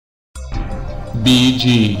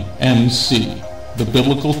BGMC. The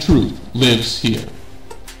biblical truth lives here.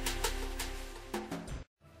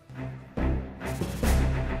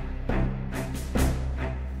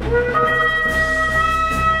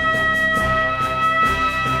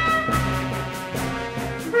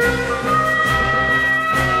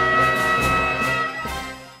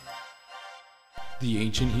 The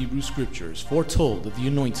ancient Hebrew scriptures foretold of the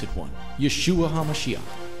Anointed One, Yeshua HaMashiach.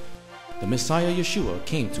 The Messiah Yeshua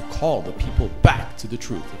came to call the people back to the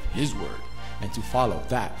truth of His word and to follow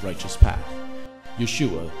that righteous path.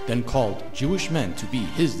 Yeshua then called Jewish men to be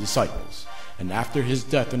His disciples, and after His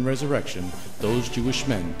death and resurrection, those Jewish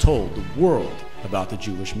men told the world about the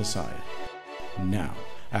Jewish Messiah. Now,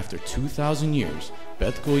 after 2,000 years,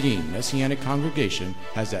 Beth Goyim Messianic congregation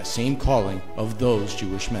has that same calling of those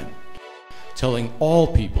Jewish men, telling all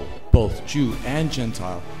people, both Jew and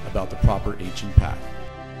Gentile, about the proper ancient path,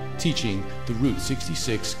 teaching the Route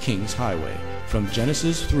 66 King's Highway from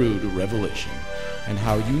Genesis through to Revelation, and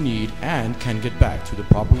how you need and can get back to the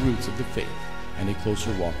proper roots of the faith and a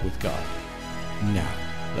closer walk with God. Now,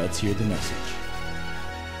 let's hear the message.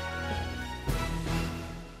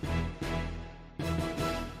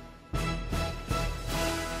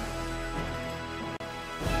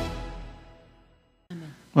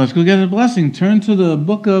 Let's go get a blessing. Turn to the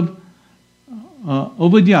book of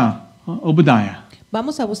Obadiah.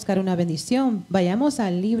 Vamos a buscar una bendición. Vayamos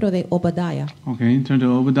al libro de Obadiah. Okay, turn to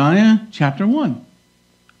Obadiah chapter 1.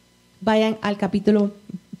 Vayan al capítulo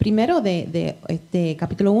primero de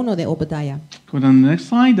capítulo 1 de Obadiah. Go down to the next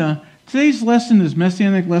slide. Today's lesson is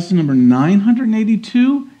Messianic lesson number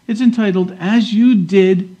 982. It's entitled, As You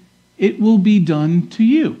Did, It Will Be Done to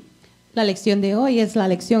You. La lección de hoy es la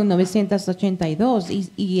lección 982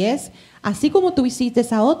 y es, así como tú hiciste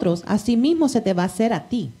a otros, así mismo se te va a hacer a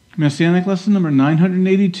ti. Messianic lesson number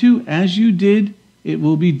 982, As You Did, It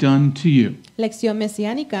Will Be Done to You. Lección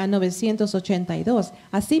mesiánica 982.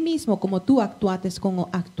 Así mismo como tú actuaste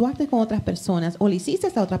con otras personas o le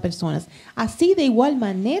hiciste a otras personas, así de igual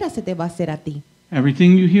manera se te va a hacer a ti.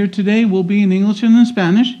 Everything you hear today will be in English and in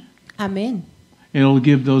Spanish. Amén. It'll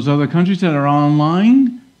give those other countries that are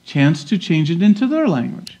online chance to change it into their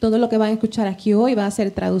language. Todo lo que van a escuchar aquí hoy va a ser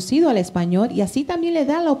traducido al español y así también le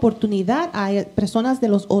da la oportunidad a personas de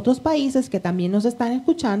los otros países que también nos están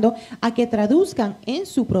escuchando a que traduzcan en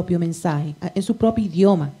su propio mensaje, en su propio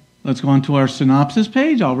idioma. Let's go on to our synopsis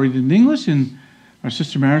page. I'll read it in English and our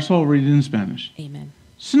sister Marisol will read it in Spanish. Amen.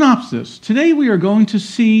 Synopsis. Today we are going to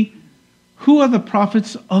see who are the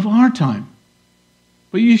prophets of our time.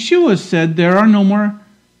 But Yeshua said there are no more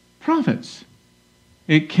prophets.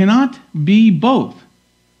 It cannot be both.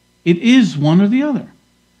 It is one or the other.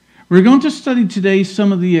 We're going to study today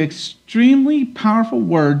some of the extremely powerful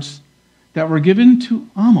words that were given to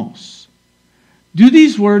Amos. Do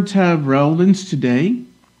these words have relevance today?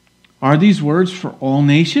 Are these words for all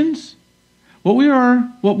nations? What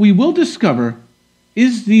we will discover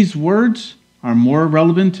is these words are more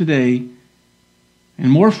relevant today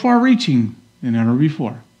and more far-reaching than ever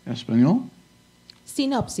before. Español.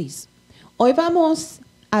 Sinopsis. Hoy vamos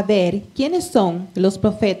a ver quiénes son los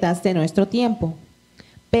profetas de nuestro tiempo.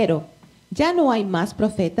 Pero, ¿ya no hay más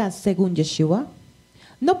profetas según Yeshua?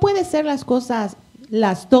 No puede ser las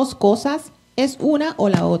dos cosas, es una o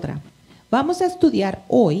la otra. Vamos a estudiar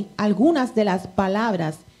hoy algunas de las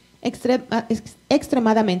palabras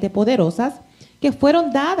extremadamente poderosas que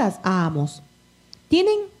fueron dadas a Amos.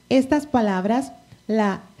 ¿Tienen estas palabras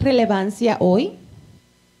la relevancia hoy?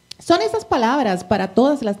 ¿Son estas palabras para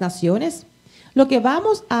todas las naciones? Lo que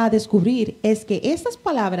vamos a descubrir es que estas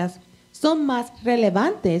palabras son más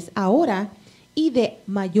relevantes ahora y de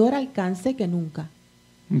mayor alcance que nunca.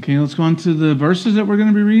 Okay, let's go on to the verses that we're going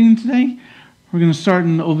to be reading today. We're going to start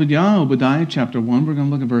in Obadiah chapter 1. We're going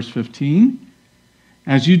to look at verse 15.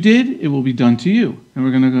 As you did, it will be done to you. And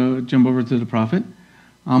we're going to jump over to the prophet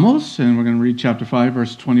Amos, and we're going to read chapter 5,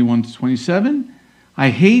 verse 21 to 27.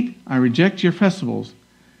 I reject your festivals.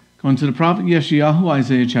 Going to the prophet Yeshayahu,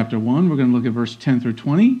 Isaiah chapter 1, we're going to look at verse 10 through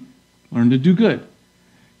 20. Learn to do good.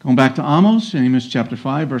 Going back to Amos chapter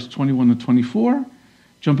 5, verse 21 to 24.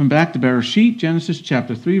 Jumping back to Bereshit, Genesis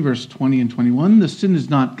chapter 3, verse 20 and 21. The sin is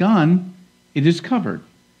not gone, it is covered.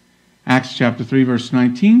 Acts chapter 3, verse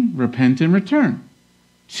 19. Repent and return.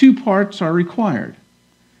 2 parts are required.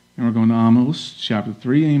 And we're going to Amos chapter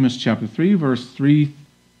 3, verse 3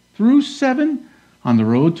 through 7, on the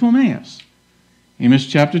road to Emmaus. Amos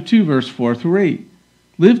chapter 2, verse 4 through 8.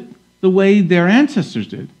 Live the way their ancestors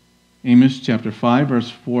did. Amos chapter 5,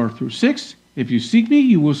 verse 4 through 6. If you seek me,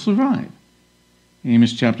 you will survive.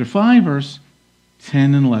 Amos chapter 5, verse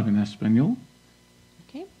 10 and 11. Español.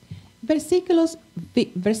 Okay. versículos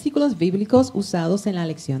bíblicos usados en la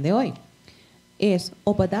lección de hoy. Es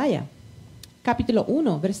Obadiah, capítulo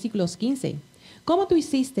 1, versículos 15. Como tú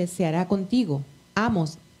hiciste, se hará contigo.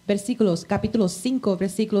 Amos, capítulo 5,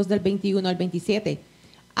 versículos del 21 al 27.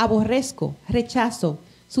 Aborrezco, rechazo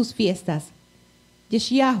sus fiestas.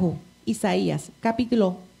 Yeshayahu, Isaías,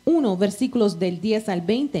 capítulo 1, versículos del 10 al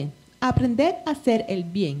 20. Aprender a hacer el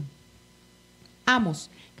bien. Amos,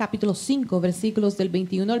 capítulo 5, versículos del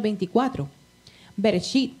 21 al 24.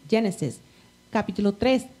 Bereshit, Génesis, capítulo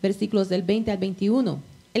 3, versículos del 20 al 21.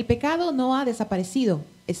 El pecado no ha desaparecido,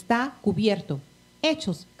 está cubierto.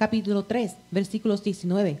 Hechos, capítulo 3, versículos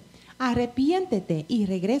 19. Arrepiéntete y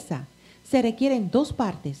regresa. Se requieren 2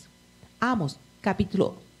 partes. Amos,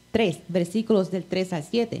 capítulo 3, versículos del 3 al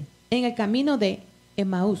 7. En el camino de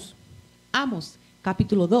Emaús. Amos,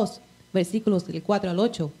 capítulo 2, versículos del 4 al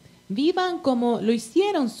 8. Vivan como lo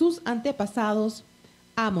hicieron sus antepasados.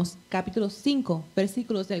 Amos, capítulo 5,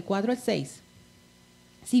 versículos del 4 al 6.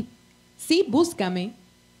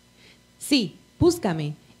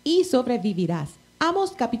 Búscame y sobrevivirás.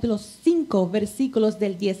 Amos, capítulo 5, versículos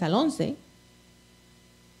del 10 al 11.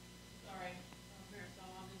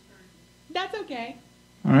 That's okay.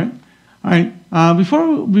 All right.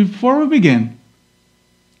 Before we begin,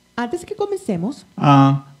 Antes que comencemos,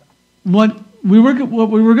 what we were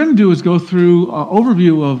going to do is go through an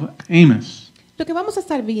overview of Amos, lo que vamos a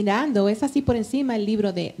estar mirando es así por encima el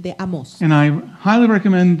libro de Amós. and I highly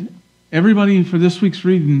recommend everybody for this week's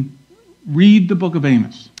reading read the book of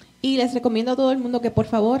Amos. Y les recomiendo a todo el mundo que por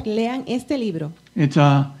favor lean este libro. It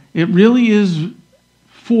really is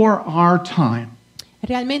for our time.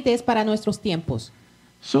 Realmente es para nuestros tiempos.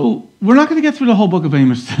 So we're not going to get through the whole book of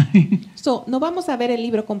Amos today. No vamos a ver el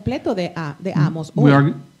libro completo de Amós hoy.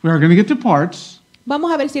 we are going to get to parts,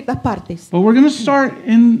 Vamos a ver ciertas partes, but we're going to start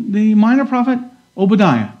in the minor prophet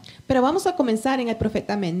Obadiah. pero vamos a comenzar en el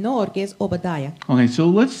profeta menor, que es Obadiah. Okay, so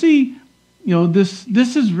let's see.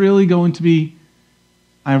 This is really going to be.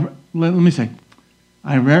 Let me say,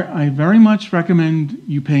 I very much recommend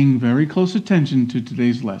you paying very close attention to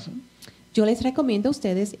today's lesson. Yo les recomiendo a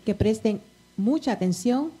ustedes que presten mucha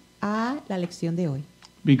atención a la lección de hoy,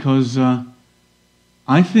 Because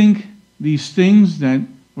I think these things that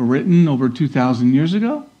were written over 2,000 years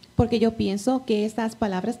ago, porque yo pienso que estas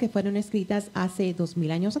palabras que fueron escritas hace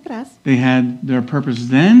 2000 años atrás they had their purpose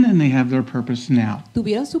then and they have their purpose now.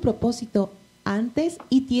 tuvieron su propósito antes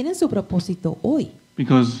y tienen su propósito hoy.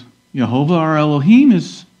 Because Jehovah our Elohim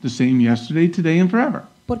is the same yesterday, today, and forever.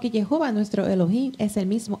 Porque Jehová nuestro Elohim es el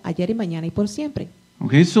mismo ayer y mañana y por siempre.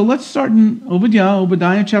 Okay, so let's start in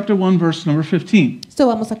Obadiah chapter 1, verse number 15.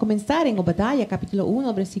 Vamos a comenzar en Obadiah capítulo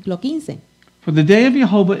 1, versículo 15. For the day of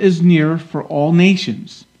Jehovah is near for all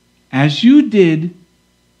nations. As you did,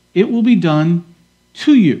 it will be done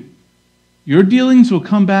to you. Your dealings will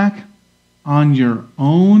come back on your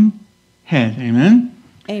own head. Amen?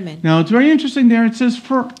 Amen. Now, it's very interesting there. It says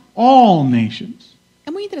for all nations.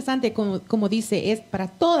 Es muy interesante como dice, es para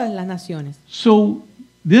todas las naciones. So,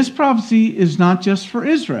 this prophecy is not just for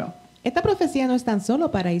Israel. Esta profecía no es tan solo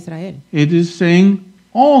para Israel. It is saying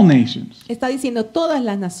all nations. Está diciendo todas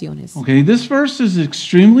las naciones. Okay, this verse is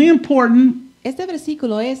extremely important Este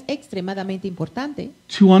versículo es extremadamente importante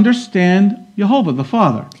to understand Jehovah the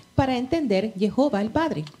Father. para entender Jehová el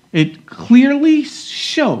Padre. It clearly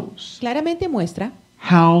shows Claramente muestra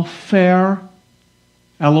how fair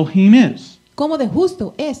Elohim is. cómo de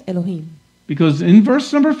justo es Elohim. Because in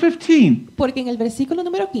verse number 15, Porque en el versículo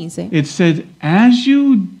número 15 it said, as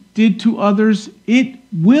you did to others, it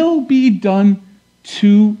will be done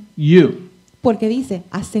to you. porque dice,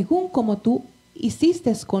 según como tú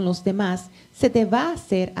hiciste con los demás, se te va a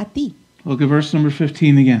hacer a ti. Look at verse number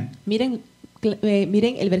 15 again. Miren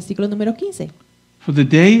el versículo número 15. For the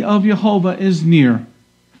day of Jehovah is near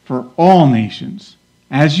for all nations.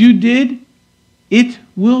 As you did, it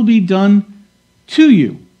will be done to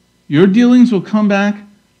you. Your dealings will come back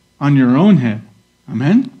on your own head.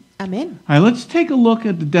 Amen? Amén. All right, let's take a look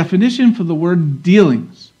at the definition for the word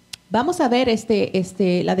dealings. Vamos a ver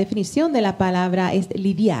la definición de la palabra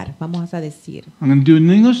lidiar, vamos a decir. I'm going to do it in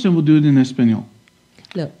English and we'll do it in Espanol.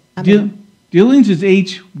 Amén. Dealings is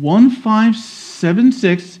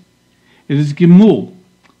H1576. It is Gimul.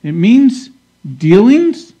 It means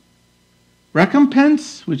dealings,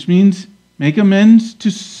 recompense, which means make amends to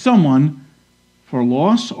someone for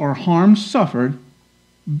loss or harm suffered,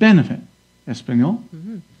 benefit. Espanol.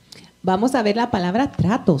 Vamos a ver la palabra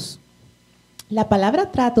tratos. La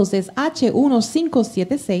palabra tratos es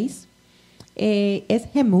H1576, es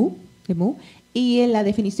gemú, y la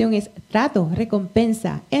definición es trato,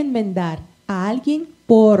 recompensa, enmendar a alguien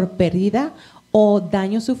por pérdida o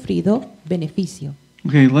daño sufrido, beneficio.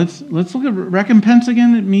 Okay, let's look at recompense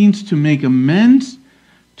again. It means to make amends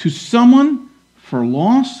to someone for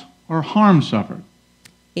loss or harm suffered.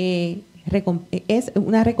 Es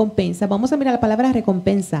una recompensa. Vamos a mirar la palabra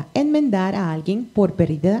recompensa. Enmendar a alguien por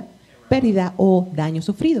pérdida o daño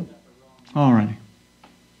sufrido. All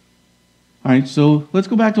right, so let's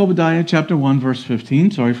go back to Obadiah chapter 1, verse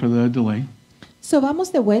 15. Sorry for the delay. So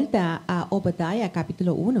vamos de vuelta a Obadiah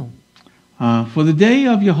capítulo 1. For the day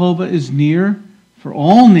of Jehovah is near for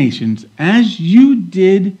all nations. As you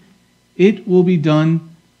did, it will be done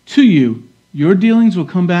to you. Your dealings will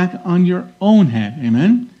come back on your own head.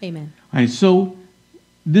 Amen? Amen. All right, so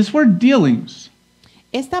this word dealings,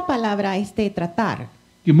 Esta palabra es de tratar.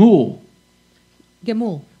 gemul,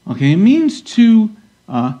 Gemul. okay, it means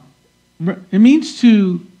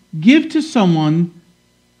to give to someone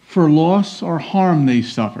for loss or harm they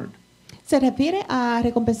suffered. Se refiere a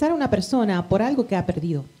recompensar a una persona por algo que ha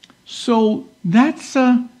perdido. So that's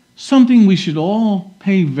something we should all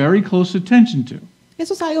pay very close attention to.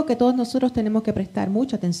 Eso es algo que todos nosotros tenemos que prestar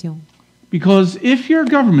mucha atención. Because if your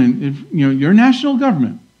government, if your national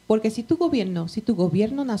government, Porque si tu gobierno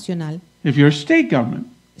nacional, if your state government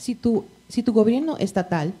si tu gobierno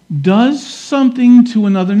estatal does something to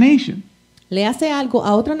another nation, le hace algo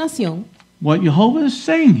a otra nación, what Jehovah is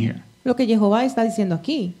saying here, lo que Jehová está diciendo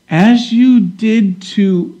aquí, as you did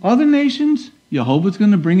to other nations, Jehovah's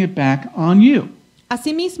going to bring it back on you.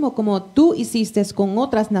 asimismo como tú hiciste con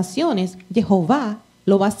otras naciones, Jehová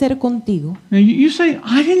lo va a hacer contigo. Now you say,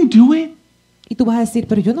 I didn't do it. Y tú vas a decir,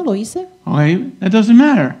 pero yo no lo hice. Okay, that doesn't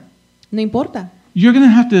matter. No importa. You're going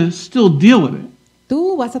to have to still deal with it.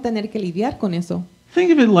 Tú vas a tener que lidiar con eso.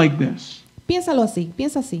 Think of it like this. Piénsalo así,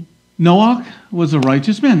 piensa así. Noah was a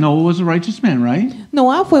righteous man. Noah was a righteous man, right?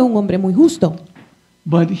 Noah fue un hombre muy justo,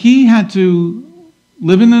 But he had to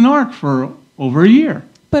live in an ark for over a year.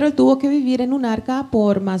 pero él tuvo que vivir en un arca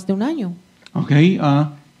por más de un año. Okay,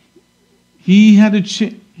 he had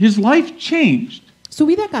to his life changed Su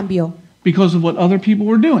vida cambió, because of what other people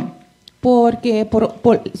were doing. porque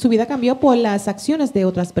su vida cambió por las acciones de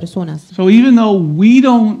otras personas. So even though we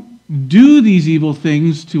don't do these evil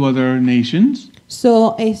things to other nations,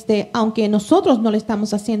 So, aunque nosotros no le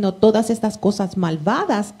estamos haciendo todas estas cosas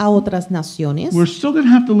malvadas a otras naciones, we're still going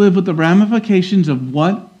to have to live with the ramifications of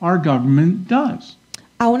what our government does.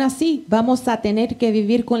 aún así vamos a tener que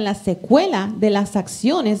vivir con la secuela de las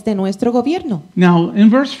acciones de nuestro gobierno. Now, in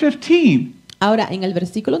verse 15, Ahora, en el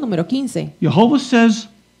versículo número 15, Jehovah says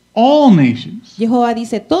all nations. Jehová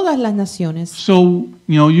dice todas las naciones. So,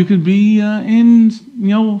 you could be in,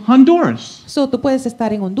 Honduras, So, tú puedes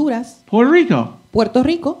estar en Honduras, Puerto Rico, Puerto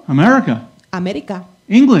Rico, America, América,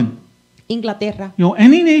 England, Inglaterra,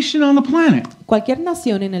 any nation on the planet. cualquier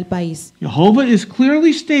nación en el país. Jehovah is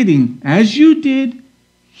clearly stating, as you did,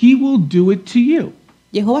 he will do it to you.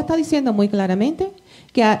 Jehová está diciendo muy claramente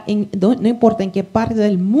que no importa en qué parte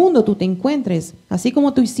del mundo tú te encuentres, así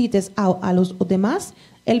como tú hiciste a los demás,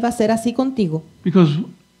 Él va a ser así contigo, Because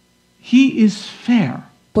he is fair.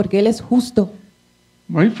 porque Él es justo.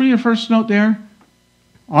 Right for your first note there,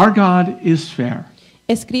 our God is fair.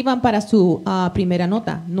 Escriban para su primera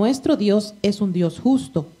nota, nuestro Dios es un Dios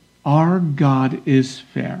justo. Our God is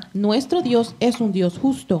fair. Nuestro Dios es un Dios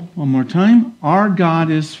justo. One more time, our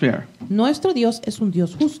God is fair. Nuestro Dios es un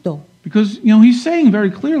Dios justo. Because, he's saying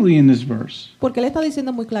very clearly in this verse, Porque Él está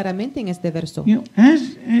diciendo muy claramente en este verso,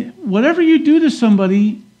 whatever you do to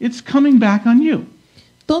somebody, it's coming back on you.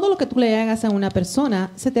 todo lo que tú le hagas a una persona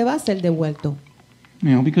se te va a hacer devuelto.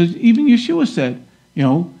 Because even Yeshua said,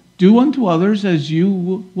 do unto others as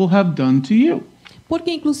you will have done to you.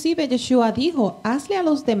 Porque inclusive Yeshua dijo, hazle a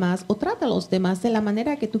los demás o trata a los demás de la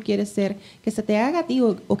manera que tú quieres ser, que se te haga a ti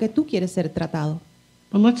o que tú quieres ser tratado.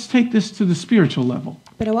 But let's take this to the spiritual level.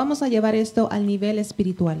 Pero vamos a llevar esto al nivel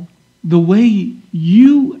espiritual. The way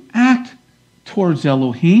you act towards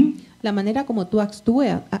Elohim La manera como tú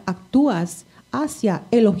actúas hacia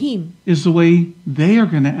Elohim is the way they are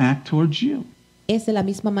going to act towards you. es de la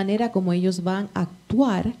misma manera como ellos van a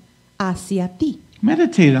actuar hacia ti.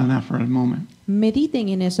 Meditate on that for a moment. Mediten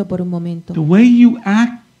en eso por un momento. The way you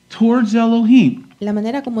act towards Elohim La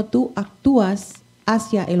manera como tú actúas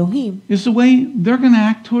hacia Elohim is the way they're going to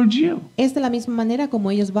act towards you. es de la misma manera como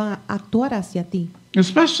ellos van a actuar hacia ti.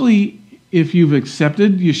 Especially if you've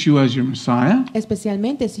accepted Yeshua as your Messiah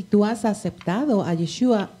Especialmente si tú has aceptado a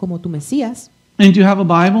Yeshua como tu Mesías and you have a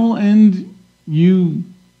Bible and you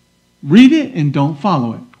read it and don't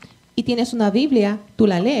follow it. y tienes una Biblia, tú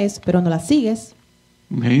la lees pero no la sigues.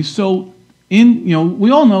 Okay, so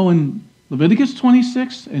we all know in Leviticus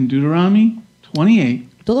 26 and Deuteronomy 28,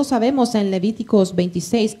 Todos sabemos en Levíticos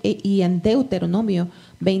 26 y en Deuteronomio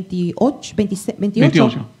 28,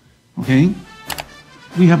 28. Okay?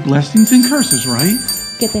 We have blessings and curses, right?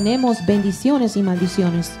 que tenemos bendiciones y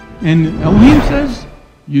maldiciones. And Elohim says,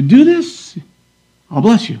 you do this, I'll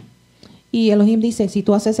bless you. Y Elohim dice, si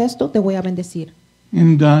tú haces esto, te voy a bendecir.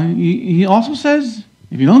 And he also says,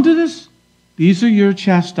 if you don't do this, these are your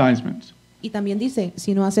chastisements. Y también dice,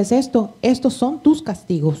 si no haces esto, estos son tus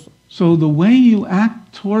castigos. So the way you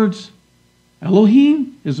act towards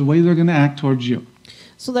Elohim is the way they're going to act towards you.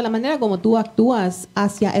 So, de la manera como tú actúas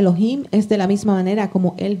hacia Elohim es de la misma manera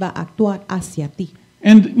como Él va a actuar hacia ti.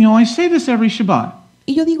 And, I say this every Shabbat,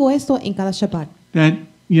 Y yo digo esto en cada Shabbat, that,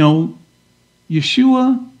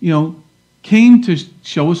 Yeshua, came to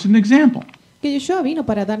show us an example. que Yeshua vino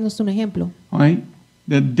para darnos un ejemplo. All right?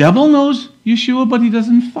 The devil knows Yeshua, but he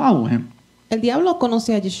doesn't follow him. El diablo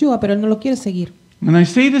conoce a Yeshua, pero él no lo quiere seguir. And I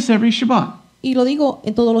say this every Shabbat, Y lo digo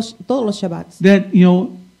en todos los Shabbats. that,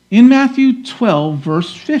 in Matthew 12, verse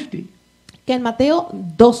 50, Que en Mateo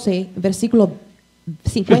 12, versículo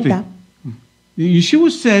 50,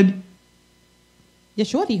 Yeshua said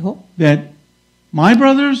Yeshua dijo that my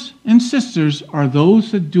brothers and sisters are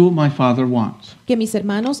those that do what my Father wants. que mis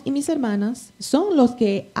hermanos y mis hermanas son los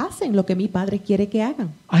que hacen lo que mi Padre quiere que hagan.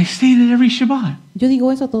 I say that every Shabbat. Yo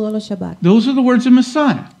digo eso todos los Shabbats. Those are the words of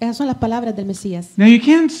Messiah. Esas son las palabras del Mesías. Now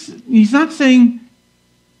he's not saying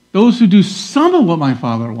those who do some of what my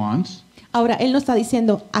Father wants. Ahora, Él no está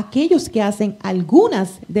diciendo aquellos que hacen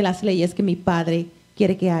algunas de las leyes que mi Padre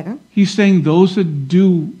quiere que hagan. He's saying those that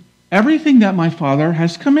do everything that my Father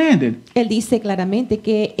has commanded. Él dice claramente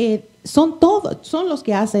que son los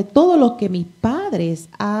que hacen todo lo que mi Padre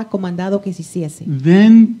ha comandado que se hiciese.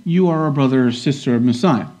 Then you are a brother or sister of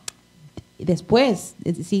Messiah. Después,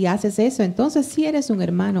 si haces eso, entonces sí eres un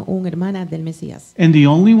hermano o una hermana del Mesías. And the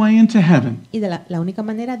only way into heaven Y de la única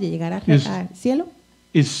manera de llegar al cielo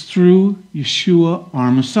is through Yeshua,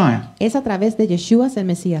 our Messiah. es a través de Yeshua, el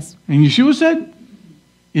Mesías. And Yeshua said,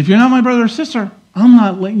 if you're not my brother or sister, I'm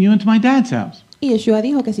not letting you into my dad's house. Y Yeshua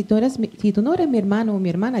dijo que si tú no eres mi hermano o mi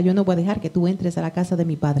hermana, yo no voy a dejar que tú entres a la casa de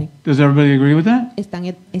mi Padre. Does everybody agree with that?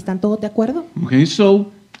 ¿Están todos de acuerdo? Okay,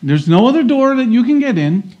 so there's no other door that you can get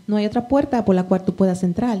in, No hay otra puerta por la cual tú puedas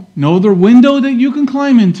entrar. no other window that you can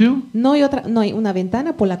climb into, No hay una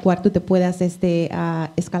ventana por la cual tú te puedas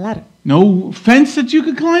escalar. no fence that you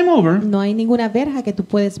could climb over. No hay ninguna verja que tú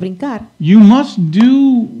puedes brincar. You must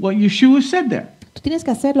do what Yeshua said there. Tú tienes que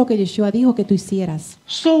hacer lo que Yeshua dijo que tú hicieras.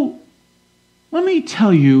 So, let me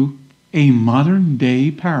tell you a modern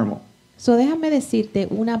day parable. So déjame decirte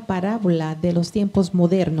una parábola de los tiempos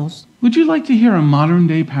modernos. Would you like to hear a modern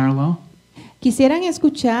day parallel? ¿Quisieran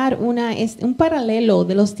escuchar un paralelo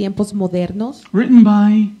de los tiempos modernos? Written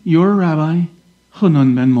by your rabbi,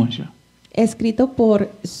 Hanun ben Moshe. Escrito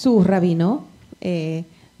por su rabino,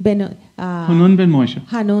 Hanun ben Moshe.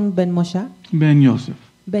 Hanun ben Moshe, Ben Yosef.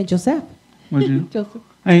 ben Joseph. What you? Joseph.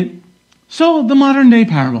 Right. So, the modern day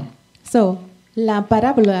parable. So, la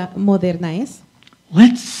parábola moderna es,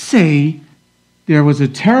 Let's say there was a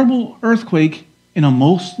terrible earthquake in a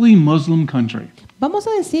mostly Muslim country. vamos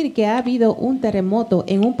a decir que ha habido un terremoto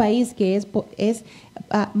en un país que es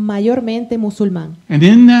mayormente musulmán. And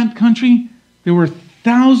in that country, there were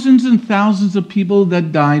thousands and thousands of people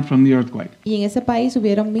that died from the earthquake. Y en ese país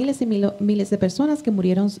hubieron miles y miles de personas que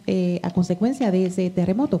murieron a consecuencia de ese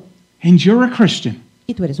terremoto. And you're a Christian.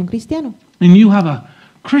 Y tú eres un cristiano. And you have a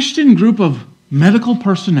Christian group of medical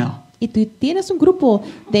personnel. Y tú tienes un grupo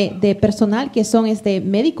de personal que son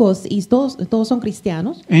médicos y todos son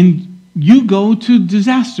cristianos. And you go to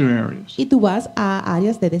disaster areas. Y tú vas a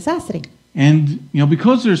áreas de desastre. And,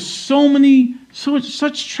 because there's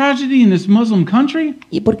such tragedy in this Muslim country,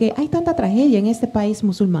 Y porque hay tanta tragedia en este país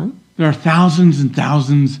musulmán, there are thousands and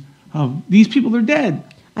thousands of these people are dead.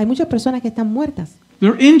 hay muchas personas que están muertas,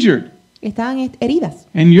 They're injured. están heridas.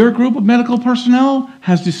 And your group of medical personnel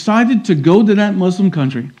has decided to go to that Muslim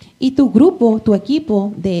country. Y tu grupo, tu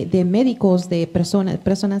equipo de médicos, de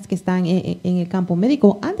personas que están en el campo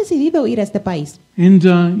médico, han decidido ir a este país. And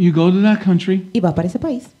you go to that country Y va para ese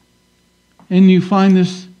país. and you find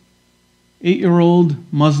this 8-year-old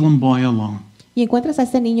Muslim boy alone. Y encuentras a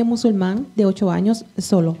este niño musulmán de 8 años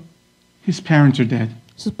solo. His parents are dead.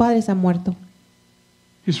 Sus padres han muerto.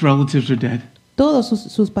 His relatives are dead. Todos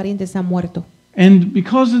sus parientes han muerto. And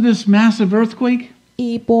because of this massive earthquake,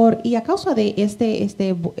 Y a causa de este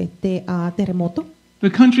terremoto, the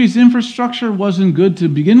country's infrastructure wasn't good to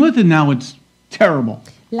begin with, and now it's terrible.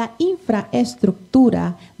 la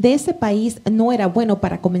infraestructura de ese país no era bueno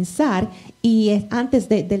para comenzar y antes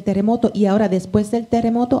del terremoto y ahora después del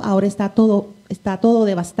terremoto, ahora está todo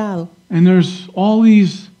devastado. And there's all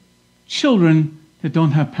these children that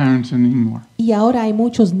don't have parents anymore. Y ahora hay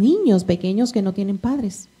muchos niños pequeños que no tienen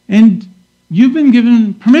padres. And you've been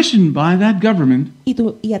given permission by that government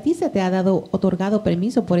Y a ti se te ha otorgado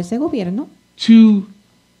permiso por ese gobierno to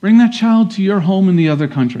bring that child to your home in the other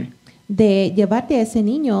country. de llevarte a ese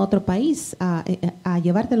niño a otro país, a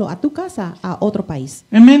llevártelo a tu casa a otro país.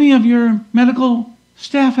 And many of your medical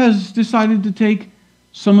staff has decided to take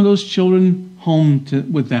some of those children home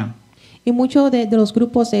with them. Y muchos de los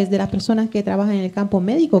grupos de las personas que trabajan en el campo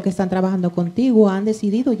médico, que están trabajando contigo, han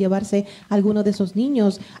decidido llevarse a algunos de esos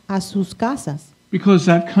niños a sus casas. Because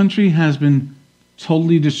that country has been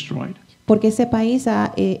totally destroyed. Porque ese país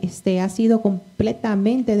ha sido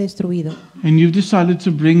completamente destruido. And you've decided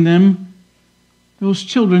to bring those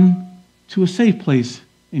children, to a safe place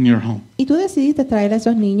in your home. Y tú decidiste traer a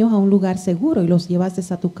esos niños a un lugar seguro y los llevaste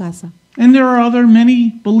a tu casa. And there are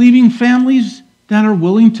many believing families that are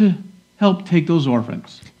willing to help take those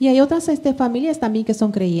orphans. Y hay otras familias también que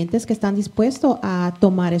son creyentes que están dispuestos a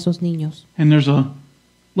tomar esos niños. And there's a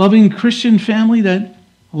loving Christian family that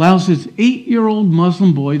allows this 8-year-old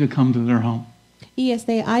Muslim boy to come to their home. Y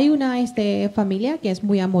hay una familia que es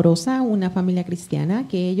muy amorosa, una familia cristiana,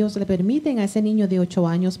 que ellos le permiten a ese niño de 8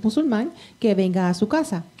 años musulmán que venga a su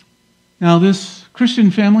casa. Now this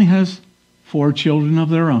Christian family has 4 children of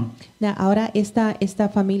their own. Ahora esta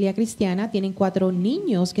familia cristiana tienen 4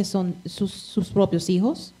 niños que son sus propios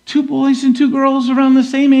hijos. 2 boys and 2 girls around the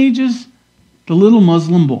same age as the little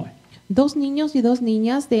Muslim boy. 2 niños y 2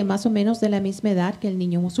 niñas de más o menos de la misma edad que el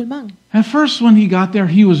niño musulmán. At first when he got there,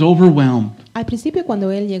 he was overwhelmed Al principio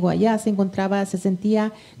cuando él llegó allá se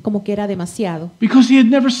sentía como que era demasiado, because he had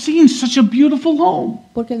never seen such a beautiful home.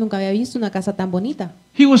 porque él nunca había visto una casa tan bonita.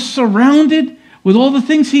 He was surrounded with all the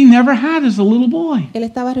things he never had as a little boy. Él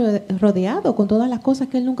estaba rodeado con todas las cosas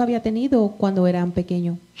que él nunca había tenido cuando era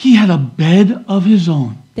pequeño. He had a bed of his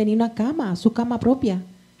own. Tenía una cama, su cama propia.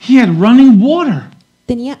 He had running water.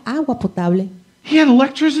 Tenía agua potable. He had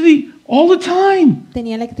electricity all the time.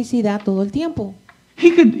 Tenía electricidad todo el tiempo.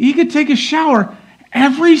 He could take a shower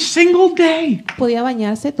every single day. Podía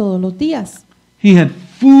bañarse todos los días. He had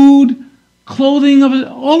food, clothing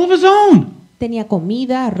all of his own. Tenía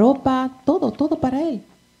comida, ropa, todo para él.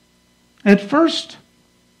 At first,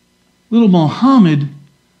 little Muhammad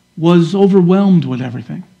was overwhelmed with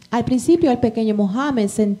everything. Al principio el pequeño Mohammed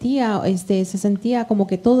se sentía como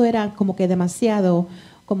que todo era como que demasiado,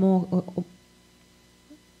 como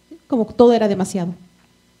todo era demasiado.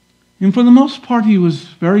 And for the most part, he was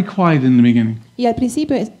very quiet in the beginning. Y al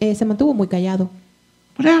principio se mantuvo muy callado.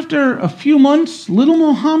 But after a few months, little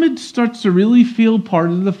Muhammad starts to really feel part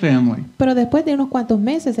of the family. Pero después de unos cuantos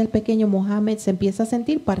meses, el pequeño Mohammed se empieza a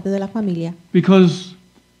sentir parte de la familia. Because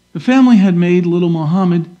the family had made little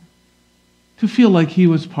Muhammad to feel like he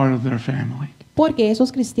was part of their family. Porque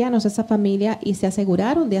esos cristianos, esa familia, y se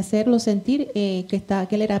aseguraron de hacerlo sentir que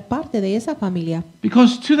él era parte de esa familia.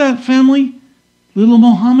 Because to that family, little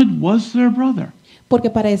Muhammad was their brother. Porque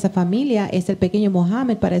para esa familia es el pequeño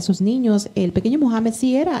Mohammed, para esos niños, el pequeño Mohammed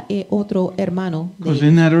sí era otro hermano de Because ellos.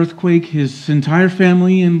 in that earthquake, his entire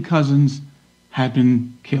family and cousins had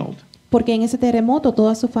been killed. Porque en ese terremoto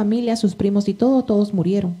toda su familia, sus primos y todos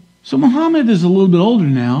murieron. So Muhammad is a little bit older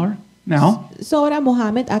now, So ahora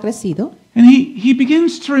Mohammed ha crecido and he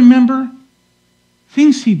begins to remember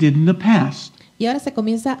things he did in the past. y ahora se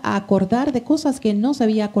comienza a acordar de cosas que no se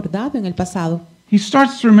había acordado en el pasado. He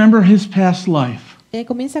starts to remember his past life Él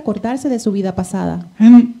comienza a acordarse de su vida pasada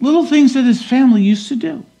and little things that his family used to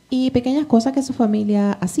do. y pequeñas cosas que su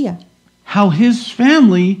familia hacía. How his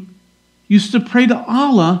family used to pray to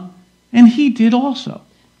Allah, and he did also.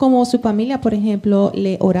 Como su familia, por ejemplo,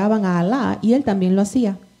 le oraban a Alá y él también lo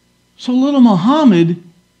hacía. So little Muhammad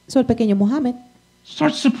So el pequeño Mohammed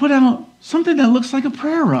starts to put out something that looks like a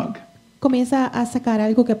prayer rug. comienza a sacar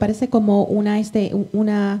algo que parece como una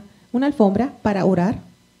alfombra para orar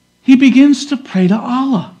He begins to pray to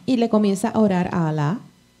Allah, y le comienza a orar a Alá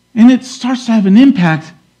and it starts to have an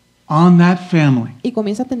impact on that family, y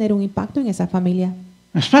comienza a tener un impacto en esa familia,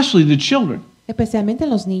 especially the children. especialmente en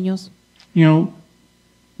los niños. You know,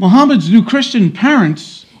 Muhammad's new Christian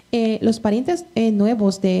parents, Los parientes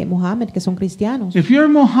nuevos de Mohammed que son cristianos. if you're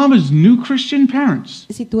Muhammad's new Christian parents,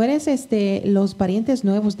 Si tú eres los parientes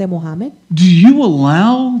nuevos de Mohammed, do you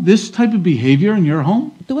allow this type of behavior in your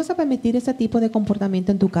home? ¿tú vas a permitir ese tipo de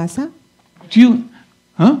comportamiento en tu casa? Do you,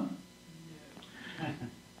 huh?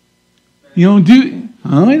 You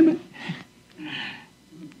know, wait a minute.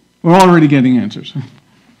 We're already getting answers.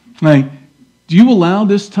 Like, do you allow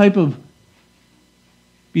this type of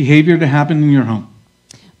behavior to happen in your home?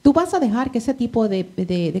 ¿Tú vas a dejar que ese tipo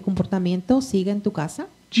de comportamiento siga en tu casa?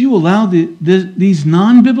 Do you allow these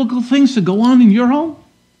non-biblical things to go on in your home?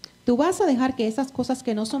 ¿Tú vas a dejar que esas cosas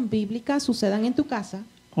que no son bíblicas sucedan en tu casa?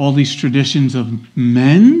 All these traditions of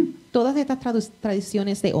men, Todas estas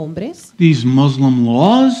tradiciones de hombres, these Muslim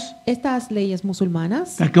laws estas leyes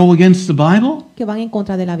musulmanas that go against the Bible, que van en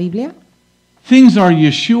contra de la Biblia, things our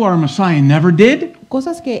Yeshua, our Messiah, never did.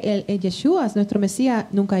 cosas que el Yeshua, nuestro Mesías,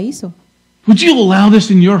 nunca hizo. Would you allow this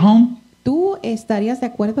in your home? ¿Tú estarías de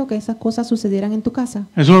acuerdo que esas cosas sucedieran en tu casa?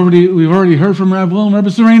 We've already heard from Rabbi Will and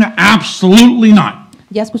Rabbi Serena, absolutely not.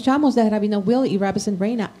 Ya escuchamos de Rabino Will y Rabbi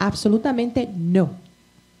Reina, absolutamente no.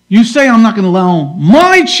 You say I'm not going to allow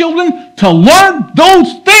my children to learn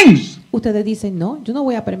those things. Ustedes dicen, no, yo no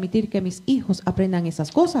voy a permitir que mis hijos aprendan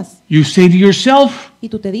esas cosas. You say to yourself, Y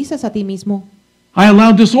tú te dices a ti mismo, I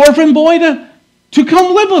allowed this orphan boy to come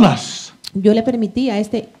live with us. yo le permití a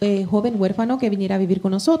este joven huérfano que viniera a vivir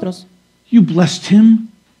con nosotros. You blessed him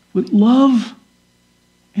with love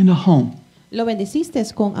and a home. Lo bendeciste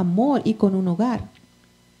con amor y con un hogar.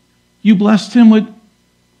 You blessed him with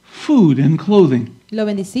food and clothing. Lo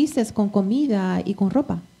bendeciste con comida y con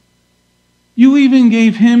ropa. You even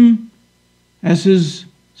gave him, as his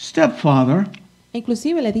stepfather,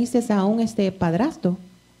 Inclusive le diste a un padrastro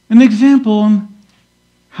an example on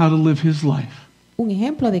how to live his life, un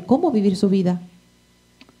ejemplo de cómo vivir su vida,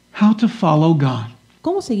 how to follow God.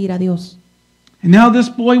 cómo seguir a Dios. And now this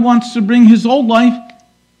boy wants to bring his old life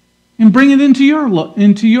and bring it into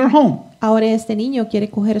your home. Ahora este niño quiere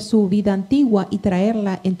coger su vida antigua y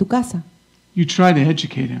traerla en tu casa. You try to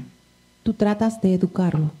educate him. Tú tratas de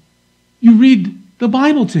educarlo. You read the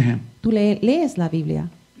Bible to him. Tú lees la Biblia.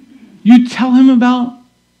 You tell him about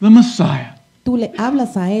the Messiah. Tú le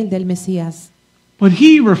hablas a él del Mesías. But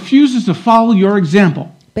he refuses to follow your example.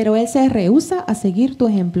 Pero él se rehúsa a seguir tu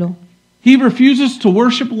ejemplo. He refuses to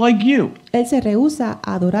worship like you. Él se rehúsa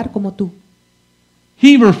a adorar como tú.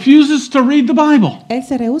 He refuses to read the Bible. Él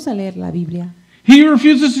se rehúsa a leer la Biblia. He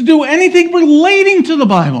refuses to do anything relating to the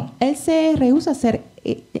Bible. Él se rehúsa a hacer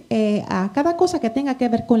a cada cosa que tenga que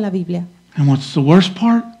ver con la Biblia. And what's the worst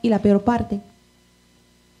part? Y la peor parte,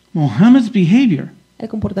 Muhammad's behavior el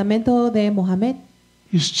comportamiento de Mohammed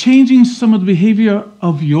is changing some of the behavior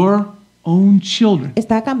of your own children.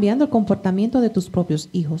 está cambiando el comportamiento de tus propios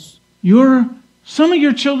hijos. Some of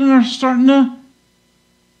your children are starting to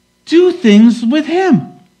do things with him.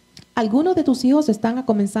 Algunos de tus hijos están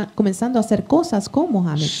comenzando a hacer cosas con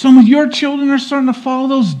Mohammed. Some of your children are starting to follow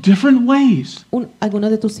those different ways. Algunos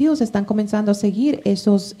de tus hijos están comenzando a seguir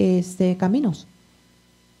esos caminos.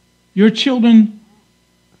 Your children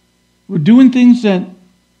were doing things that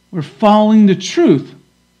were following the truth.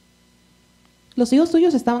 Los hijos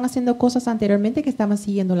tuyos estaban haciendo cosas anteriormente que estaban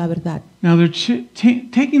siguiendo la verdad. Now they're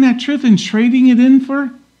taking that truth and trading it in for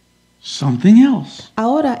something else.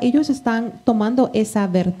 Ahora ellos están tomando esa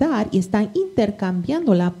verdad y están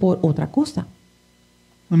intercambiándola por otra cosa.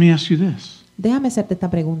 Let me ask you this. Déjame hacerte esta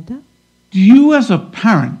pregunta. Do you as a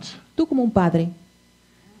parent Tú como un padre,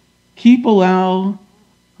 keep allowing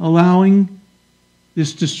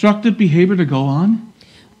this destructive behavior to go on?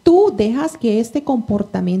 ¿tú dejas que este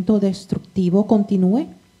comportamiento destructivo continúe?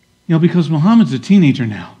 You know, because Muhammad's a teenager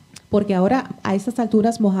now. Porque ahora a estas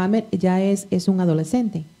alturas Mohammed ya es un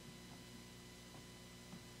adolescente.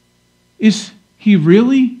 Is he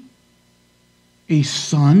really a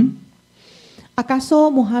son?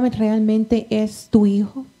 ¿Acaso Mohammed realmente es tu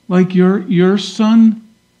hijo? Like your son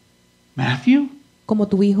Matthew? ¿Como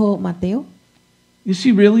tu hijo Mateo? Is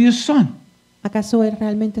he really a son? ¿Acaso él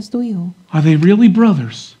realmente es tu hijo? Are they really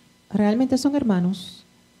brothers? ¿Realmente son hermanos?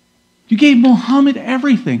 You gave Muhammad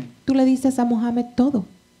everything. Tú le dices a Mohammed todo.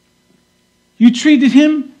 You treated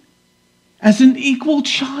him as an equal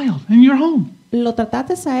child in your home. Lo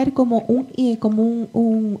trataste a él como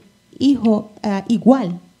un hijo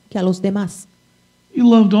igual que a los demás. You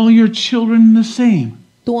loved all your children the same.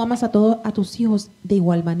 Tú amas a todos a tus hijos de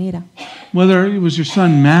igual manera. Whether it was your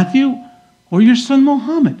son Matthew or your son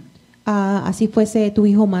Muhammad. Así fuese tu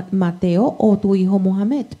hijo Mateo o tu hijo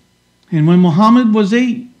Mohammed. And when Muhammad was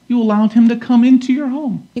 8, you allowed him to come into your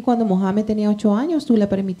home. Y cuando Mohammed tenía 8 años, tú le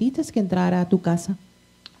permitiste que entrara a tu casa.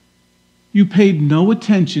 You paid no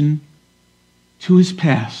attention to his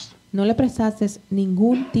past. No le prestaste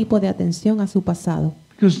ningún tipo de atención a su pasado,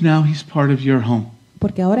 Because now he's part of your home.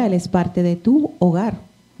 porque ahora él es parte de tu hogar,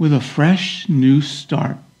 With a fresh new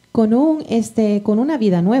start. con una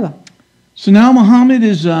vida nueva. So now Muhammad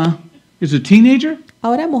is a teenager.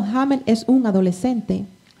 Ahora Mohammed es un adolescente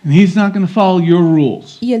And he's not going to follow your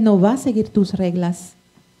rules. y él no va a seguir tus reglas.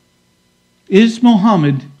 Is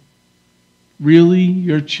Muhammad really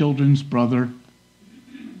your children's brother?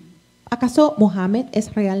 ¿Acaso Mohammed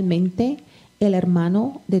es realmente el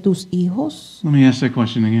hermano de tus hijos? Let me ask that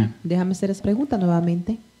question again. Déjame hacer esa pregunta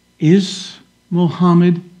nuevamente. Is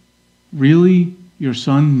Muhammad really your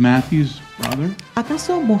son Matthew's brother?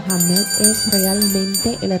 ¿Acaso Mohammed es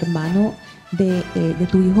realmente el hermano de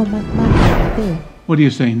tu hijo Mateo? What are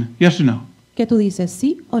you saying? Yes or no? ¿Qué tú dices?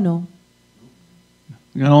 ¿Sí o no?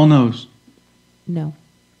 God all knows. No.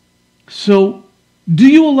 So, do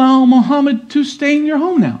you allow Muhammad to stay in your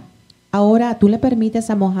home now? Ahora tú le permites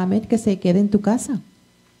a Mohammed que se quede en tu casa.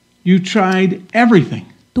 You tried everything.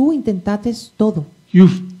 Tú intentaste todo.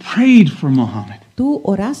 You've prayed for Muhammad. Tú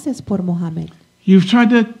oraste por Mohammed. You've tried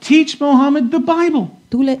to teach Muhammad the Bible.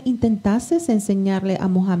 Tú le intentaste enseñarle a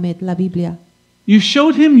Mohammed la Biblia. You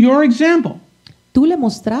showed him your example. Tú le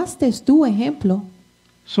mostraste tu ejemplo.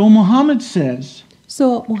 So Muhammad says,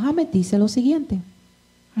 So Mohammed dice lo siguiente.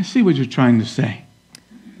 I see what you're trying to say.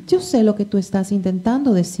 Yo sé lo que tú estás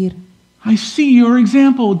intentando decir. I see your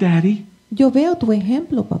example, Daddy, Yo veo tu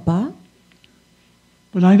ejemplo, papá,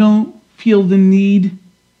 but I don't feel the need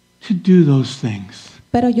to do those things.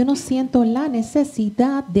 pero yo no siento la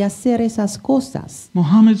necesidad de hacer esas cosas.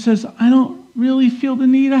 Muhammad says, I don't really feel the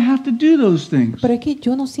need I have to do those things. Pero es que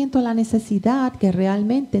yo no siento la necesidad que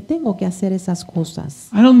realmente tengo que hacer esas cosas.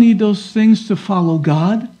 I don't need those things to follow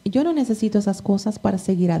God. Yo no necesito esas cosas para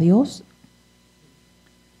seguir a Dios.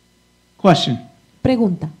 Question.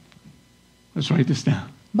 Pregunta. Let's write this down.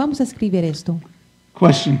 Vamos a escribir esto.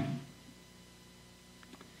 Question.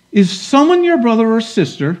 Is someone your brother or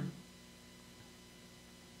sister?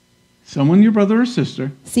 Someone your brother or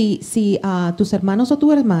sister Si tus hermanos o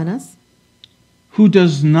tus hermanas who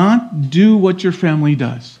does not do what your family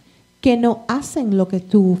does? que no hacen lo que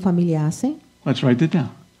tu familia hace, Let's write that down.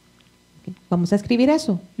 vamos a escribir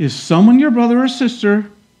eso. Is someone your brother or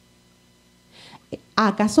sister?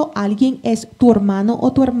 ¿Acaso alguien es tu hermano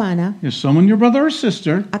o tu hermana? Is someone your brother or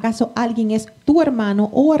sister ¿Acaso alguien es tu hermano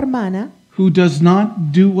o hermana who does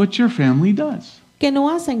not do what your family does? que no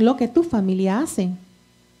hacen lo que tu familia hace?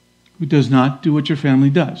 Who does not do what your family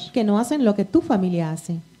does? Que no hacen lo que tu familia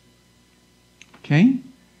hace. Okay?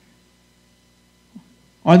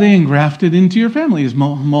 Are they engrafted into your family? Is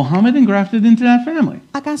Muhammad engrafted into that family?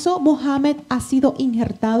 ¿Acaso Mohammed ha sido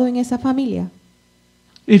injertado en esa familia?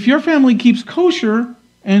 If your family keeps kosher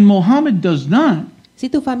and Muhammad does not, Si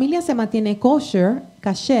tu familia se mantiene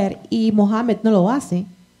kasher y Mohammed no lo hace,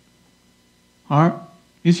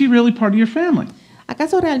 is he really part of your family?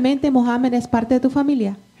 ¿acaso realmente Mohammed es parte de tu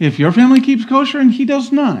familia? If your family keeps kosher and he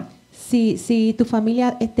does not, Si tu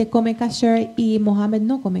familia come kasher y Mohammed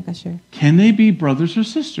no come kasher, can they be brothers or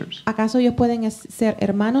sisters? ¿acaso ellos pueden ser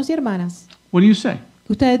hermanos y hermanas? What do you say?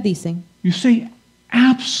 ¿Qué ustedes dicen? You say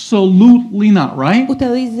absolutely not, right?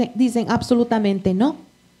 Ustedes dicen absolutamente no.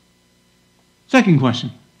 Second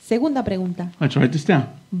question. Segunda pregunta. Let's write this down.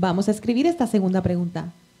 Vamos a escribir esta segunda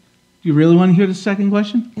pregunta. Do you really want to hear the second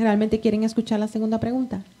question? ¿Realmente quieren escuchar la segunda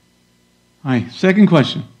pregunta? All right, second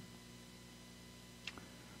question.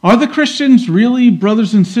 Are the Christians really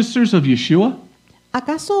brothers and sisters of Yeshua?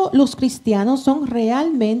 ¿Acaso los cristianos son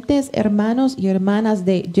realmente hermanos y hermanas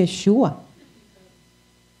de Yeshua?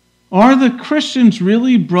 Are the Christians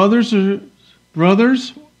really brothers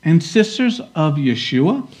and sisters of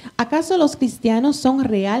Yeshua? ¿Acaso los cristianos son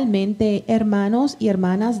realmente hermanos y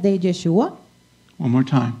hermanas de Yeshua? One more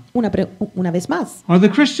time. Una vez más. Are the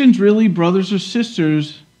Christians really brothers or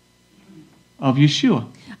sisters of Yeshua?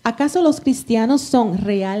 ¿Acaso los cristianos son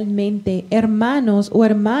realmente hermanos o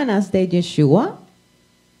hermanas de Yeshua?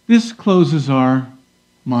 This closes our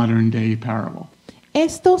modern day parable.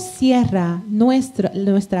 Esto cierra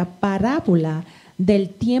nuestra parábola del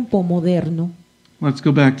tiempo moderno. Let's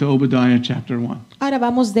go back to Obadiah chapter 1. Ahora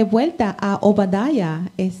vamos de vuelta a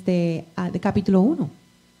Obadiah, de capítulo 1.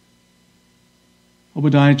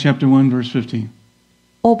 Obadiah chapter 1 verse 15.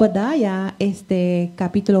 Obadiah,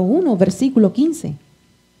 capítulo 1, versículo 15.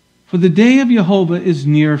 For the day of Jehovah is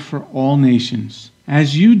near for all nations.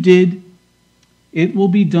 As you did, it will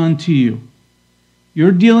be done to you.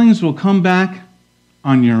 Your dealings will come back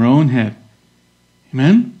on your own head.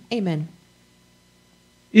 Amen? Amen.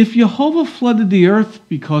 If Jehovah flooded the earth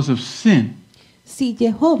because of sin, Si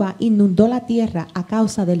Jehová inundó la tierra a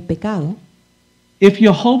causa del pecado, if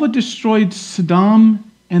Jehovah destroyed Sodom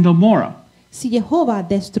and Gomorrah, si Jehová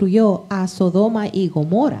destruyó a Sodoma y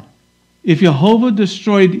Gomorra, if Jehovah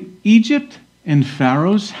destroyed Egypt and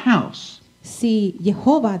Pharaoh's house, si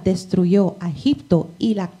Jehová destruyó a Egipto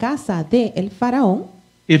y la casa de el faraón,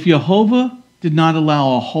 if Jehovah did not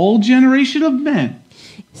allow a whole generation of men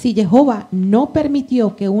Si Jehová no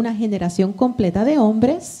permitió que una generación completa de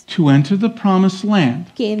hombres to enter the promised land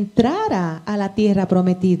que entrara a la tierra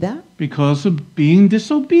prometida because of being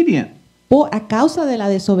disobedient, a causa de la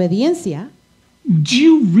desobediencia, do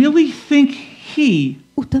you really think he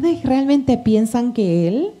 ¿ustedes realmente piensan que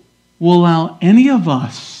Él will allow any of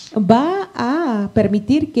us va a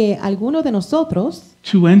permitir que alguno de nosotros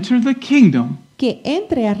to enter the kingdom que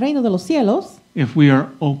entre al reino de los cielos if we are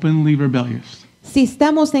openly rebellious? si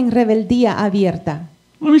estamos en rebeldía abierta?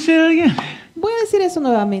 Let me say that again. Voy a decir eso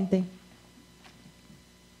nuevamente.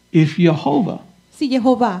 If Jehovah Si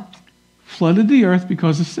Jehová flooded the earth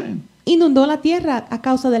because of sin, inundó la tierra a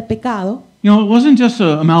causa del pecado, it wasn't just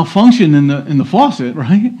a malfunction in the faucet,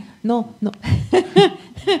 right? no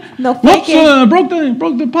fue Whoops, que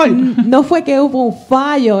broke the pipe. no fue que hubo un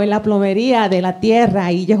fallo en la plomería de la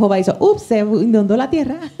tierra y Jehová hizo, ups, se inundó la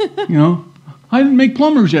tierra. I didn't make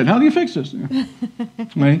plumbers yet. How do you fix this?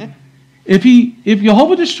 Right? If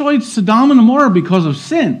Jehovah destroyed Sodom and Gomorrah because of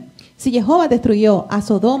sin, Si Jehová destruyó a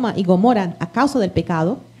Sodoma y Gomorra a causa del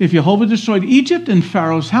pecado, if Jehovah destroyed Egypt and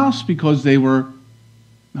Pharaoh's house because they were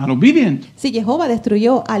not obedient, si Jehová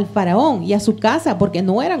destruyó al faraón y a su casa porque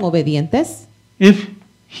no eran obedientes, if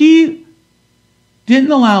he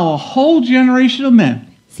didn't allow a whole generation of men,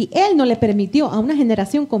 si Él no le permitió a una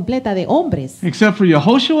generación completa de hombres, except for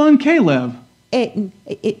Yehoshua and Caleb,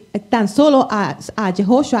 tan solo a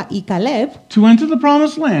Jehoshua y Caleb, to enter the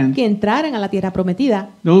promised land, que entraran a la tierra prometida,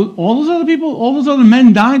 all those other people, all those other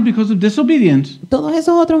men died because of disobedience. todos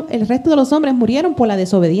esos otros, el resto de los hombres murieron por la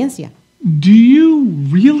desobediencia. Do you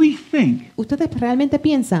really think ¿Ustedes realmente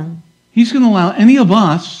piensan he's going to allow any of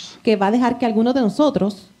us que va a dejar que alguno de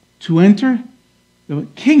nosotros to enter the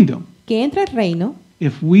kingdom que entre al reino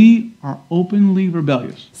if we are openly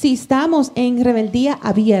rebellious? si estamos en rebeldía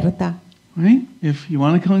abierta? Right? If you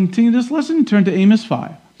want to continue this lesson, turn to Amos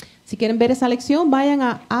 5. Si quieren ver esa lección, vayan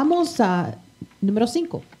a Amos número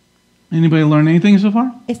 5. Anybody learn anything so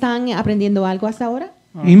far? ¿Están aprendiendo algo hasta ahora?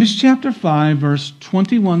 Amos chapter 5, verse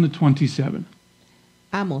 21 to 27.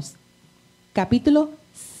 Amos, capítulo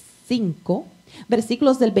 5,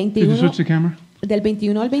 versículos del Could you 21, switch the camera? del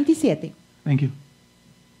 21 al 27. Thank you.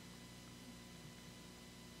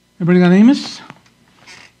 Everybody got Amos?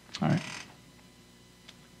 All right.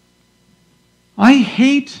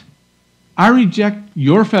 I reject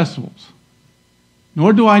your festivals,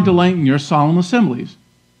 nor do I delight in your solemn assemblies.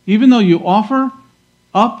 Even though you offer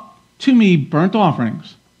up to me burnt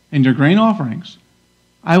offerings and your grain offerings,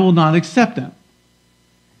 I will not accept them.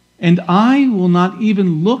 And I will not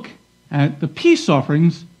even look at the peace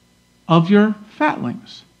offerings of your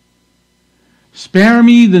fatlings. Spare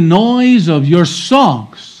me the noise of your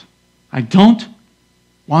songs. I don't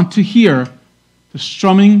want to hear the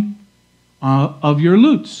strumming of your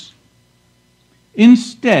lutes.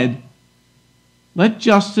 Instead, let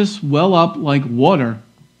justice well up like water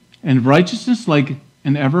and righteousness like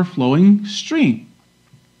an ever-flowing stream.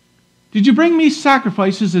 Did you bring me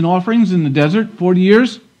sacrifices and offerings in the desert 40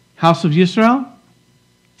 years, house of Israel?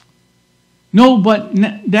 No, but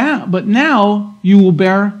now you will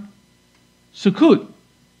bear Sukkot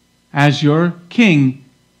as your king,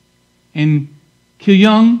 and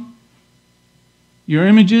Kilyung, your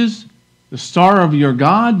images, the star of your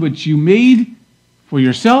God, which you made for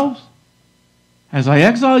yourselves, as I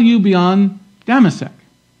exile you beyond Damascus,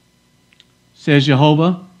 says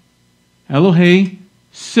Jehovah, Elohei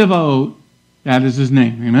Sivaot, that is his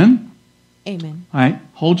name. Amen? Amen. All right,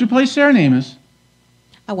 hold your place there in Amos,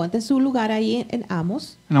 Aguanten su lugar ahí en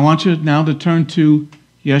Amos. and I want you now to turn to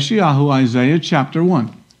Yeshayahu, Isaiah chapter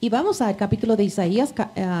 1. Y vamos al capítulo de Isaías,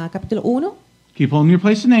 capítulo 1. Keep holding your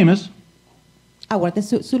place in Amos, Aguarden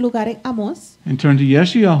su lugar en Amos. and turn to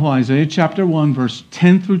Yeshayahu, Isaiah chapter 1, verse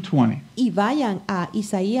 10 through 20. Y vayan a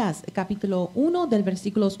Isaías, capítulo 1, del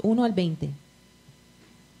versículos 1 al 20.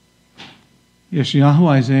 Yeshayahu,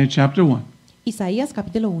 Isaiah chapter 1, Isaías,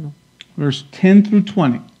 capítulo 1, verse 10 through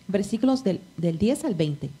 20. versículos del 10 al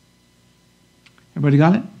 20. Everybody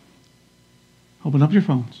got it? Open up your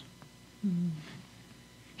phones.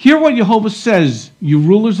 Hear what Jehovah says, you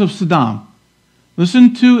rulers of Sodom.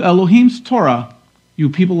 Listen to Elohim's Torah, you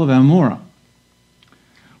people of Amorah.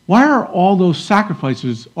 Why are all those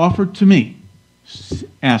sacrifices offered to me?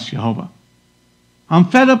 Asked Jehovah. I'm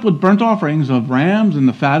fed up with burnt offerings of rams and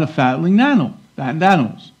the fat of fattened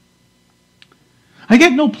animals. I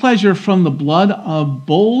get no pleasure from the blood of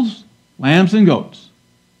bulls, lambs, and goats.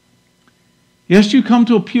 Yes, you come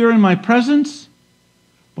to appear in my presence,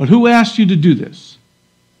 but who asked you to do this?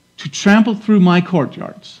 To trample through my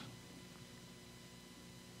courtyards.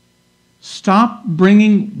 Stop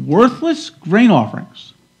bringing worthless grain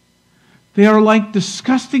offerings. They are like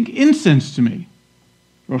disgusting incense to me.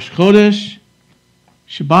 Rosh Chodesh,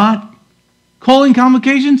 Shabbat, calling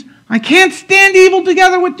convocations. I can't stand evil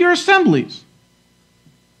together with your assemblies.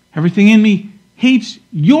 Everything in me hates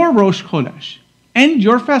your Rosh Chodesh and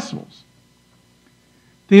your festivals.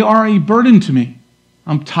 They are a burden to me.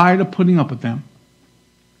 I'm tired of putting up with them.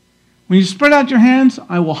 When you spread out your hands,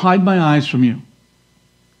 I will hide my eyes from you.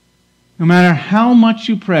 No matter how much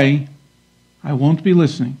you pray, I won't be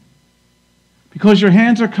listening, because your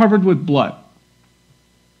hands are covered with blood.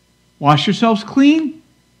 Wash yourselves clean.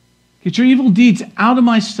 Get your evil deeds out of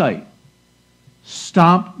my sight.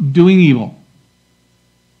 Stop doing evil.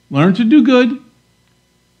 Learn to do good.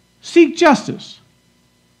 Seek justice.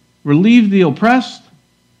 Relieve the oppressed.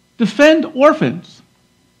 Defend orphans.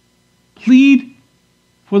 Plead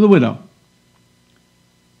for the widow.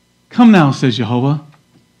 Come now, says Jehovah.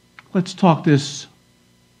 Let's talk this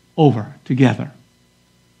over together.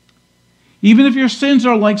 Even if your sins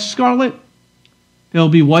are like scarlet, they'll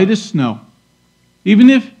be white as snow. Even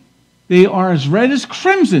if they are as red as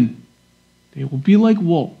crimson, they will be like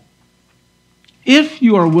wool. If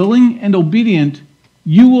you are willing and obedient,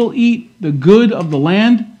 you will eat the good of the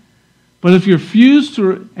land. But if you refuse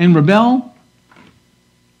and rebel,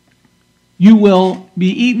 you will be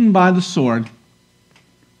eaten by the sword.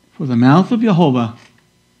 For the mouth of Jehovah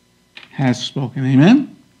has spoken.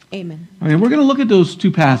 Amen? Amen. Okay, we're going to look at those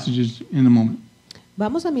two passages in a moment.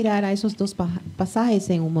 Vamos a mirar a esos dos pasajes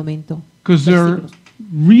en un momento. Because they're Versículos.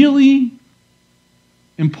 really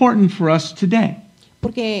important for us today.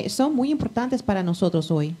 Porque son muy importantes para nosotros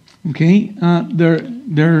hoy. Okay?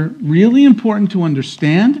 They're really important to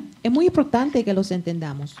understand. Es muy importante que los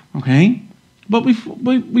entendamos. Okay? But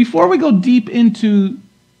before we go deep into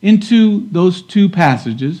those two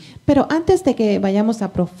passages, Pero antes de que vayamos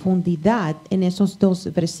a profundidad en esos dos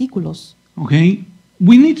versículos, okay,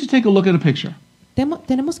 we need to take a look at a picture.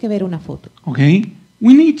 tenemos que ver una foto. Okay?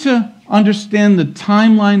 We need to understand the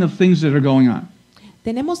timeline of things that are going on.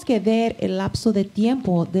 Tenemos que ver el lapso de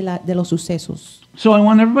tiempo de los sucesos. So I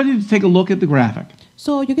want everybody to take a look at the graphic.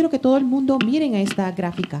 So, yo quiero que todo el mundo miren a esta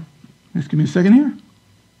gráfica. Just give me a second here.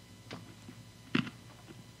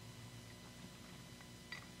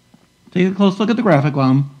 Take a close look at the graphic while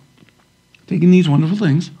I'm taking these wonderful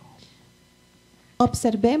things.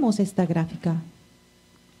 Observemos esta gráfica.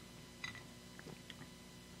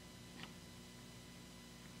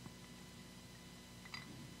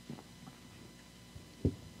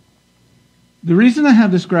 The reason I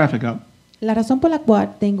have this graphic up, La razón por la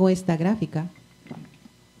cual tengo esta gráfica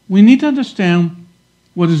we need to understand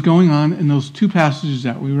what is going on in those two passages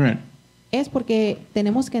that we read. es porque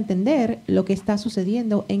tenemos que entender lo que está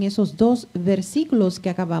sucediendo en esos dos versículos que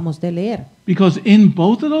acabamos de leer. Because in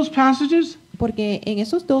both of those passages, Porque en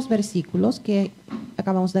esos dos versículos que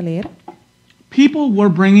acabamos de leer, people were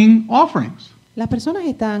bringing offerings. las personas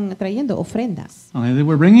están trayendo ofrendas. Okay, they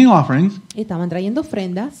were bringing offerings. Estaban trayendo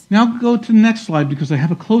ofrendas. Now go to the next slide because I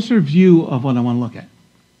have a closer view of what I want to look at.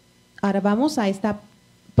 Ahora vamos a esta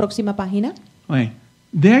próxima página. Okay,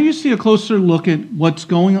 there you see a closer look at what's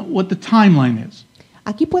going on, what the timeline is.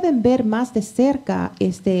 Aquí pueden ver más de cerca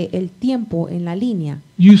el tiempo en la línea.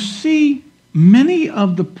 You see many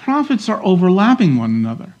of the prophets are overlapping one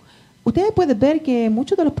another. Ustedes pueden ver que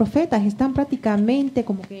muchos de los profetas están prácticamente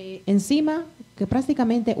como que encima, que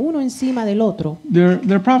prácticamente uno encima del otro.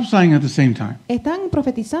 They're prophesying at the same time. Están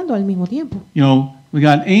profetizando al mismo tiempo. You know, we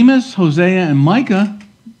got Amos, Hosea, and Micah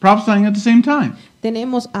prophesying at the same time.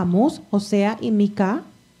 Tenemos a Amós, Osea y Mica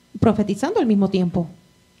profetizando al mismo tiempo.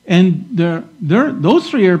 And those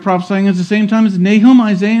three are prophesying at the same time as Nahum,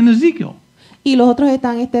 Isaiah, and Ezekiel. Y los otros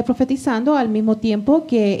están profetizando al mismo tiempo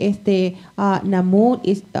que Namún,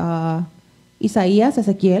 Isaías,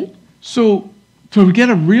 Ezequiel. So to get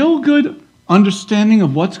a real good understanding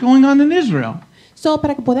of what's going on in Israel, So,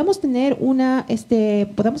 para que podamos tener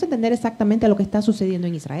podamos entender exactamente lo que está sucediendo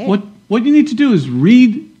en Israel. what you need to do is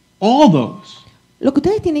read all those. Lo que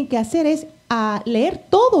ustedes tienen que hacer es leer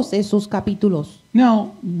todos esos capítulos.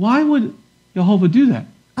 Now, why would Jehovah do that?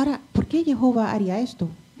 Ahora, ¿por qué Jehová haría esto?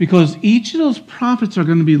 Because each of those prophets are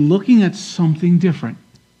going to be looking at something different.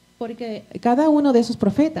 Porque cada uno de esos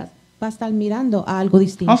profetas va a estar mirando a algo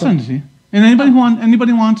distinto. I'll send it to you. And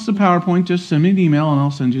anybody wants the PowerPoint, just send me an email and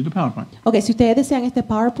I'll send you the PowerPoint. Ok, si ustedes desean este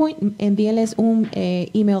PowerPoint, envíenles un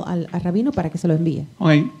email al rabino para que se lo envíe.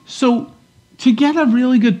 Okay, so to get a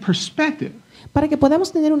really good perspective, Para que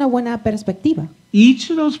podamos tener una buena perspectiva. each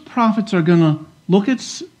of those prophets are going to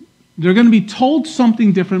they're going to be told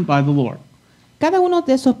something different by the Lord. Cada uno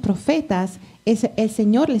de esos profetas, el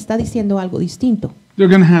Señor le está diciendo algo distinto. They're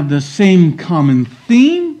going to have the same common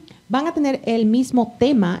theme. van a tener el mismo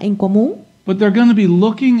tema en común, but they're going to be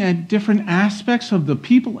looking at different aspects of the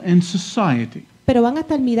people and society. pero van a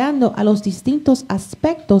estar mirando a los distintos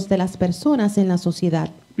aspectos de las personas en la sociedad.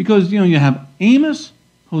 Because, you have Amos,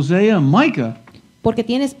 Hosea, Micah. Porque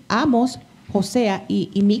tienes Amos, Josea y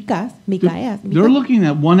Micaías. They're looking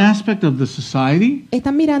at one aspect of the society,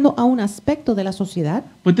 Están mirando a un aspecto de la sociedad,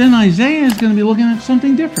 but then Isaiah is going to be looking at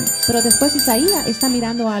something different. pero después Isaías está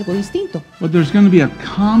mirando a algo distinto. But there's going to be a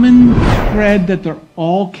common thread that they're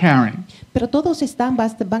all carrying. Pero todos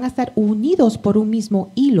van a estar unidos por un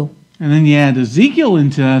mismo hilo. And then you add Ezekiel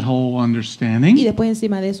into that whole Y understanding, después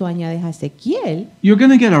encima de eso añades a Ezequiel. you're going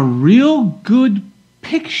to get a real good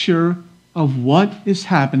picture of what is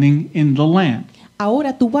happening in the land.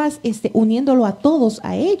 Ahora tú vas uniéndolo a todos,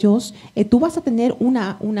 a ellos, tú vas a tener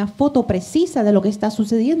una foto precisa de lo que está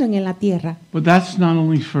sucediendo en la tierra. But that's not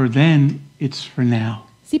only for then, it's for now.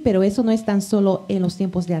 Sí, pero eso no es tan solo en los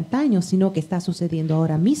tiempos de antaño, sino que está sucediendo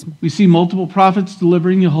ahora mismo. We see multiple prophets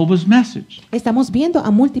delivering Jehovah's message. Estamos viendo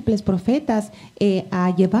a múltiples profetas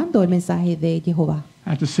llevando el mensaje de Jehová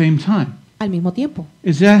At the same time. al mismo tiempo.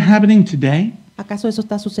 Is that happening today? ¿Acaso eso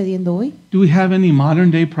está sucediendo hoy? Do we have any modern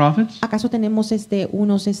day prophets? ¿Acaso tenemos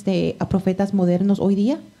unos profetas modernos hoy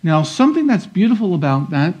día? Now, something that's beautiful about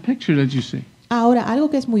that picture that you see. Ahora, algo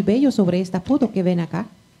que es muy bello sobre esta foto que ven acá.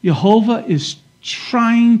 Jehovah is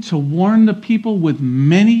trying to warn the people with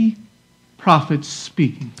many prophets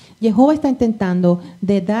speaking. Jehová está intentando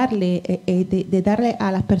de darle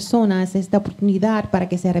a las personas esta oportunidad para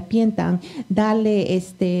que se arrepientan, darle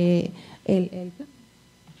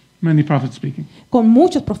Many prophets speaking. con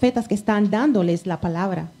muchos profetas que están dándoles la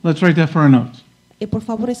palabra. Let's write that for our notes. Por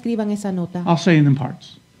favor, escriban esa nota. I'll say it in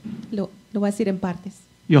parts. Lo voy a decir en partes.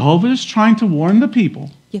 Jehovah is trying to warn the people.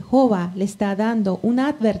 Jehová le está dando una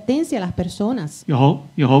advertencia a las personas.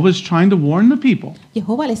 Jehovah is trying to warn the people.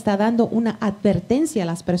 Jehová le está dando una advertencia a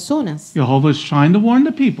las personas. Jehovah is trying to warn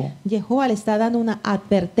the people Jehová le está dando una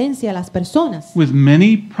advertencia a las personas. with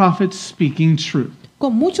many prophets speaking truth.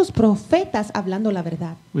 Con muchos profetas hablando la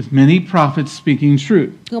verdad. With many prophets speaking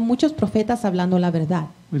truth. Con muchos profetas hablando la verdad.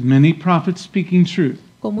 With many prophets speaking truth.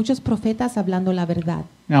 Con muchos profetas hablando la verdad.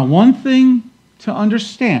 Now, one thing to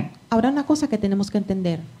understand, Ahora una cosa que tenemos que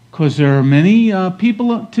entender, because there are many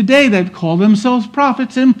people today that call themselves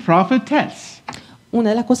prophets and prophetess. una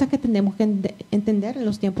de las cosas que tenemos que entender en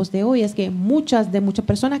los tiempos de hoy es que muchas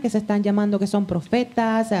personas que se están llamando que son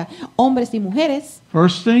profetas, hombres y mujeres,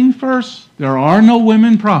 First thing first, there are no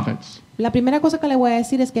women prophets. la primera cosa que le voy a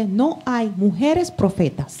decir es que no hay mujeres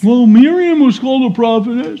profetas. Well, Miriam was called a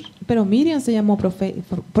prophetess. Pero Miriam se llamó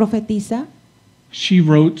profetisa. She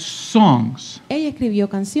wrote songs. Ella escribió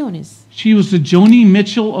canciones. She was the Joni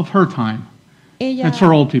Mitchell of her time. Ella, That's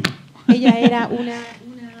for old people. ella era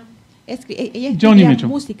ella Joni escribía Mitchell.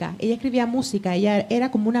 música. Ella escribía música. Ella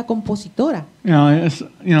era como una compositora.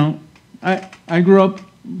 I grew up a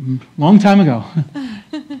long time ago.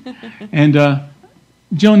 And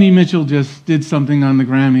Joni Mitchell just did something on the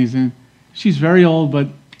Grammys, and she's very old, but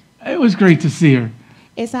it was great to see her.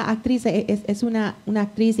 Esa actriz es una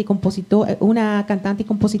actriz y compositora, una cantante y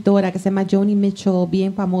compositora que se llama Joni Mitchell,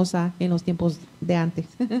 bien famosa en los tiempos de antes.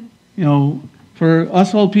 For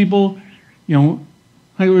us old people,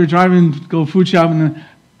 like we were driving to go food shopping, and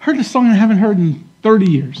heard a song I haven't heard in 30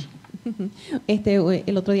 years.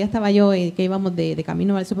 El otro día estaba yo que íbamos de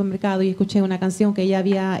camino al supermercado y escuché una canción que ella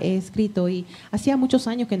había escrito y hacía muchos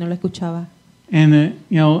años que no la escuchaba. And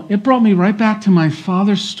it brought me right back to my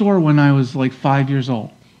father's store when I was like 5 years old.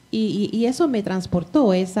 Y eso me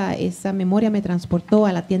transportó, esa memoria me transportó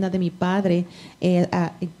a la tienda de mi padre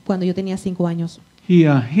cuando yo tenía 5 años. He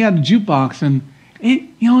had a jukebox, and it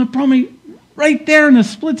brought me right there in a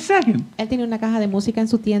split second. Él tenía una caja de música en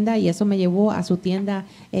su tienda y eso me llevó a su tienda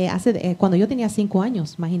cuando yo tenía 5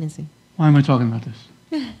 años, imagínense. Why am I talking about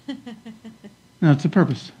this? No, it's a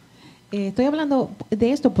purpose. Estoy hablando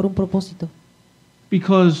de esto por un propósito.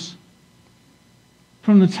 Because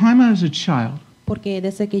from the time I was a child, Porque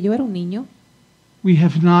desde que yo era un niño, we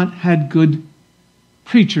have not had good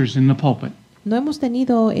preachers in the pulpit. no hemos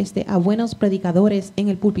tenido a buenos predicadores en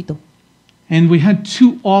el púlpito. And we had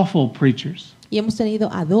 2 awful preachers Y hemos tenido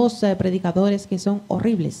a 2 predicadores que son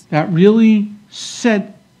horribles, that really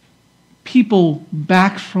set people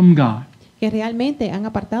back from God. que realmente han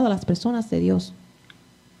apartado a las personas de Dios.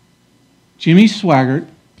 Jimmy Swaggart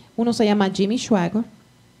Uno se llama Jimmy Swaggart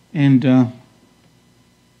and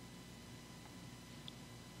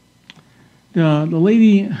the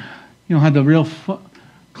lady, had the real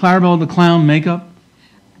Clarabelle the Clown makeup.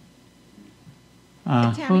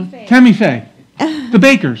 Tammy Faye. Tammy Faye. The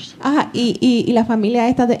bakers. Y la familia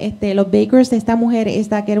esta, los Bakers, de esta mujer,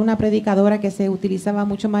 esta que era una predicadora que se utilizaba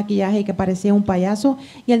mucho maquillaje y que parecía un payaso,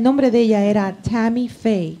 y el nombre de ella era Tammy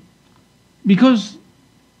Faye. Because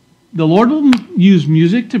the Lord will use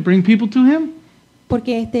music to bring people to Him.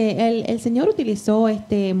 Porque el Señor utilizó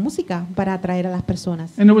música para atraer a las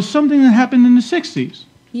personas. And there was something that happened in the 60s.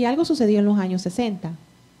 Y algo sucedió en los años 60.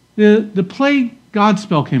 The play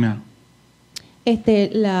Godspell came out.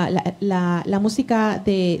 La música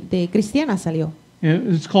de cristiana salió.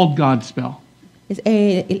 It's called Godspell.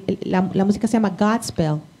 La música se llama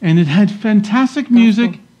Godspell. And it had fantastic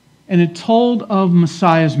music, and it told of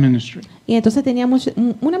Messiah's ministry. Y entonces tenía mucha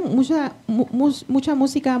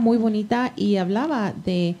música muy bonita y hablaba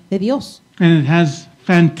de Dios. And it has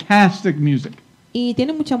fantastic music. Y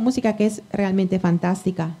tiene mucha música que es realmente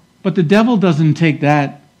fantástica. But the devil doesn't take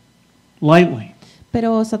that lightly.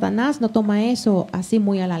 Pero Satanás no toma eso así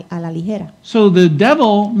muy a la ligera. So the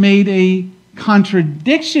devil made a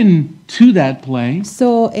contradiction to that play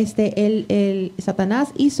So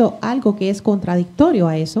Satanás hizo algo que es contradictorio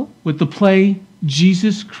a eso with the play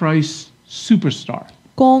Jesus Christ Superstar.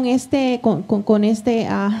 con eso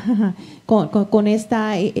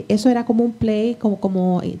era como un play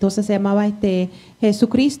como entonces se llamaba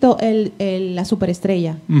Jesucristo la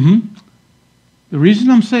superestrella. Mm-hmm. The reason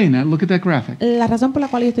I'm saying that, look at that graphic. La razón por la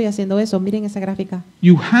cual yo estoy haciendo eso, miren esa gráfica.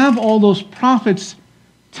 You have all those prophets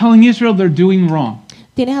telling Israel they're doing wrong.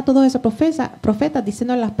 Tienes a todos esos profetas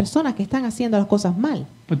diciendo a las personas que están haciendo las cosas mal.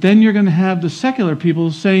 But then you're going to have the secular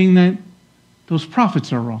people saying that those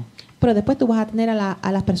prophets are wrong. Pero después tú vas a tener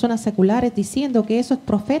a las personas seculares diciendo que esos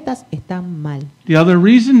profetas están mal. The other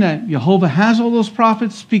reason that Jehovah has all those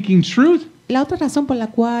prophets speaking truth La otra razón por la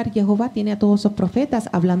cual Jehová tiene a todos esos profetas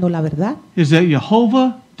hablando la verdad is that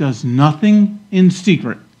Jehovah does nothing in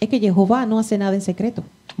secret. es que Jehová no hace nada en secreto.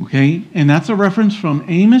 Okay? And that's a reference from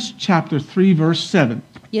Amos chapter 3 verse 7.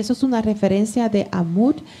 Y eso es una referencia de a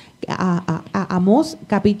Amós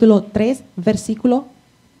capítulo 3 versículo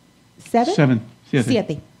 7.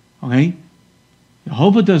 7. Okay?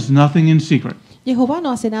 Jehovah does nothing in secret. Jehová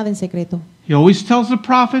no hace nada en secreto. He always tells the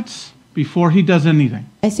prophets before he does anything.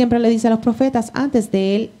 Él siempre le dice a los profetas antes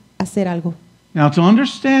de él hacer algo. Now to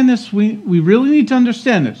understand this, we really need to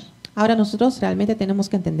understand this. Ahora nosotros realmente tenemos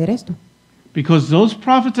que entender esto. Because those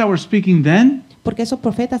prophets that were speaking then, Porque esos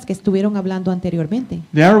profetas que estuvieron hablando anteriormente,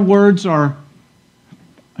 their words are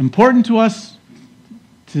important to us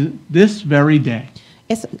to this very day.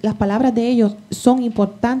 las palabras de ellos son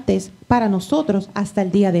importantes para nosotros hasta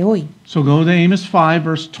el día de hoy. So go to Amos 5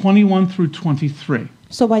 verse 21 through 23.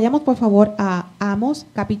 So vayamos por favor a Amós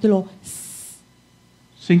capítulo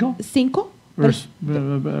 5 5,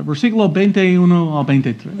 versículo 21 al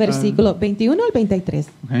 23. versículo 21 al 23.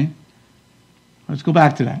 Okay. Let's go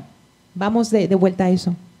back to that. Vamos de vuelta a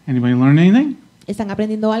eso. Anybody learn anything? ¿Están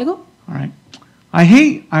aprendiendo algo? All right.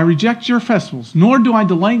 I reject your festivals, nor do I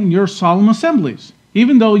delight in your solemn assemblies.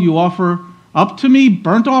 Even though you offer up to me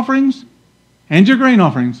burnt offerings and your grain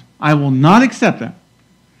offerings, I will not accept them.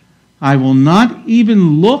 I will not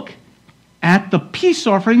even look at the peace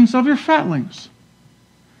offerings of your fatlings.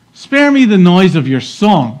 Spare me the noise of your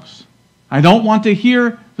songs. I don't want to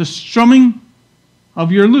hear the strumming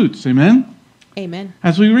of your lutes. Amen? Amen.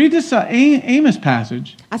 As we read this Amos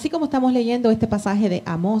passage, Así como estamos leyendo este pasaje de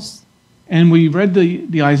Amós and we read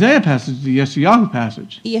the Isaiah passage, the Yeshayahu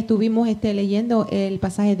passage, y estuvimos leyendo el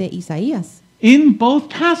pasaje de Isaías, in both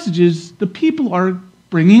passages, the people are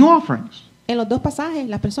bringing offerings. en los dos pasajes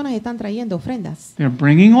las personas están trayendo ofrendas. They're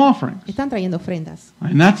bringing offerings. Están trayendo ofrendas.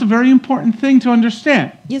 And that's a very important thing to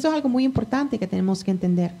understand. Y eso es algo muy importante que tenemos que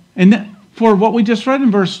entender. And for what we just read in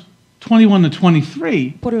verse 21 to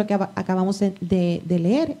 23, Por lo que acabamos de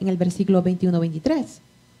leer en el versículo 21-23.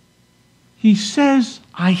 he says,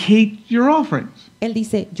 I hate your offerings. Él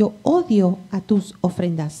dice, yo odio a tus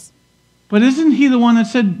ofrendas. But isn't he the one that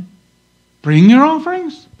said, bring your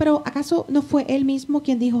offerings? Pero ¿acaso no fue él mismo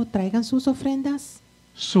quien dijo, traigan sus ofrendas?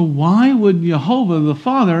 So why would Jehovah the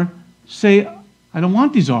Father say, I don't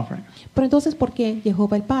want these offerings? Pero entonces, ¿por qué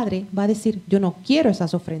Jehová el Padre va a decir, yo no quiero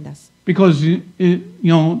esas ofrendas? Because, the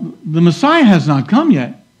Messiah has not come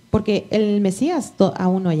yet. Porque el Mesías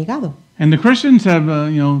aún no ha llegado. And the Christians have,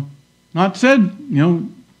 not said,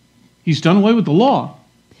 he's done away with the law.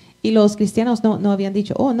 Y los cristianos no habían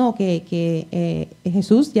dicho, oh no, que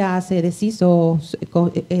Jesús ya se deshizo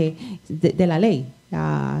de la ley,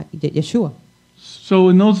 Yeshua. So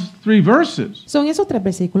in those 3 verses, Son esos 3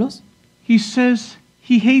 versículos. he says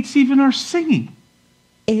he hates even our singing.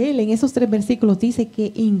 Él en esos 3 versículos dice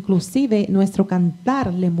que inclusive nuestro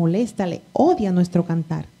cantar le molesta, le odia nuestro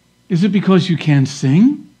cantar. Is it because you can't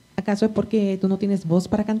sing? ¿Acaso es porque tú no tienes voz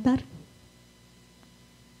para cantar?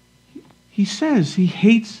 He says he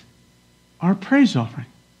hates our praise offering.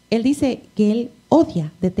 Él dice que él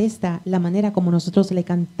odia, detesta la manera como nosotros le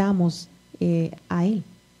cantamos a él.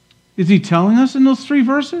 Is he telling us in those 3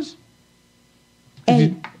 verses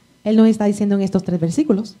Él nos está diciendo en estos 3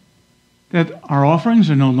 versículos that our offerings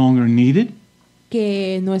are no longer needed?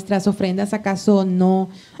 que nuestras ofrendas acaso no,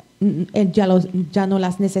 él ya no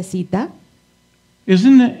las necesita.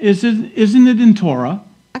 Isn't it in Torah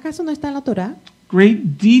 ¿Acaso no está en la Torá?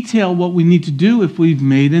 great detail what we need to do if we've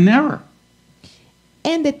made an error?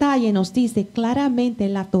 En detalle nos dice claramente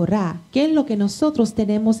la Torá qué es lo que nosotros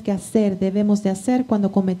tenemos que hacer, debemos de hacer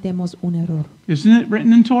cuando cometemos un error. Isn't it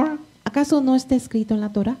written in Torah ¿Acaso no está escrito en la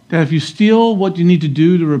Torá? that if you steal, what you need to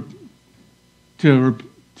do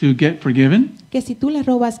to get forgiven? Que si tú le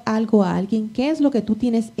robas algo a alguien, ¿qué es lo que tú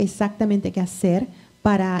tienes exactamente que hacer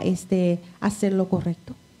para hacer lo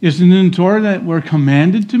correcto? Isn't it in Torah that we're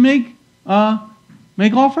commanded to make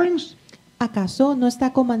offerings? ¿Acaso no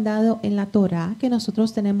está comandado en la Torá que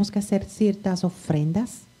nosotros tenemos que hacer ciertas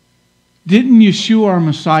ofrendas? Didn't Yeshua, our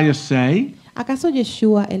Messiah, say ¿Acaso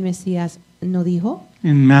Yeshua el Mesías no dijo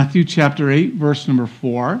in Matthew chapter 8, verse number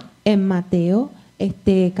 4? en Mateo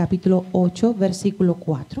capítulo 8 versículo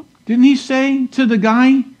 4? Didn't he say to the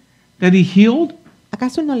guy that he healed?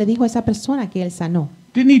 ¿Acaso él no le dijo a esa persona que él sanó?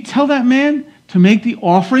 Didn't he tell that man to make the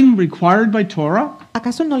offering required by Torah?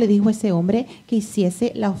 ¿Acaso él no le dijo a ese hombre que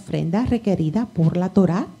hiciese la ofrenda requerida por la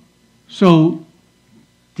Torá? So,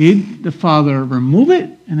 did the father remove it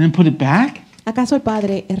and then put it back? ¿Acaso el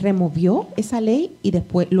padre removió esa ley y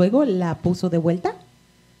luego la puso de vuelta?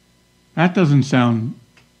 That doesn't sound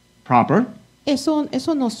proper. Eso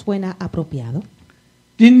no suena apropiado.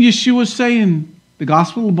 Didn't Yeshua say in the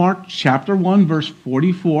Gospel of Mark chapter 1 verse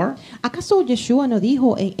 44? ¿Acaso Yeshua no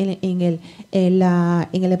dijo en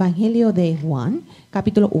el Evangelio de Juan,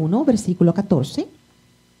 capítulo 1, versículo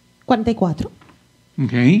 44?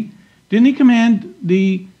 Okay. Didn't he command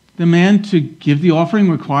the man to give the offering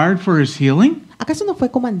required for his healing? ¿Acaso no fue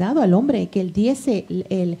comandado al hombre que él diese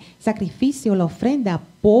el sacrificio, la ofrenda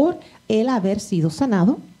por él haber sido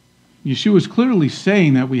sanado? Yeshua is clearly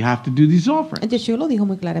saying that we have to do these offerings. Yeshua lo dijo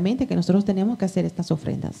muy claramente que nosotros tenemos que hacer estas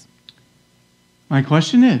ofrendas. My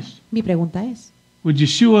question is, Mi pregunta es, would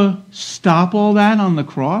Yeshua stop all that on the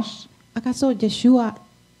cross? ¿acaso Yeshua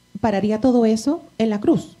pararía todo eso en la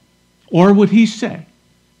cruz? Or would he say,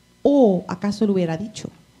 ¿O acaso le hubiera dicho?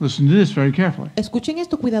 listen to this very carefully, Escuchen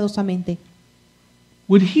esto cuidadosamente.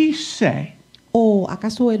 would he say ¿O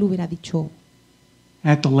acaso él hubiera dicho,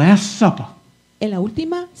 at the Last Supper, en la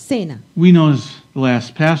última cena, we know as the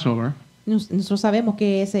last Passover, nosotros sabemos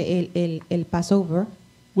que es el Passover,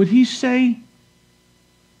 would he say,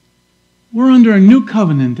 we're under a new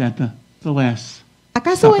covenant at the last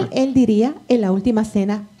 ¿acaso supper? él diría en la última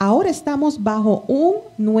cena, ahora estamos bajo un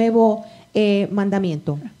nuevo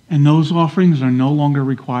mandamiento, And those offerings are no longer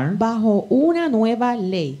required? bajo una nueva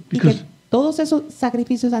ley, y Because- que todos esos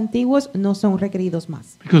sacrificios antiguos no son requeridos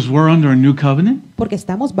más, Because we're under a new covenant? porque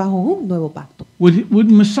estamos bajo un nuevo pacto? Would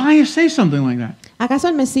Messiah say something like that? ¿Acaso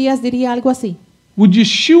el Mesías diría algo así? Would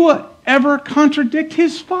Yeshua ever contradict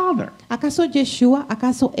his father? ¿Acaso Yeshua,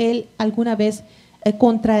 acaso él alguna vez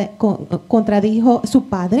contradijo su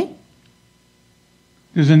padre?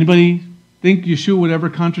 Does anybody think Yeshua would ever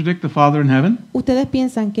contradict the Father in heaven? ¿Ustedes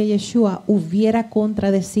piensan que Yeshua hubiera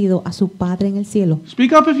contradecido a su padre en el cielo?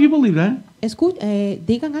 Speak up if you believe that.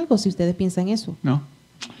 Digan algo si ustedes piensan eso. No?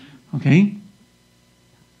 Okay.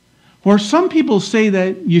 Or some people say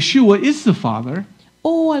that Yeshua is the Father,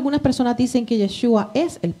 O algunas personas dicen que Yeshua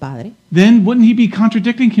es el Padre. then wouldn't he be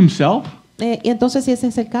contradicting himself? Y entonces, si ese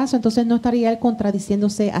es el caso, entonces no estaría él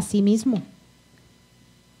contradiciéndose a sí mismo.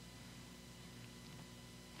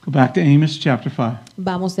 Go back to Amos chapter 5,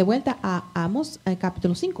 Vamos de vuelta a Amos,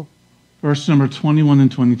 capítulo 5, verse number 21 and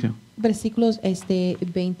 22. versículos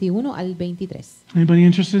 21 al 23. Anybody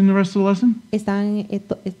interested in the rest of the lesson?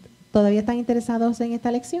 ¿Todavía están interesados en esta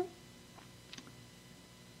lección?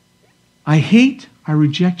 I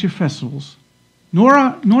reject your festivals,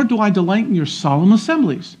 nor do I delight in your solemn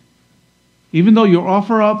assemblies. Even though you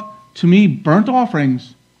offer up to me burnt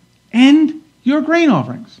offerings and your grain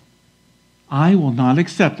offerings, I will not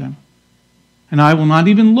accept them. And I will not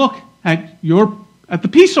even look at the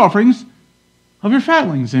peace offerings of your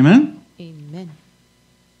fatlings. Amen? Amén.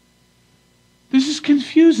 This is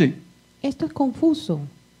confusing. Esto es confuso.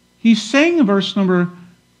 He's saying in verse number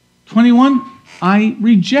 21, I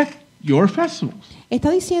reject your festivals.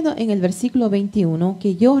 Está diciendo en el versículo 21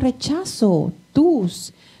 que yo rechazo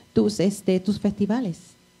tus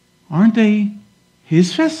festivales. Aren't they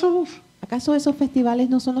his festivals? ¿Acaso esos festivales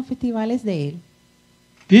no son los festivales de él?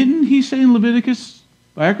 Didn't he say in Leviticus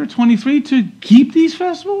chapter 23 to keep these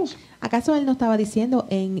festivals? ¿Acaso él no estaba diciendo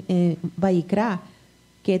en Vayikra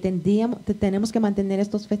que tenemos que mantener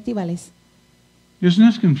estos festivales? Isn't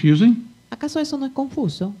this confusing? ¿Acaso eso no es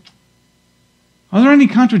confuso? Are there any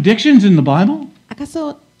contradictions in the Bible?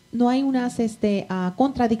 ¿Acaso no hay unas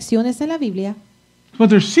contradicciones en la Biblia? But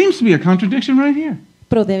there seems to be a contradiction right here.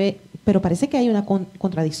 Pero parece que hay una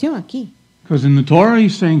contradicción aquí. Because in the Torah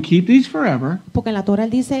he's saying keep these forever. Porque en la Torah él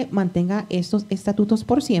dice mantenga estos estatutos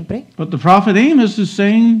por siempre. But the prophet Amos is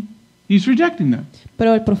saying he's rejecting them.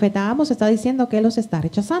 Pero el profeta Amos está diciendo que él los está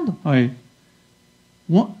rechazando. Right.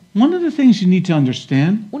 One of the things you need to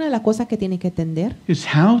understand Una de las cosas que tiene que entender is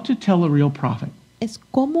how to tell a real prophet. es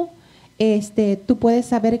cómo tú puedes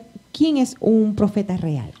saber quién es un profeta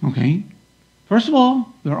real. Okay. First of all,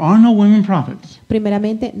 there are no women prophets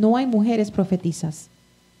Primeramente, no hay mujeres profetizas.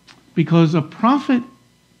 because a prophet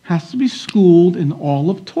has to be schooled in all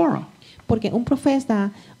of Torah. Porque un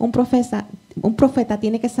profeta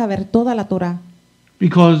tiene que saber toda la Torah.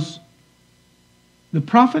 Because the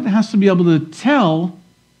prophet has to be able to tell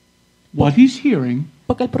what he's hearing.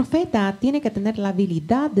 Porque el profeta tiene que tener la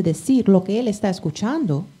habilidad de decir lo que él está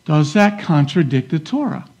escuchando, Does that contradict the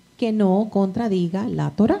Torah? que no contradiga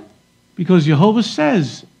la Torah. Because Jehovah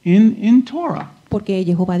says in Torah Porque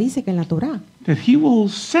Jehová dice que en la Torah that he will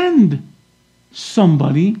send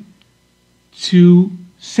somebody to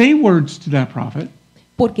say words to that prophet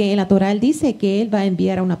Porque en la Torah él dice que él va a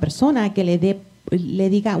enviar a una persona que le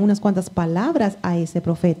diga unas cuantas palabras a ese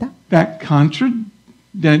profeta that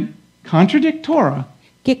contradict Torah,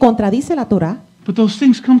 que contradice la Torah, but those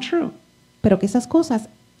things come true. pero que esas cosas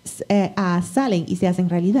salen y se hacen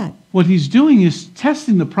realidad. What he's doing is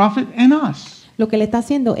testing the prophet and us Lo que le está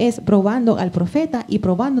haciendo es probando al profeta y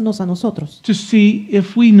probándonos a nosotros to see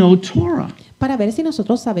if we know Torah. para ver si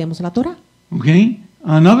nosotros sabemos la Torah. Okay?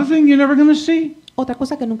 Another thing you're never going to see, Otra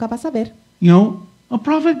cosa que nunca vas a ver, a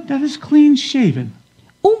prophet that is clean shaven.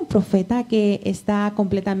 un profeta que está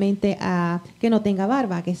completamente, que no tenga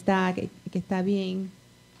barba, que está bien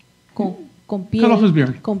con Cut off his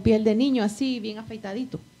beard. piel de niño, así bien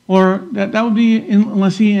afeitadito. Or that would be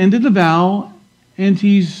unless he ended the vow and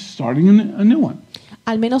he's starting a new one.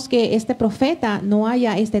 Al menos que este profeta no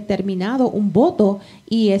haya terminado un voto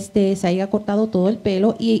y se haya cortado todo el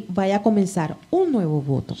pelo y vaya a comenzar un nuevo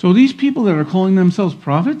voto. So these people that are calling themselves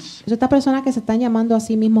prophets, Estas personas que se están llamando a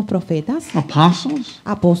sí mismos profetas, apostles,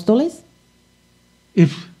 apóstoles,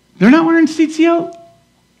 if they're not wearing tzitzit,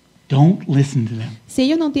 don't listen to them. si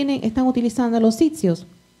ellos no están utilizando los sitios,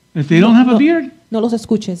 If they don't have a beard, no los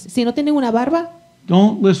escuches. Si no tienen una barba,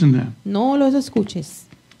 don't listen to them. no los escuches.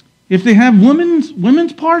 If they have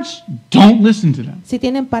women's parts, don't listen to them. Si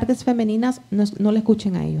tienen partes femeninas, no le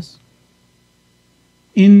escuchen a ellos.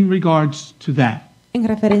 In regards to that. En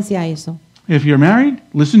referencia a eso. If you're married,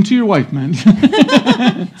 listen to your wife, man.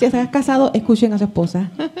 Si estás casado, escuchen a su esposa.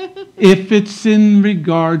 If it's in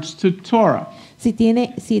regards to Torah. Si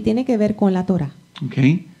tiene que ver con la Torah.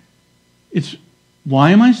 Okay?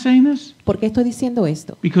 Why am I saying this? ¿Por qué estoy diciendo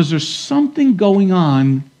esto? Because there's something going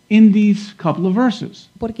on in these couple of verses.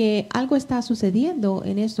 Porque algo está sucediendo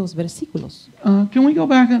en estos versículos. Can we go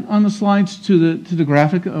back on the slides to the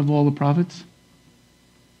graphic of all the prophets?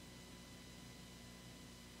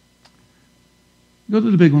 Go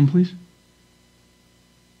to the big one, please.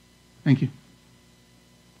 Thank you.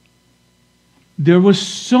 There was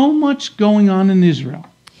so much going on in Israel.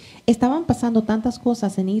 Estaban pasando tantas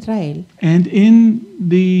cosas en Israel And in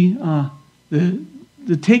the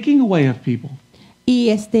taking away of people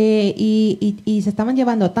y se estaban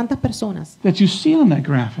llevando a tantas personas that you see on that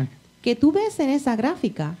graphic, que tú ves en esa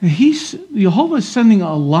gráfica Jehovah is sending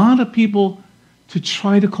a lot of people to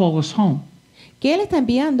try to call us home. que él está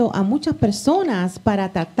enviando a muchas personas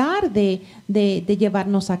para tratar de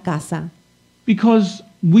llevarnos a casa. Because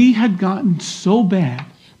we had gotten so bad.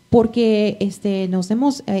 Porque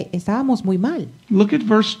estábamos muy mal. Look at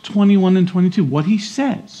verse 21 and 22, what he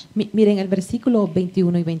says. Miren el versículo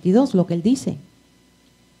 21 y 22, lo que él dice.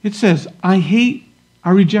 It says, I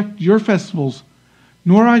reject your festivals,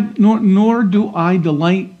 nor do I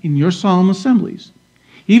delight in your solemn assemblies.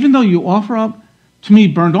 Even though you offer up to me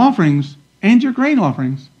burnt offerings and your grain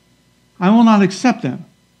offerings, I will not accept them,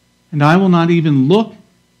 and I will not even look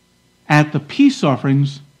at the peace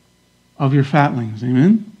offerings of your fatlings.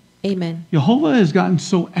 Amen? Amen. Jehovah has gotten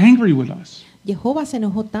so angry with us. Jehová se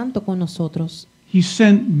enojó tanto con nosotros He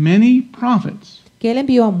sent many prophets que él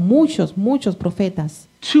envió a muchos profetas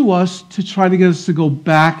to us to try to get us to go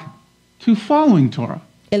back to following Torah.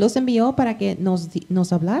 Él los envió para que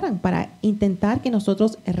nos hablaran, para intentar que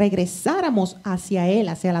nosotros regresáramos hacia Él,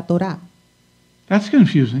 hacia la Torá. That's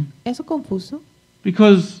confusing Eso es confuso,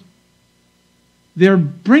 because they're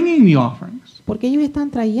bringing the offerings, porque ellos están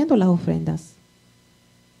trayendo las ofrendas,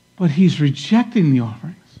 but he's rejecting the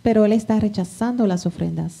offerings. pero Él está rechazando las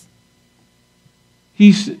ofrendas.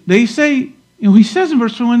 They say, he says in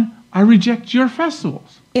verse 1, I reject your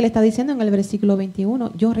festivals. Él está diciendo en el versículo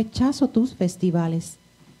 21, yo rechazo tus festivales,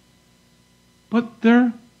 But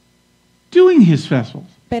they're doing his festivals.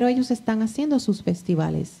 pero ellos están haciendo sus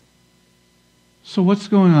festivales. So what's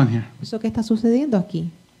going on here? ¿Eso qué está sucediendo aquí?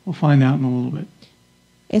 We'll find out in a little bit.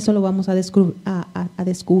 Eso lo vamos a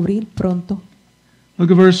descubrir pronto. Look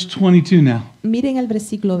at verse 22 now. Miren el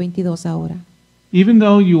versículo 22 ahora. Even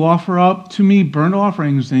though you offer up to me burnt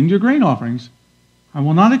offerings and your grain offerings, I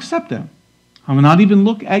will not accept them. I will not even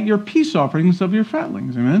look at your peace offerings of your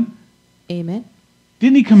fatlings. Amen? Amén.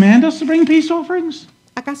 Didn't he command us to bring peace offerings?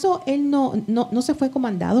 ¿Acaso Él no se fue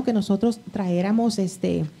comandado que nosotros traéramos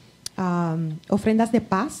ofrendas de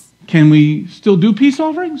paz? Can we still do peace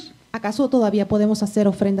offerings? ¿Acaso todavía podemos hacer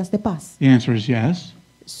ofrendas de paz? The answer is yes.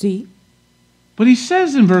 Sí. But he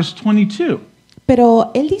says in verse 22, Pero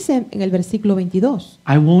Él dice en el versículo 22,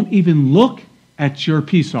 I won't even look at your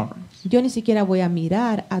peace offerings. yo ni siquiera voy a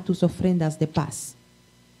mirar a tus ofrendas de paz.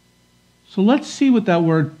 So let's see what that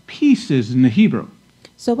word peace is in the Hebrew.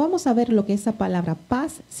 So vamos a ver lo que esa palabra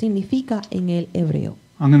paz significa en el hebreo.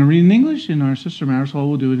 I'm going to read in English, and our sister Marisol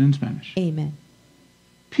will do it in Spanish. Amen.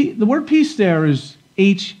 The word peace there is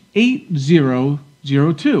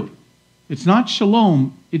H8002. It's not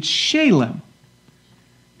shalom, it's shalem.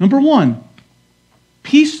 Number 1,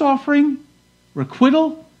 peace offering,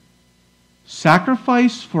 requital,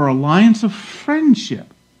 sacrifice for alliance of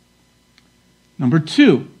friendship. Number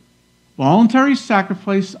 2, voluntary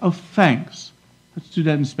sacrifice of thanks. Let's do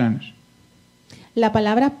that in Spanish. La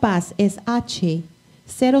palabra paz es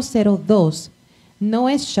H002. No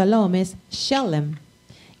es shalom, es shalem.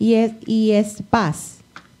 Y es paz.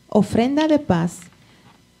 Ofrenda de paz,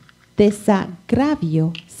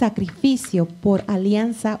 desagravio, sacrificio por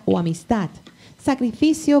alianza o amistad.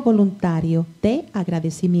 Sacrificio voluntario de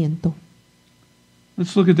agradecimiento.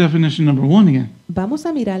 Let's look at definition number 1 again. Vamos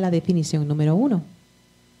a mirar la definición número 1.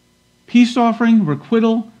 Peace offering,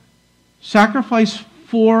 requital, sacrifice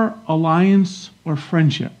for alliance or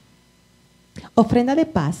friendship. Ofrenda de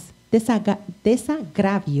paz,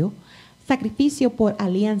 desagravio, sacrificio por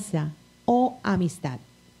alianza o amistad.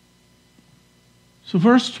 So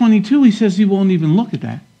verse 22, he says he won't even look at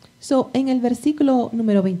that. So, en el versículo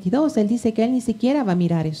número 22, él dice que él ni siquiera va a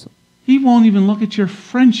mirar eso. He won't even look at your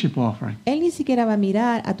friendship offering. Él ni siquiera va a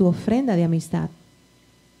mirar a tu ofrenda de amistad.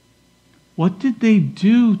 What did they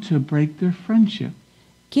do to break their friendship?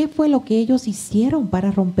 ¿Qué fue lo que ellos hicieron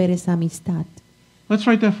para romper esa amistad? Let's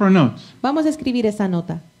write that for our notes. Vamos a escribir esa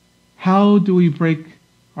nota. How do we break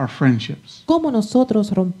our friendships? ¿Cómo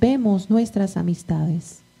nosotros rompemos nuestras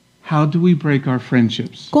amistades? How do we break our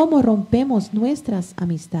friendships? ¿Cómo rompemos nuestras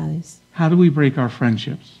amistades? How do we break our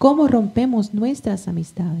friendships? ¿Cómo rompemos nuestras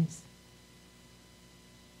amistades?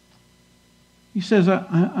 He says,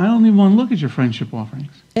 I don't even want to look at your friendship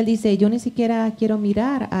offerings. Él dice, yo ni siquiera quiero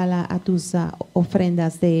mirar a tus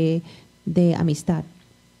ofrendas de amistad.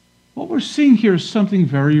 What we're seeing here is something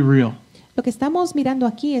very real. Lo que estamos mirando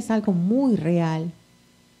aquí es algo muy real.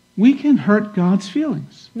 We can hurt God's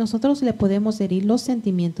feelings. Nosotros le podemos herir los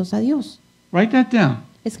sentimientos a Dios. Write that down.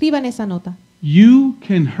 Escriban esa nota. You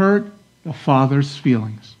can hurt the Father's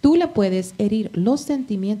feelings. Tú le puedes herir los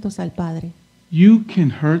sentimientos al Padre. You can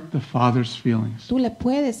hurt the Father's feelings. Tú le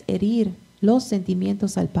puedes herir los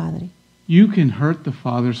sentimientos al Padre. You can hurt the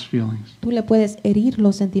Father's feelings. Tú le puedes herir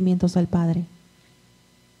los sentimientos al Padre.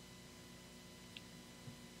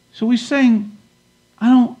 So he's saying, I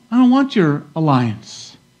don't want your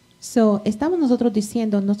alliance. So, estamos nosotros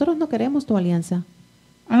diciendo, nosotros no queremos tu alianza.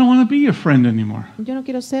 I don't want to be your friend anymore. Yo no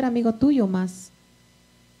quiero ser amigo tuyo más.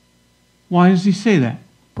 Why does he say that?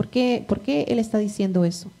 ¿Por qué él está diciendo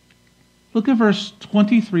eso? Look at verse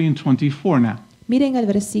 23 and 24 now. Miren el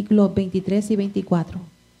versículo 23 y 24.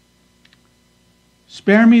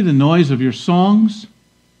 Spare me the noise of your songs.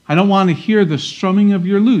 I don't want to hear the strumming of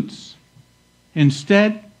your lutes.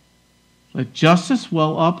 Instead, let justice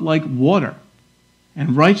well up like water,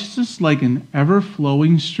 and righteousness like an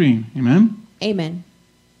ever-flowing stream. Amen? Amen.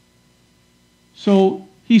 So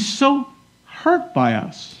he's so hurt by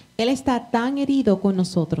us. Él está tan herido con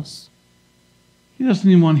nosotros. He doesn't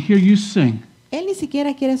even want to hear you sing. Él ni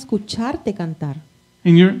siquiera quiere escucharte cantar.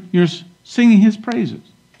 And you're singing his praises.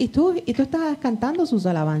 Y tú estás cantando sus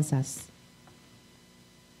alabanzas.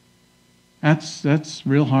 That's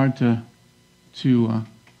real hard to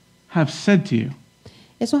have said to you.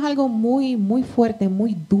 Eso es algo muy, muy fuerte,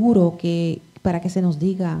 muy duro que para que se nos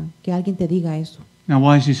diga, que alguien te diga eso. Now,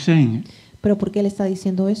 why is he saying it? Pero ¿por qué él está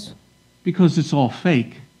diciendo eso? Because it's all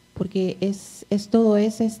fake. Porque es todo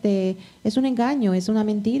es un engaño, es una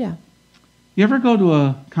mentira. You ever go to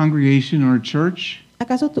a congregation or a church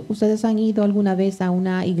 ¿Acaso ustedes han ido alguna vez a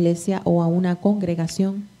una iglesia o a una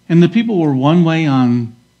congregación and the people were one way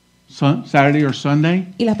on Saturday or Sunday,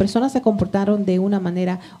 y las personas se comportaron de una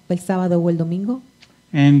manera el sábado o el domingo?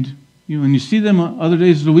 and when you see them other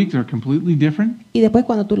days of the week, they're completely different? Y después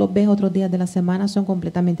cuando tú los ves otros días de la semana son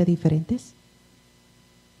completamente diferentes.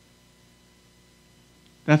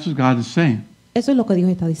 That's what God is saying. Eso es lo que Dios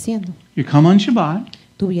está diciendo. You come on Shabbat,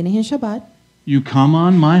 Tú vienes en Shabbat, you come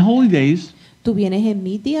on my holy days, tú vienes en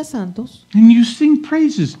mis días santos and you sing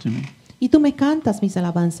praises to me. y tú me cantas mis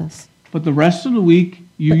alabanzas. But the rest of the week,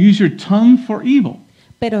 you use your tongue for evil.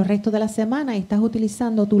 Pero el resto de la semana estás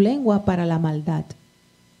utilizando tu lengua para la maldad.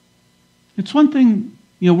 It's one thing,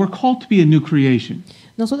 we're called to be a new creation.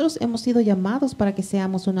 Nosotros hemos sido llamados para que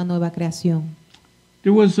seamos una nueva creación.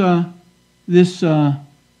 There was this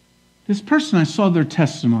person, I saw their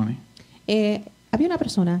testimony. Había una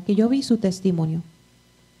persona que yo vi su testimonio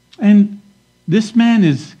And this man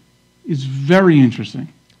is very interesting.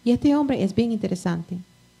 y este hombre es bien interesante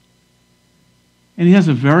And he has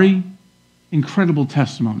a very incredible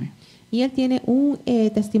testimony. y él tiene un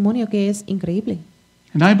testimonio que es increíble.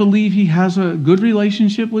 And I believe he has a good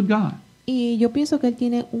relationship with God. Y yo pienso que él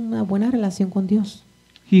tiene una buena relación con Dios.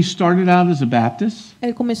 He started out as a Baptist,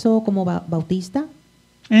 Él comenzó como bautista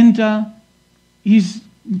and he's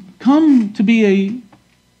come to be a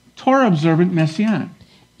Torah observant Messianic.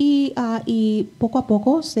 y poco a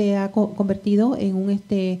poco se ha convertido en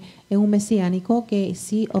un mesiánico que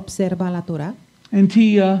sí observa la Torah. And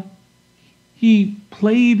he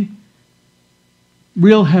played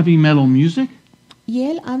real heavy metal music. Y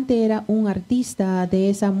él antes era un artista de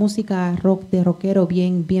esa música rock de rockero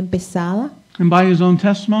bien pesada. And by his own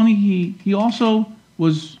testimony, he also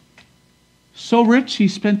was so rich he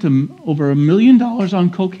spent over $1 million on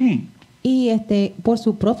cocaine. Y por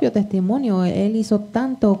su propio testimonio, él hizo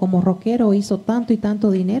tanto como rockero, hizo tanto y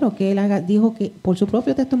tanto dinero que él dijo que por su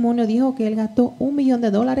propio testimonio dijo que él gastó $1 millón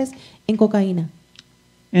en cocaína.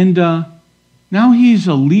 And now he's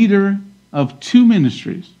a leader of 2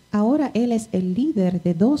 ministries. Ahora él es el líder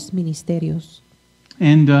de 2 ministerios.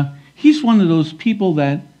 And he's one of those people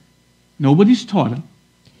that nobody's taught him.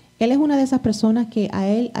 Él es una de esas personas que a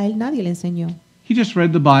él nadie le enseñó. He just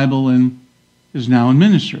read the Bible and is now in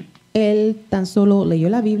ministry. Él tan solo leyó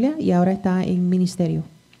la Biblia y ahora está en ministerio.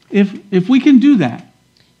 If we can do that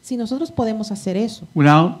Si nosotros podemos hacer eso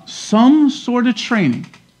without some sort of training,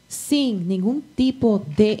 sin ningún tipo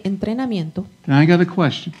de entrenamiento, then I got a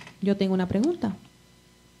question. yo tengo una pregunta.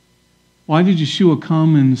 Why did Yeshua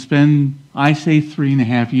come and spend, I say,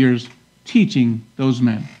 3.5 years teaching those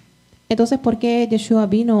men? Entonces, ¿por qué Yeshua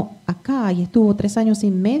vino acá y estuvo 3 años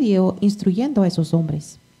y medio instruyendo a esos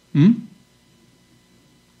hombres?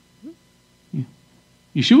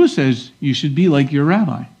 Yeshua says you should be like your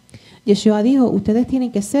rabbi. Yeshua dijo, ustedes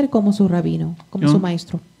tienen que ser como su rabino, como No. su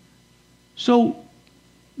maestro. So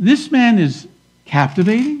this man is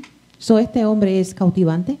captivating. So, este hombre es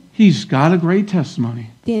cautivante, He's got a great testimony.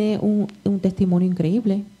 tiene un testimonio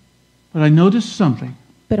increíble, But I noticed something,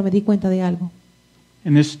 pero me di cuenta de algo.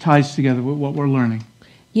 and this ties together with what we're learning.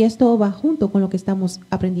 Y esto va junto con lo que estamos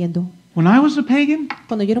aprendiendo. When I was a pagan,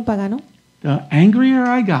 Cuando yo era un pagano, the angrier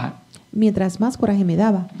I got, mientras más coraje me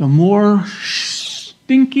daba, the more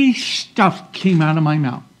stinky stuff came out of my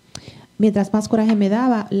mouth. mientras más coraje me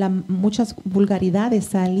daba, muchas vulgaridades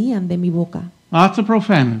salían de mi boca, Lots of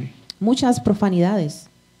profanity. muchas profanidades.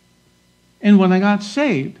 And when I got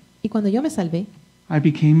saved, Y cuando yo me salvé, I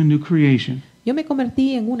became a new creation. yo me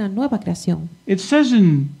convertí en una nueva creación. It says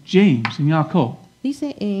in James and Yaakov,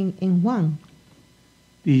 Dice en Juan,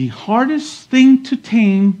 the hardest thing to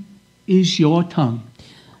tame is your tongue.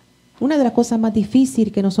 una de las cosas más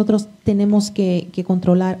difíciles que nosotros tenemos que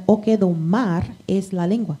controlar o que domar es la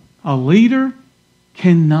lengua. A leader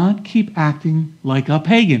cannot keep acting like a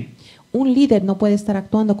pagan Un líder no puede estar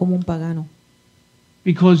actuando como un pagano,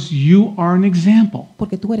 because you are an example.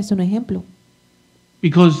 porque tú eres un ejemplo.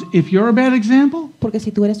 Because if you're a bad example, Porque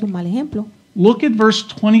si tú eres un mal ejemplo, look at verse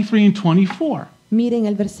 23 and 24. miren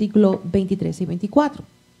el versículo 23 y 24.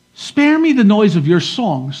 Spare me the noise of your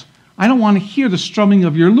songs. I don't want to hear the strumming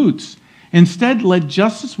of your lutes. Instead, let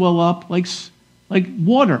justice well up like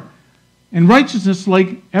water, and righteousness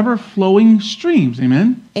like ever-flowing streams.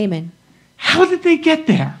 Amen? Amén. How did they get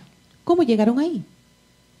there? ¿Cómo llegaron ahí?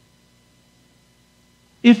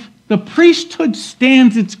 if the priesthood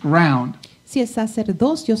stands its ground, Si el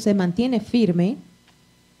sacerdocio se mantiene firme,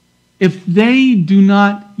 if they do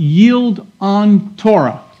not yield on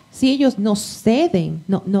Torah, si ellos no ceden,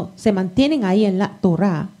 no se mantienen ahí en la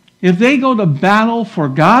Torá, if they go to battle for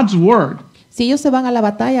God's word, si ellos se van a la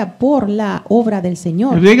batalla por la obra del if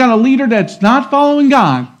Señor, they got a leader that's not following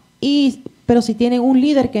God, pero si tienen un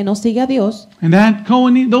líder que no sigue a Dios, and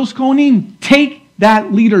those Kohanim take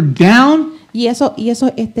that leader down, y eso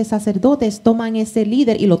sacerdotes toman ese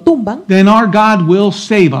líder y lo tumban, then our God will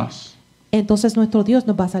save us. entonces nuestro Dios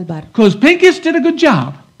nos va a salvar. Because Pinchas did a good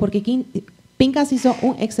job. Porque Pinchas hizo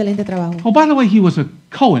un excelente trabajo. Oh, by the way, he was a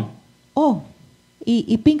Cohen. Oh,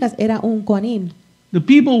 y Pinchas era un Coanim. The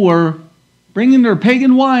people were bringing their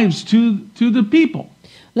pagan wives to the people.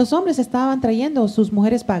 Los hombres estaban trayendo sus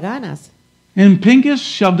mujeres paganas. And Pinchas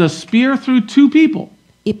shoved a spear through 2 people.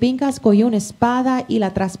 Y Pinchas cogió una espada y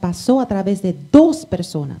la traspasó a través de 2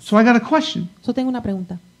 personas. So I got a question. Yo tengo una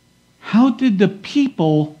pregunta. How did the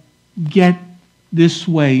people get this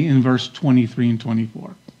way in verse 23 and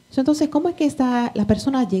 24? Entonces, ¿cómo es que las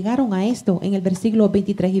personas llegaron a esto en el versículo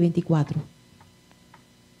 23 y 24?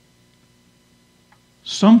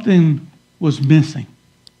 Something was missing.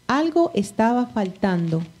 Algo estaba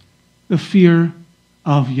faltando. The fear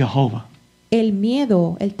of Jehovah. El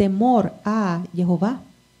miedo, el temor a Jehová.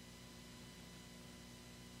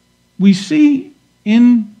 We see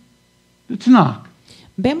in the Tanakh,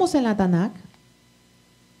 Vemos en la Tanakh,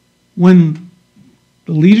 when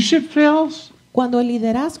the leadership fails, cuando el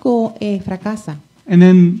liderazgo fracasa and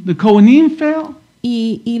then the Kohanim fail,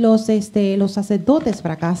 y los sacerdotes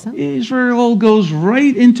fracasan, Israel goes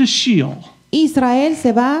right into Sheol. Israel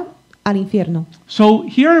se va al infierno. So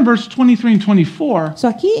here in verse 23 and 24, So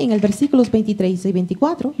aquí en el versículos 23 y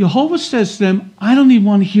 24, Jehovah says to them, I don't even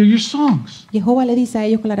want to hear your songs. Jehová le dice a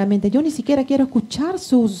ellos claramente, yo ni siquiera quiero escuchar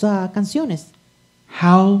sus canciones.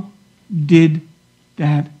 How did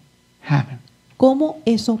that happen? ¿Cómo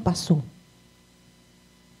eso pasó?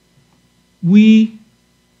 We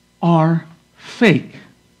are fake.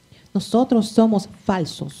 Nosotros somos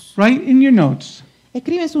falsos. Write in your notes,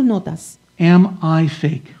 Escribe en sus notas. am I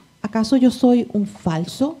fake? ¿Acaso yo soy un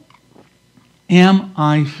falso? Am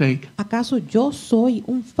I fake? ¿Acaso yo soy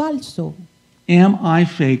un falso? Am I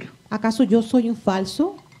fake? ¿Acaso yo soy un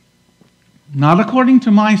falso? Not according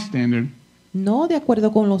to my standard, No de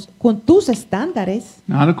acuerdo con tus estándares,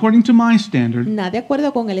 not according to my standard, no de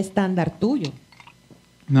acuerdo con el estándar tuyo,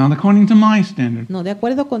 not according to my standard, no de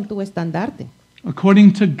acuerdo con tu estandarte,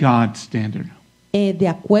 according to God's standard, de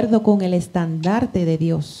acuerdo con el estandarte de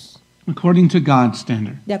Dios, according to God's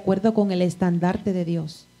standard. de acuerdo con el estandarte de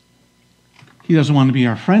Dios. He doesn't want to be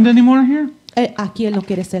our friend anymore here. Aquí Él no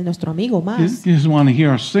quiere ser nuestro amigo He más. doesn't want to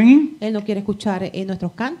hear us singing Él no quiere escuchar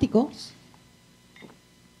nuestros cánticos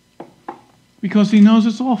because he knows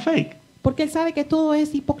it's all fake. porque Él sabe que todo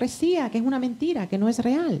es hipocresía, que es una mentira, que no es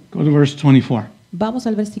real. Go to verse 24. Vamos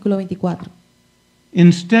al versículo 24.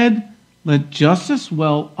 Instead, let justice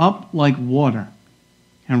well up like water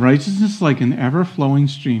and righteousness like an ever-flowing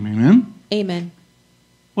stream. Amen? Amén.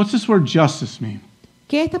 What's this word justice mean?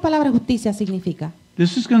 ¿Qué esta palabra justicia significa?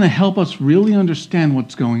 This is going to help us really understand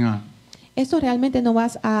what's going on. Esto realmente nos va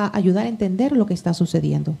a ayudar a entender lo que está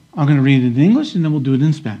sucediendo. I'm going to read it in English and then we'll do it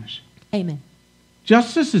in Spanish. Amén.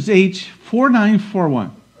 Justice is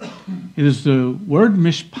H4941. It is the word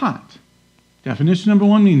mishpat. Definition number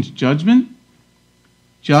 1 means judgment,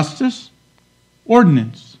 justice,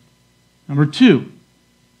 ordinance. Number 2,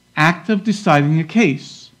 act of deciding a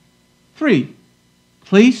case. 3,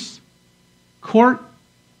 place, court,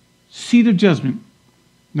 seat of judgment.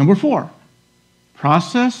 Number 4,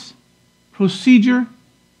 process, procedure,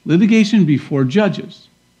 litigation before judges.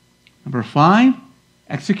 Number 5,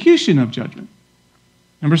 execution of judgment.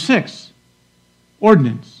 Number 6,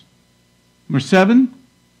 ordinance. Number 7,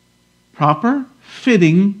 proper,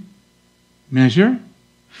 fitting, measure,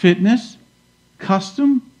 fitness,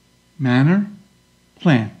 custom, manner,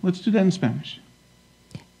 plan. Let's do that in Spanish.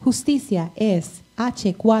 Justicia es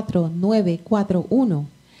H4941,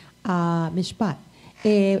 mishpat.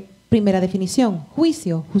 Primera definición,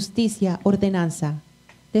 juicio, justicia, ordenanza.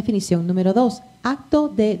 Definición número 2, acto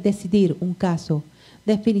de decidir un caso.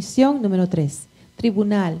 Definición número 3,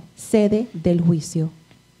 tribunal, sede del juicio.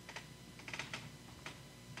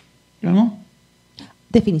 ¿Llamo?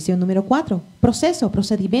 Definición número 4, proceso,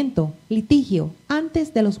 procedimiento, litigio,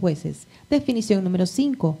 antes de los jueces. Definición número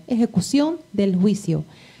 5, ejecución del juicio.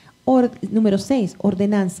 Número 6,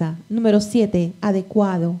 ordenanza. Número 7,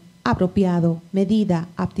 adecuado, apropiado, medida,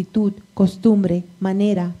 aptitud, costumbre,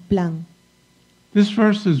 manera, plan. This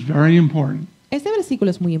verse is very important. Este versículo versículo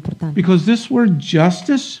es muy importante because this word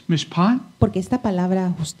justice, mishpat, porque esta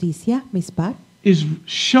palabra justicia, mispat, is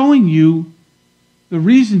showing you the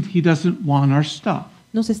reason he doesn't want our stuff.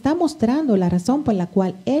 nos está mostrando la razón por la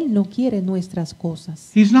cual Él no quiere nuestras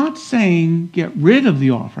cosas. He's not saying get rid of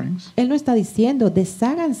the offerings. Él no está diciendo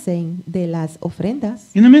desháganse de las ofrendas.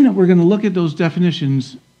 In a minute, we're going to look at those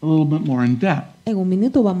definitions a little bit more in depth. En un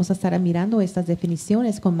minuto vamos a estar mirando estas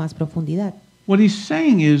definiciones con más profundidad. What he's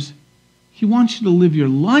saying is he wants you to live your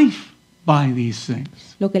life by these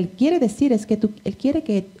things. Lo que Él quiere decir es que Él quiere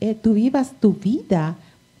que tú vivas tu vida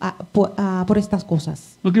por estas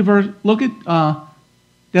cosas. Look at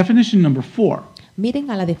definition number 4. Miren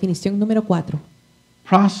a la definición número 4.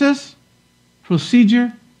 Process,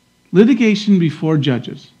 procedure, litigation before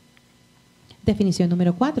judges. Definición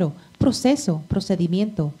número 4. Proceso,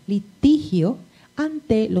 procedimiento, litigio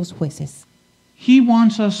ante los jueces. He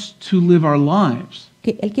wants us to live our lives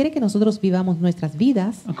Que Él quiere que nosotros vivamos nuestras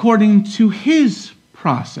vidas according to his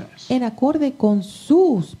process. en acorde con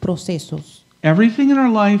sus procesos. Everything in our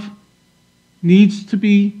life needs to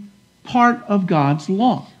be part of God's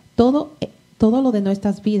law. Todo lo de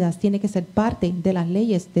nuestras vidas tiene que ser parte de las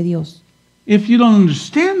leyes de Dios. If you don't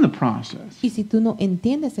understand the process, Y si tú no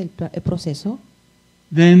entiendes el proceso,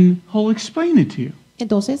 then he'll explain it to you.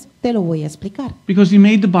 entonces te lo voy a explicar. Because he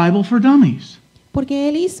made the Bible for dummies. Porque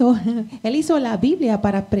Él hizo la Biblia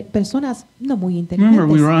para personas no muy Remember,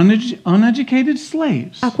 we were inteligentes. uneducated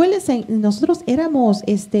slaves. Acuérdense, nosotros éramos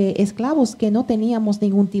esclavos que no teníamos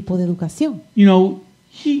ningún tipo de educación. You know,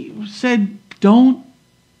 he said, don't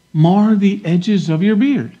mar the edges of your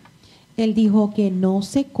beard. Él dijo que no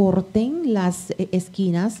se corten las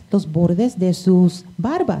esquinas, los bordes de sus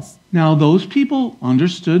barbas. Now, those people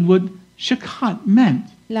understood what shakat meant.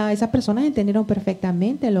 Esas personas entendieron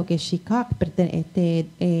perfectamente lo que Shikak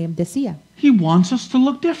decía. He wants us to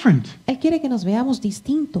look different, Él quiere que nos veamos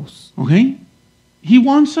distintos. okay? He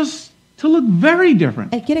wants us to look very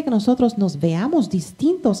different. Él quiere que nosotros nos veamos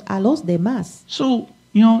distintos a los demás. So,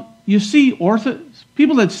 you know, you see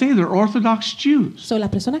people that say they're Orthodox Jews, Son las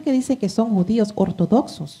personas que dicen que son judíos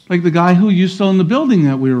ortodoxos. like the guy who used to own the building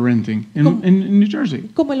that we were renting in New Jersey.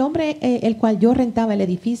 Como el hombre el cual yo rentaba el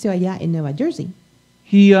edificio allá en Nueva Jersey.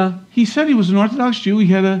 He said he was an Orthodox Jew.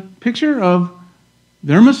 He had a picture of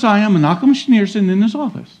their Messiah, Menachem Schneerson, in his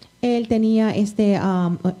office. Él tenía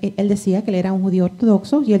él decía que él era un judío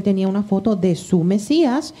ortodoxo y él tenía una foto de su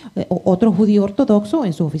Mesías, otro judío ortodoxo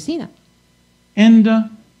en su oficina. And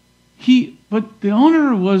but the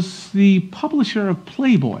owner was the publisher of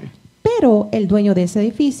Playboy. Pero el dueño de ese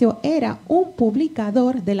edificio era un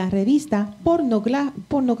publicador de la revista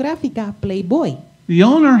pornográfica Playboy. The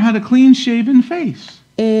owner had a clean-shaven face.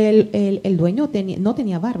 El dueño no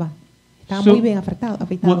tenía barba. Estaba So, muy bien afeitado.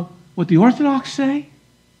 What the Orthodox say,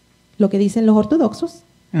 Lo que dicen los ortodoxos,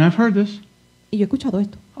 and I've heard this, y yo he escuchado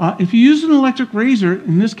esto. if you use an electric razor,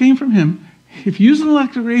 and this came from him, if you use an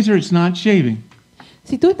electric razor, it's not shaving.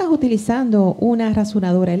 Si tú estás utilizando una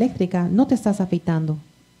rasuradora eléctrica, no te estás afeitando.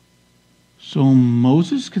 So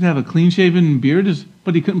Moses could have a clean-shaven beard,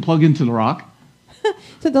 but he couldn't plug into the rock.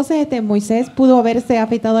 Entonces Moisés pudo haberse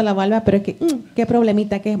afeitado la barba, pero es que qué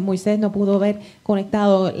problemita que Moisés no pudo haber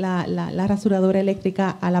conectado la rasuradora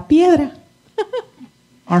eléctrica a la piedra.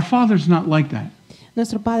 Our Father's not like that.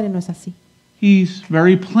 Nuestro Padre no es así. He's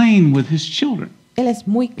very plain with his children. Él es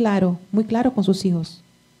muy claro con sus hijos.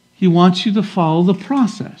 He wants you to follow the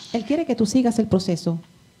process. Él quiere que tú sigas el proceso.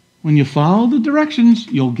 When you follow the directions,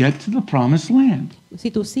 you'll get to the promised land.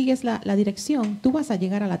 Si tú sigues la dirección, tú vas a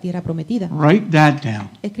llegar a la tierra prometida. Write that down.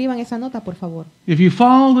 Escriban esa nota, por favor. If you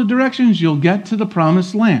follow the directions, you'll get to the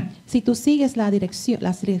promised land. Si tú sigues las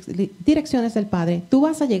direcciones del Padre, tú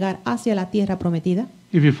vas a llegar hacia la tierra prometida.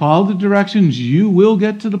 If you follow the directions, you will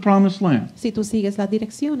get to the promised land. Si tú sigues las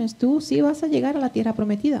direcciones, tú sí vas a llegar a la tierra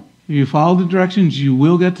prometida. If you follow the directions, you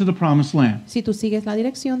will get to the promised land. Si tú sigues la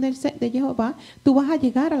dirección de Jehová, tú vas a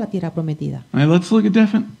llegar a la tierra prometida. All right, let's look at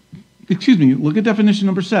definition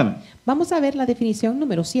number 7. Vamos a ver la definición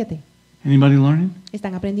número 7. Anybody learning?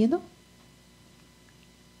 ¿Están aprendiendo?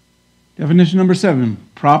 Definition number 7.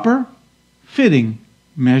 Proper, fitting,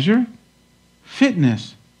 measure,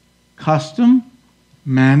 fitness, custom,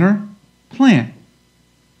 manner, plan.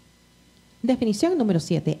 Definición número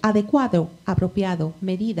 7. Adecuado, apropiado,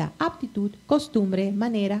 medida, aptitud, costumbre,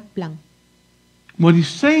 manera, plan. What he's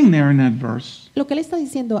saying there in that verse, Lo que él está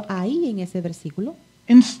diciendo ahí en ese versículo,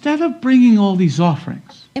 instead of bringing all these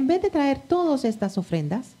offerings, en vez de traer todas estas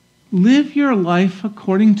ofrendas, live your life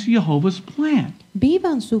according to Jehovah's plan.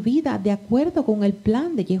 vivan su vida de acuerdo con el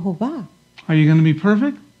plan de Jehová. Are you going to be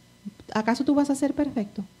perfect? ¿Acaso tú vas a ser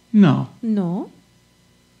perfecto? No. No.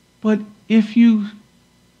 But if you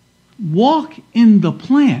walk in the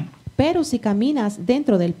plan, Pero si caminas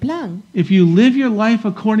dentro del plan, if you live your life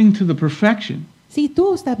according to the perfection, si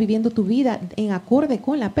tú estás viviendo tu vida en acorde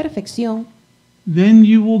con la perfección, then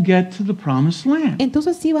you will get to the promised land.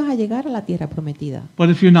 entonces sí vas a llegar a la tierra prometida. But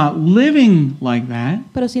if you're not living like that,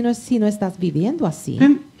 Pero si no estás viviendo así,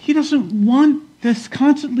 then he doesn't want to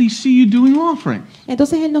constantly see you doing offerings.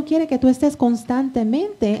 entonces Él no quiere que tú estés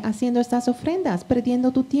constantemente haciendo estas ofrendas, perdiendo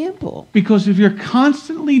tu tiempo. Because if you're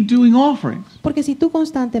constantly doing offerings, Porque si tú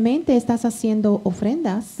constantemente estás haciendo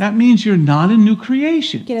ofrendas, that means you're not a new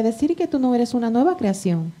creation. quiere decir que tú no eres una nueva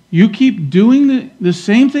creación. You keep doing the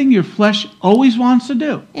same thing your flesh always wants to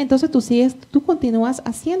do. Entonces tú continúas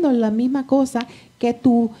haciendo la misma cosa que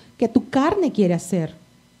tu carne quiere hacer.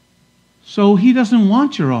 So he doesn't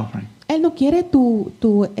want your offering. Él no quiere tu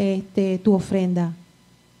ofrenda.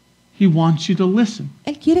 He wants you to listen.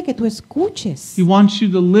 Él quiere que tú escuches. He wants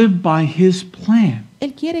you to live by his plan.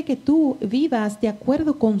 Él quiere que tú vivas de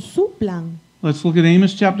acuerdo con su plan. Let's look at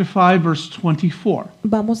Amos chapter 5 verse 24.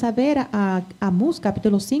 Vamos a ver a Amós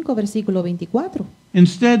capítulo 5 versículo 24.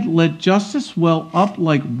 Instead, let justice well up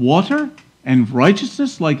like water and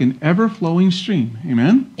righteousness like an ever-flowing stream.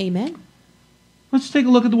 Amen. Amen. Let's take a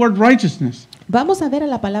look at the word righteousness. Vamos a ver a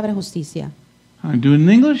la palabra justicia. I'll do it in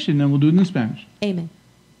English and then we'll do it in Spanish. Amen.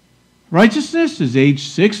 Righteousness is age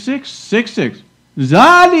 6666.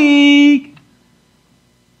 Zadik!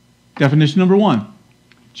 Definition number 1.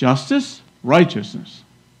 Justice, righteousness.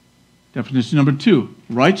 Definition number 2.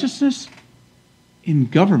 Righteousness in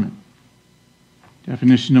government.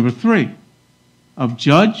 Definition number 3. Of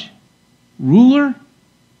judge, ruler,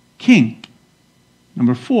 king.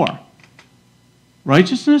 Number 4.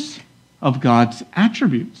 Righteousness of God's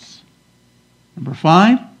attributes. Number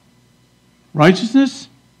 5. Righteousness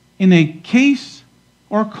in a case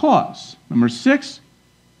or cause. Number 6.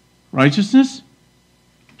 Righteousness,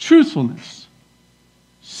 truthfulness.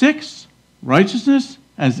 6. Righteousness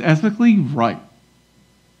as ethically right.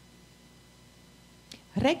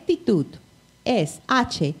 Rectitud es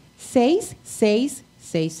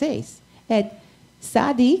H6666. Et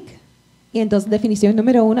sadik, y entonces definición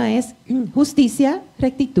número 1 es justicia,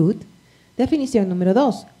 rectitud. Definición número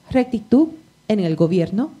 2, rectitud en el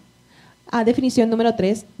gobierno. Definición número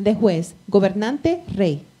 3, de juez, gobernante,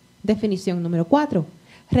 rey. Definición número 4,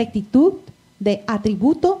 rectitud de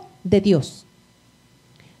atributo de Dios.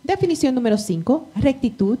 Definición número 5,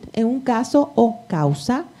 rectitud en un caso o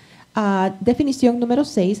causa. Definición número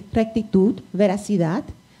 6, rectitud, veracidad.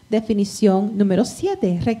 Definición número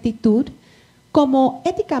 7, rectitud como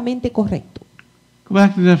éticamente correcto. Go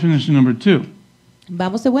back to definition number 2.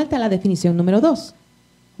 Vamos de vuelta a la definición número 2.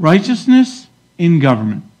 Righteousness in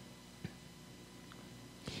government.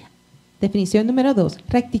 Definición número 2,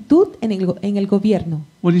 rectitud en el gobierno.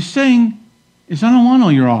 What he's saying is, I don't want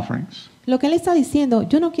all your offerings. Lo que él está diciendo,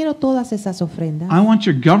 yo no quiero todas esas ofrendas. I want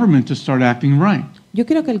your government to start acting right. Yo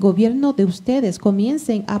quiero que el gobierno de ustedes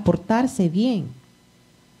comiencen a portarse bien.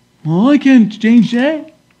 Well, I can't change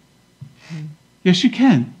that. Yes, you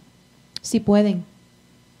can. Si pueden.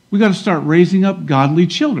 We got to start raising up godly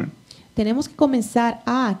children. Tenemos que comenzar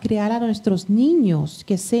a crear a nuestros niños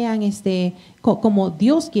que sean como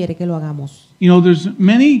Dios quiere que lo hagamos. You know, there's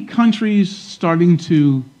many countries starting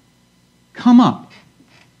to come up,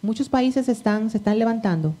 Muchos países se están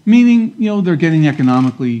levantando, meaning, you know, they're getting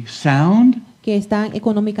economically sound. que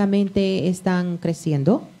económicamente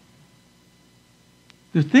creciendo.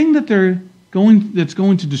 The thing that's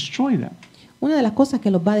going to destroy them, Una de las cosas que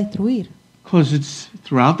los va a destruir, because it's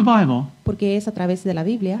throughout the Bible, porque es a través de la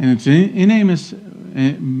Biblia, and it's in Amos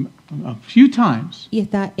a few times. y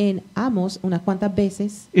está en Amós unas cuantas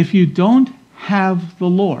veces. If you don't have the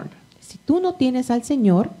Lord Si tú no tienes al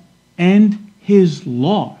Señor and His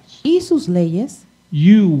laws, y sus leyes,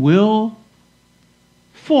 you will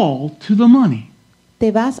fall to the money.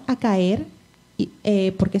 te vas a caer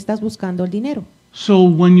porque estás buscando el dinero. So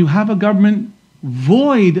when you have a government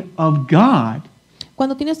void of God,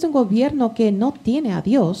 Cuando tienes un gobierno que no tiene a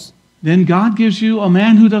Dios, then God gives you a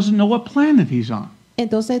man who doesn't know what planet he's on.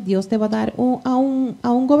 entonces Dios te va a dar a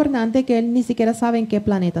un gobernante que él ni siquiera sabe en qué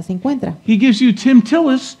planeta se encuentra. He gives you Tim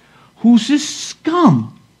Tillis, who's his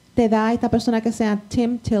scum. Te da a esta persona que sea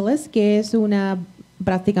Tim Tillis, que es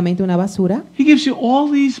prácticamente una basura. He gives you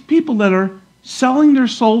all these people that are selling their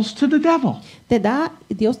souls to the devil.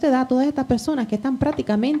 Dios te da a todas estas personas que están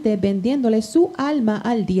prácticamente vendiéndole su alma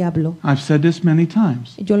al diablo. I've said this many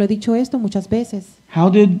times. Yo lo he dicho esto muchas veces. How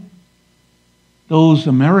did those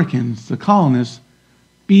Americans, the colonists,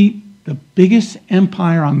 beat the biggest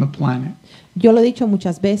empire on the planet? Yo lo he dicho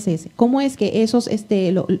muchas veces. ¿Cómo es que esos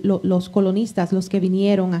los colonistas, los que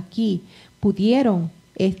vinieron aquí, pudieron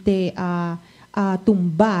a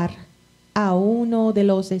tumbar a uno de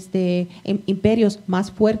los imperios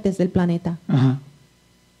más fuertes del planeta. Uh-huh.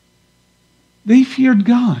 They feared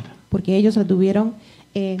God. Porque ellos le tuvieron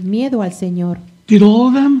miedo al Señor. Did all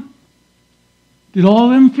of them? Did all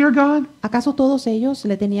of them fear God? ¿Acaso todos ellos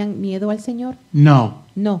le tenían miedo al Señor? No.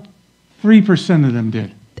 No. 3% of them did.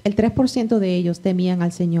 El 3% de ellos temían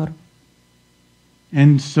al Señor.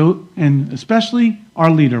 And especially our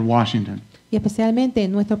leader, Washington. Y especialmente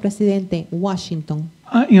nuestro presidente, Washington.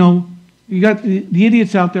 You got the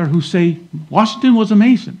idiots out there who say Washington was a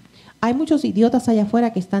Mason. Hay muchos idiotas allá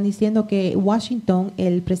afuera que están diciendo que Washington,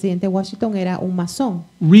 el presidente Washington, era un masón.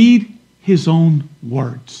 Read his own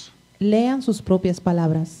words. Lean sus propias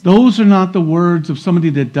palabras. Those are not the words of somebody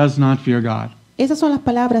that does not fear God. Esas son las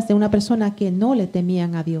palabras de una persona que no le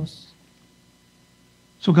temían a Dios.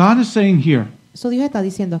 So God is saying here, Eso Dios está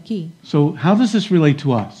diciendo aquí. so how does this relate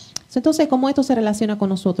to us? Entonces, ¿cómo esto se relaciona con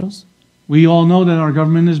nosotros? We all know that our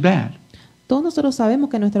government is bad. Todos nosotros sabemos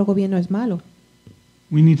que nuestro gobierno es malo.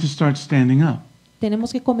 We need to start standing up.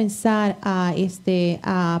 Tenemos que comenzar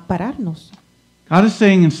a pararnos. God is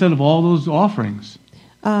saying instead of all those offerings,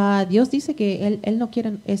 Dios dice que él no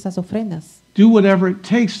quiere esas ofrendas. do whatever it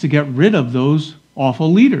takes to get rid of those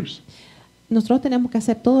awful leaders. Nosotros tenemos que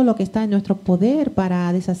hacer todo lo que está en nuestro poder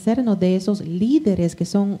para deshacernos de esos líderes que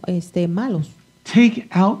son malos. Take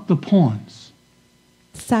out the pawns.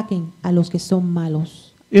 Saquen a los que son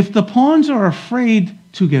malos. If the pawns are afraid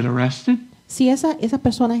to get arrested, Si esas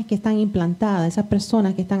personas que están implantadas, esas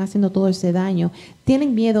personas que están haciendo todo ese daño,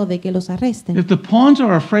 tienen miedo de que los arresten. if the pawns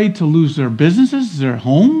are afraid to lose their businesses, their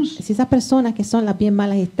homes, Si esas personas que son las bien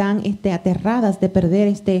malas están aterradas de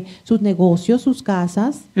perder sus negocios, sus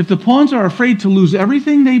casas, if the pawns are afraid to lose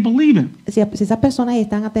everything they believe in, si esas personas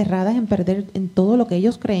están aterradas en perder en todo lo que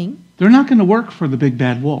ellos creen, they're not going to work for the big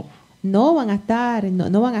bad wolf. no van a estar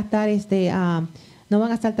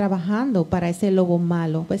trabajando para ese lobo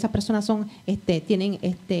malo. Pues esas personas son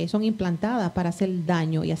implantadas para hacer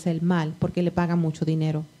daño y hacer mal porque le pagan mucho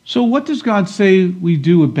dinero. So what does God say we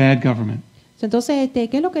do with bad government? Entonces, ¿qué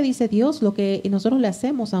es lo que dice Dios? Lo que nosotros le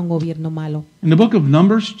hacemos a un gobierno malo. In the book of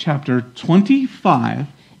Numbers, chapter 25,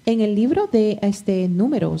 En el libro de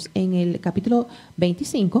Números, en el capítulo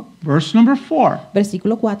 25, verse number 4,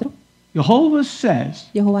 versículo 4, Jehovah says,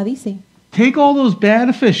 Jehová dice, take all those bad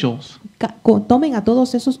officials tomen a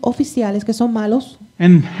todos esos oficiales que son malos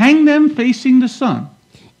and hang them facing the sun.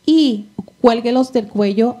 y cuélguelos del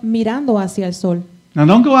cuello mirando hacia el sol. Now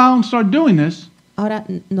don't go out and start doing this Ahora,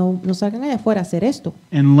 no salgan allá afuera a hacer esto,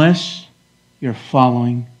 unless you're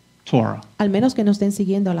following Torah. al menos que no estén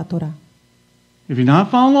siguiendo la Torah. If you're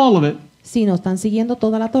not following all of it, Si no están siguiendo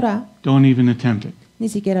toda la Torah, don't even attempt it. ni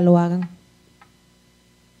siquiera lo hagan.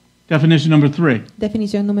 Definition number 3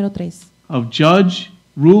 Definición número 3. of judge,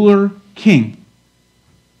 ruler, king.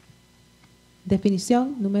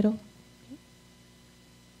 Definición número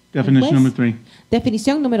Definition Juez. number 3.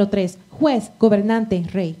 Definición número 3. Juez, gobernante,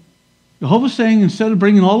 rey. Jehovah's saying instead of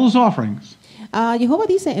bringing all those offerings, Jehová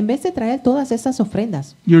dice, en vez de traer todas esas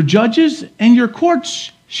ofrendas, your judges and your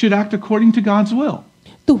courts should act according to God's will.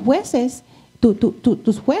 tus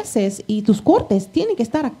jueces y tus cortes tienen que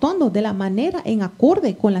estar actuando de la manera en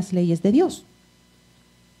acorde con las leyes de Dios.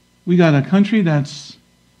 We got a country does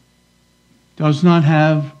not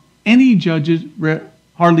have any judges,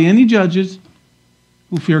 hardly any judges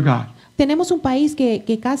who fear God. Tenemos un país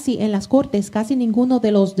que casi en las cortes, casi ninguno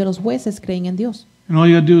de los jueces creen en Dios. And all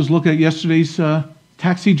you got to do is look at yesterday's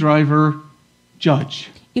taxi driver judge.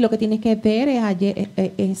 Y lo que tienes que ver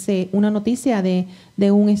es una noticia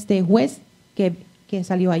de un juez que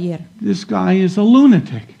salió ayer. This guy is a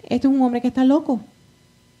lunatic. Este es un hombre que está loco.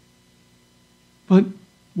 But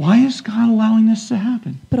why is God allowing this to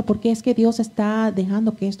happen? Pero ¿por qué es que Dios está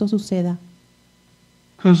dejando que esto suceda?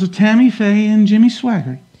 Because of Tammy Faye and Jimmy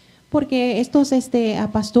Swaggart. Porque estos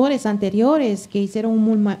pastores anteriores que hicieron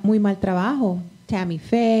un muy mal trabajo, Tammy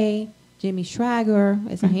Faye, Jimmy Schrager,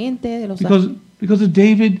 esa gente de los Because of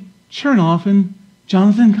David Chernoff and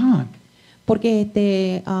Jonathan Kahn.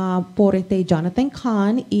 porque por Jonathan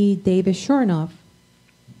Kahn y David Chernoff.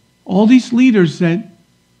 All these leaders that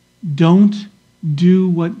don't do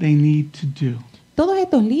what they need to do. Todos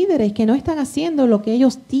estos líderes que no están haciendo lo que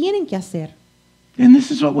ellos tienen que hacer. And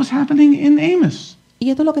this is what was happening in Amos. Y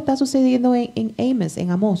esto es lo que está sucediendo en Amos,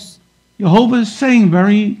 en Amós. Jehovah is saying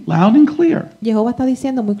very loud and clear, Jehová está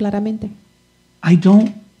diciendo muy claramente, I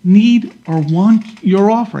don't need or want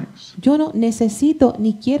your offerings. yo no necesito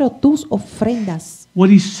ni quiero tus ofrendas. What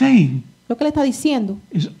he's saying Lo que le está diciendo,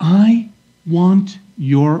 is, I want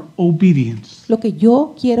your obedience. lo que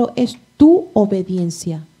yo quiero es tu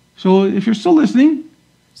obediencia. So if you're still listening,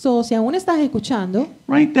 So, si aún estás escuchando,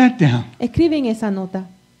 write that down. escribe en esa nota.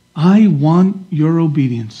 I want your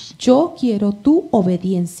obedience. Yo quiero tu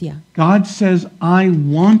obediencia. God says, I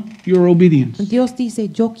want your obedience. Dios dice,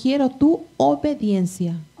 yo quiero tu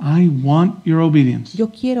obediencia. I want your obedience. Yo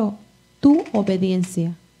quiero tu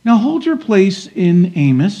obediencia. Now hold your place in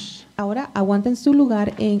Amos Ahora aguanten su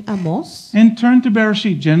lugar en Amós and turn to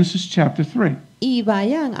Bereshit, Genesis chapter 3. y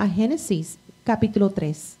vayan a Génesis capítulo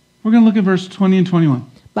 3. We're going to look at verse 20 and 21.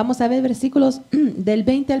 Vamos a ver versículos del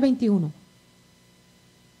 20 al 21.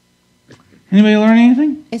 Anybody learn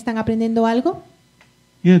anything? ¿Están aprendiendo algo?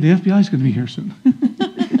 Yeah, the FBI is going to be here soon.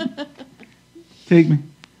 Take me.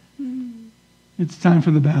 It's time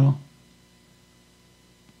for the battle.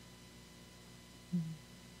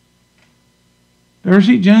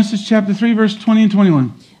 Bereshit, Genesis chapter 3, verse 20 and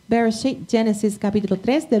 21. Bereshit, Génesis capítulo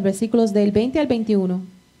 3, del versículos del 20 al 21.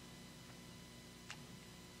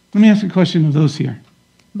 Let me ask a question of those here.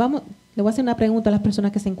 Vamos, le voy a hacer una pregunta a las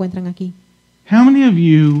personas que se encuentran aquí. How many of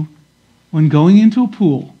you, when going into a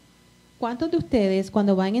pool, ¿Cuántos de ustedes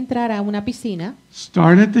cuando van a entrar a una piscina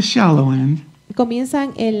start at the shallow end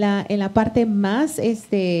comienzan en la parte más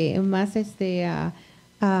 ¿cómo es que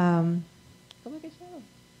se llama?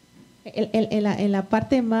 En la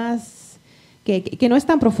parte más que no es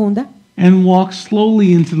tan profunda and walk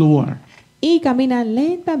slowly into the water? y caminan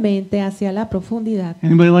lentamente hacia la profundidad?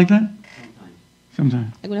 Anybody like that?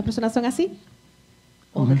 Sometimes. ¿Algunas personas son así?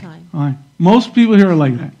 All the Okay. time. All right. Most people here are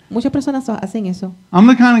like that. Muchas personas hacen eso. I'm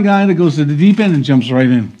the kind of guy that goes to the deep end and jumps right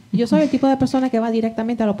in. Yo soy el tipo de persona que va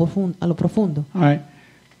directamente a lo profundo. All right.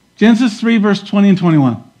 Genesis 3, verse 20 and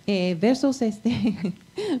 21. Versos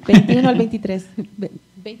 21 al 23.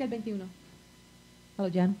 20 al 21. Hello,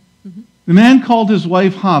 Jan. The man called his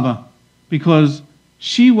wife Hava because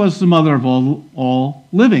she was the mother of all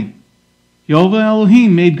living. Jehovah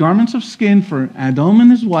Elohim made garments of skin for Adam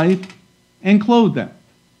and his wife and clothed them.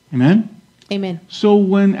 Amen? Amen. So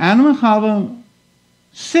when Adam and Hava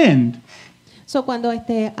sinned, So, cuando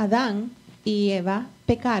Adán y Eva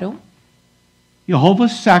pecaron, Jehovah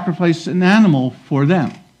sacrificed an animal for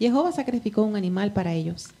them. Jehová sacrificó un animal para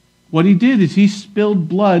ellos. What he did is he spilled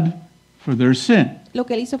blood for their sin. Lo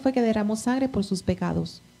que él hizo fue que derramó sangre por sus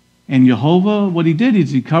pecados. And Jehovah, what he did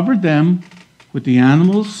is he covered them with the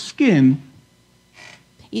animal's skin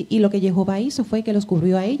Y lo que Jehová hizo fue que los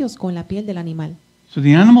cubrió a ellos con la piel del animal. so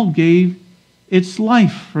the animal gave its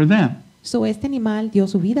life for them. So, este animal dio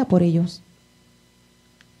su vida por ellos.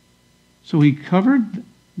 So he covered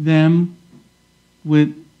them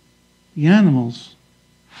with the animal's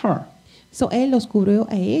fur. So, él los cubrió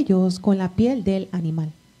a ellos con la piel del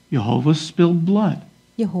animal. Jehovah spilled blood.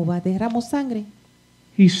 Jehová derramó sangre.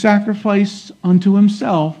 He sacrificed unto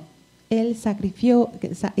himself Él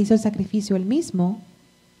hizo el sacrificio él mismo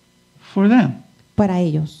for them. para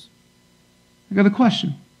ellos. I got a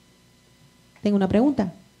question. Tengo una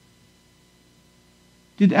pregunta.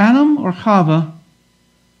 Did Adam or Chava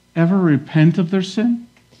ever repent of their sin?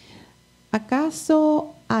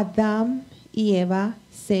 ¿Acaso Adán y Eva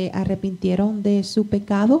se arrepintieron de su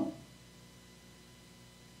pecado?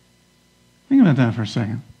 Think about that for a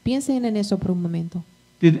second. Piensen en eso por un momento.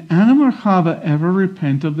 Did Adam or Chava ever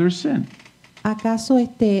repent of their sin? ¿Acaso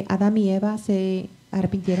Adán y Eva se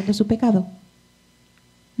arrepintieron de su pecado?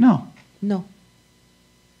 No. No.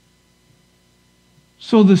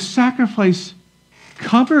 So the sacrifice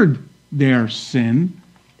covered their sin,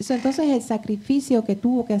 Entonces el sacrificio que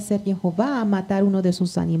tuvo que hacer Jehová, matar uno de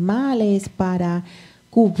sus animales para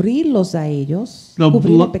cubrirlos a ellos,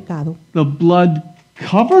 cubrir el pecado. the blood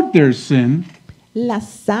covered their sin, La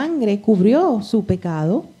sangre cubrió su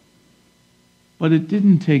pecado, but it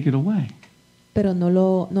didn't take it away. pero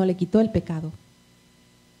no le quitó el pecado.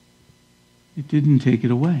 It didn't take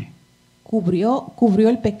it away. Cubrió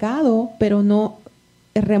el pecado, pero no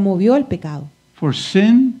removió el pecado. For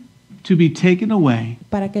sin to be taken away,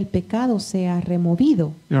 Para que el pecado sea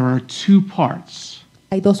removido, there are two parts.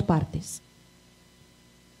 hay dos partes.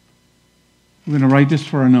 We're going to write this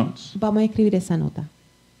for our notes. Vamos a escribir esa nota.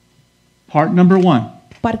 Part number 1,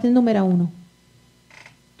 Parte número 1.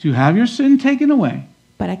 to have your sin taken away,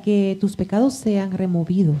 Para que tus pecados sean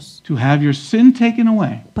removidos. to have your sin taken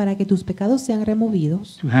away, Para que tus pecados sean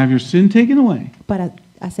removidos. to have your sin taken away, Para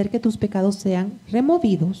hacer que tus pecados sean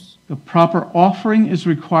removidos. the proper offering is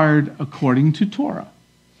required according to Torah.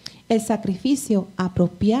 El sacrificio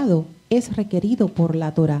apropiado es requerido por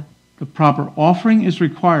la Torah. The proper offering is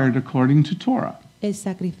required according to Torah. El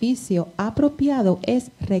sacrificio apropiado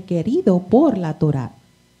es requerido por la Torah.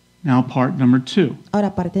 Now, part number 2.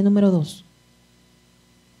 Ahora, parte número 2.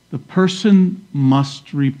 The person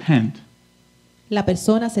must repent. La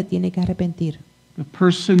persona se tiene que arrepentir. The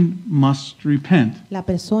person must repent. La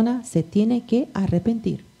persona se tiene que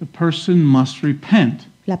arrepentir. The person must repent.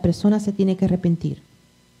 La persona se tiene que arrepentir.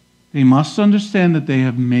 They must understand that they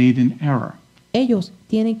have made an error. Ellos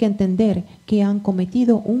tienen que entender que han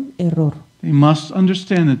cometido un error. They must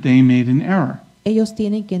understand that they made an error. Ellos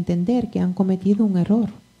tienen que entender que han cometido un error.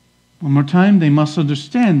 One more time, they must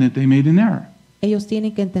understand that they made an error. Ellos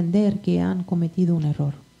tienen que entender que han cometido un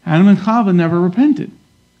error. Adam and Chava never repented.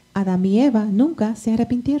 Adán y Eva nunca se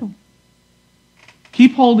arrepintieron.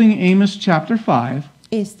 Keep holding Amos chapter 5,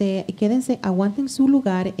 Quédense, aguanten su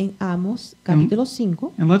lugar en Amos capítulo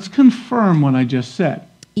 5 and let's confirm what I just said.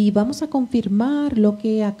 y vamos a confirmar lo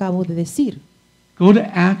que acabo de decir. Go to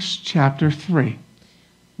Acts chapter 3.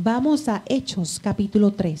 Vamos a Hechos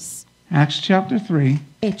capítulo 3. Acts chapter 3,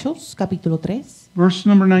 Hechos capítulo 3, verse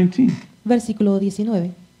number 19. versículo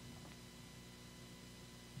 19.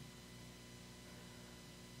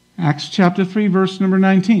 Acts chapter 3, verse number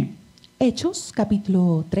 19. Hechos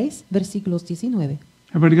capítulo 3, versículos 19.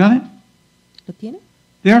 Everybody got it? ¿Lo tiene?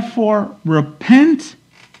 Therefore, repent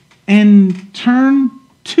and turn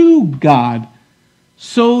to God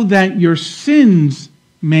so that your sins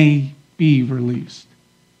may be released.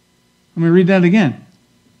 Let me read that again.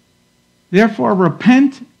 Therefore,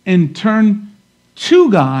 repent and turn to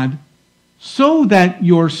God so that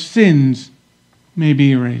your sins may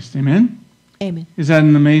be erased. Amen? Amen. Is that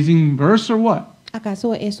an amazing verse or what?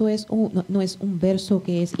 ¿Acaso eso es no es un verso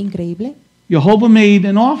que es increíble? Jehovah made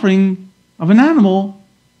an offering of an animal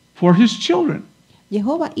for his children,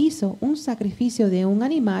 Jehová hizo un sacrificio de un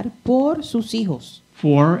animal por sus hijos,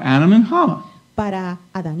 for Adam and Chava. para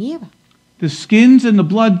Adán y Eva. The skins and the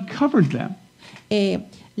blood covered them.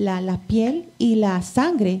 La piel y la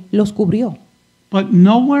sangre los cubrió. But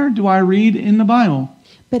nowhere do I read in the Bible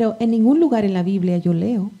Pero en ningún lugar en la Biblia yo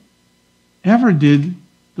leo, ever did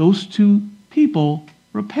those two people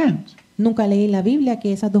repent nunca leí en la Biblia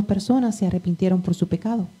que esas dos personas se arrepintieron por su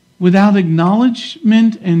pecado. without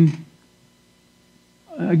acknowledgement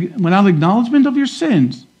of your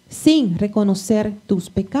sins Sin reconocer tus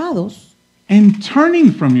pecados and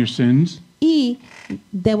turning from your sins. y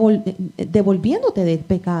devolviéndote del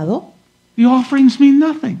pecado, The offerings mean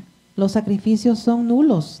nothing. los sacrificios son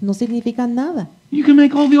nulos, no significan nada. You can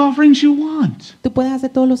make all the offerings you want, Tú puedes hacer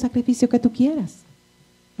todos los sacrificios que tú quieras,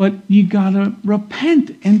 but you gotta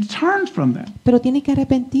repent and turn from them. pero tienes que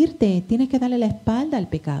arrepentirte, tienes que darle la espalda al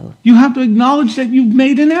pecado. You have to acknowledge that you've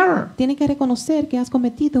made an error. Tienes que reconocer que has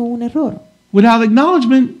cometido un error. Without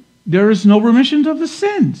acknowledgement, there is no remission of the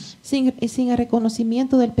sins. Sin el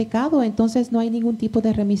reconocimiento del pecado, entonces no hay ningún tipo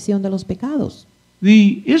de remisión de los pecados.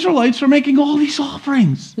 The Israelites are making all these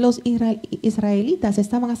offerings. Los israelitas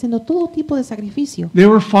estaban haciendo todo tipo de sacrificio. They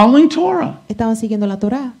were following Torah. Estaban siguiendo la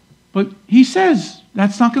Torá. But he says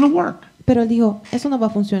that's not going to work. Pero él dijo, eso no va a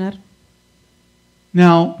funcionar.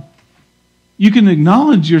 Now, you can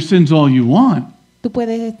acknowledge your sins all you want, Tú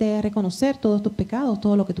puedes reconocer todos tus pecados,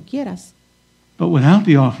 todo lo que tú quieras. but without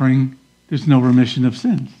the offering, there's no remission of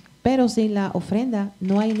sins. Pero sin la ofrenda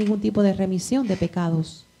no hay ningún tipo de remisión de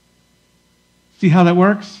pecados. See how that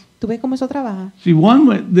works? ¿Tú ves cómo eso trabaja? See,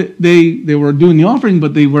 they were doing the offering,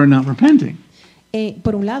 but they were not repenting.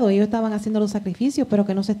 Por un lado, ellos estaban haciendo los sacrificios, pero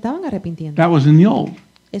que no se estaban arrepintiendo. That was in the old.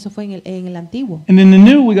 Eso fue en el antiguo. And in the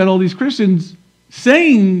new, we got all these Christians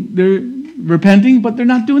saying they're repenting, but they're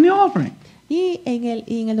not doing the offering. Y en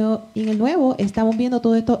el nuevo estamos viendo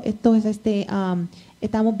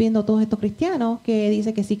estamos viendo todos estos cristianos que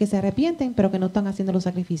dicen que sí que se arrepienten, pero que no están haciendo los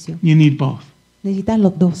sacrificios. You need both. Necesitan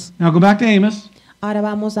los dos. Now go back to Amos. Ahora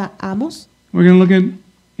vamos a Amos. We're going to look at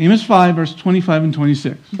Amos 5, verse 25 and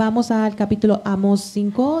 26. Vamos al capítulo Amos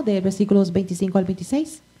 5, de versículos 25 al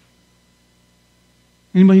 26.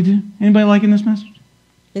 Anybody liking this message?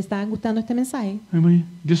 ¿Le está gustando este mensaje? Anybody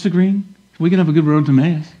disagreeing? We can have a good road to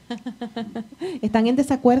Emmaus. ¿Están en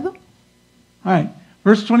desacuerdo? All right,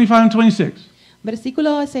 verse 25 and 26.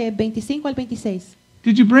 Versículos 25 al 26.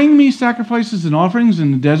 Did you bring me sacrifices and offerings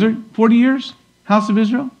in the desert 40 years, house of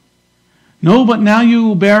Israel? No, but now you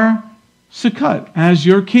will bear Sukkot as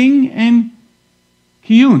your king and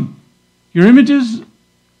Kiyun. Your images,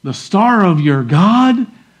 the star of your God,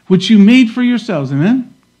 which you made for yourselves.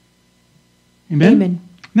 Amen? Amen? Amen.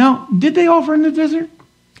 Now, did they offer in the desert?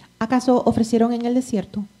 ¿Acaso ofrecieron en el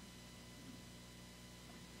desierto?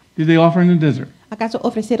 Did they offer in the desert? ¿Acaso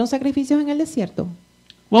ofrecieron sacrificios en el desierto?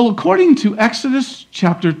 Well, according to Exodus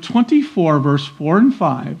chapter 24, verse 4 and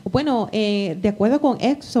 5, Bueno, de acuerdo con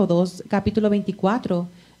Éxodos capítulo 24,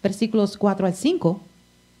 versículos 4 al 5,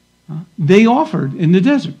 they offered in the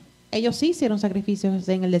desert. Ellos sí hicieron sacrificios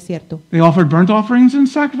en el desierto. They offered burnt offerings and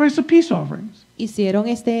sacrificed of peace offerings. Hicieron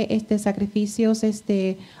sacrificios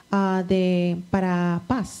para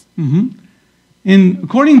paz.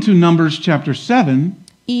 According to Numbers chapter 7,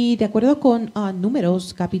 Y de acuerdo con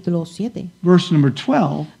Números capítulo 7, verse number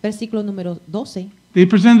 12, versículo número 12, they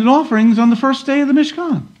presented offerings on the first day of the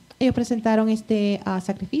Mishkan, ellos presentaron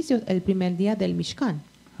sacrificios el primer día del Mishkan,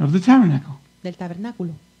 of the tabernacle. del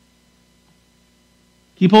tabernáculo.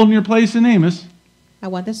 Keep holding your place in Amos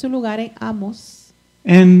Aguanten su lugar en Amos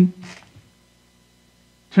and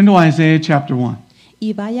turn to Isaiah chapter 1.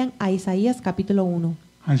 y vayan a Isaías capítulo 1.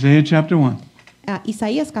 Isaiah chapter 1,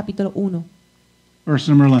 Isaías capítulo 1, verse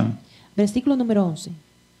number 11. versículo número 11.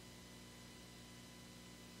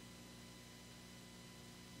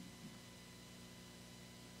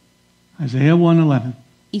 Isaiah 1:11.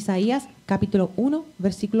 Isaías capítulo 1,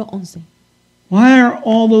 versículo 11. Why are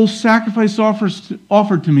all those sacrifice offers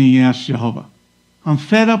offered to me, asked Jehovah? I'm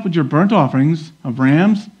fed up with your burnt offerings of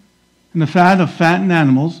rams and the fat of fattened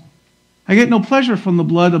animals. I get no pleasure from the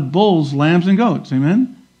blood of bulls, lambs, and goats.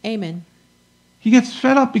 Amen? Amen. He gets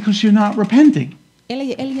fed up because you're not repenting. Él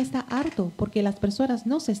ya está harto porque las personas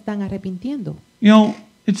no se están arrepintiendo. You know,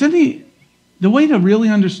 the way to really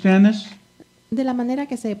understand this De la manera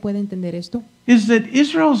que se puede entender esto, is that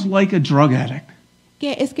Israel's like a drug addict.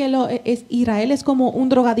 que Israel es como un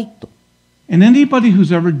drogadicto. And anybody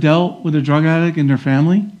who's ever dealt with a drug addict in their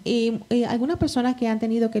family, Y algunas personas que han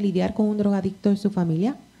tenido que lidiar con un drogadicto en su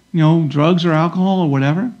familia, you know, drugs or alcohol or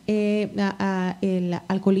whatever, el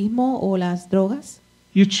alcoholismo o las drogas,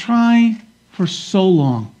 you try for so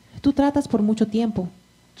long tú tratas por mucho tiempo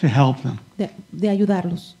to help them. de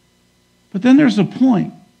ayudarlos. But then there's a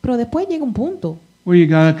point Pero después llega un punto where you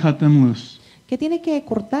got to cut them loose. que tiene que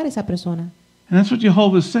cortar esa persona. And that's what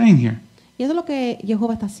Jehovah is saying here. Y eso es lo que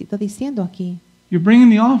Jehová está diciendo aquí. You're bringing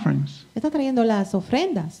the offerings, Está trayendo las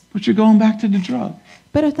ofrendas, but you're going back to the drug.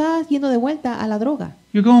 pero estás yendo de vuelta a la droga.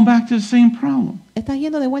 You're going back to the same problem. Estás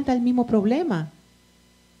yendo de vuelta al mismo problema.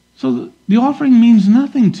 So the offering means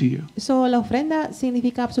nothing to you. So, la ofrenda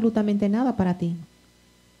significa absolutamente nada para ti.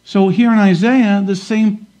 So here in Isaiah, the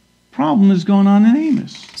same problem is going on in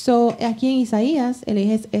Amos. So, aquí en Isaías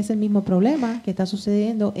es el mismo problema que está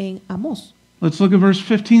sucediendo en Amós. Let's look at verse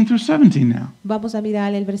 15 through 17 now. Vamos a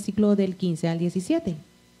mirar el versículo del 15 al 17.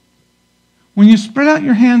 When you spread out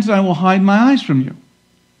your hands, I will hide my eyes from you.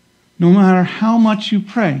 No matter how much you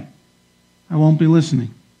pray, I won't be listening,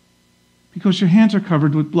 because your hands are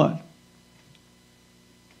covered with blood.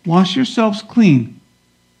 Wash yourselves clean.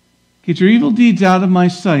 Get your evil deeds out of my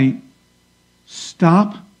sight.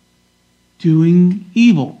 Stop doing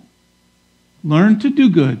evil. Learn to do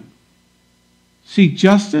good. Seek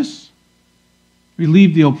justice.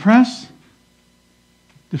 Relieve the oppressed.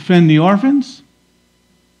 Defend the orphans.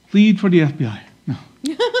 Plead for the FBI. No.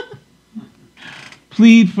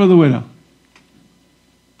 Plead for the widow.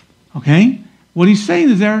 Okay? What he's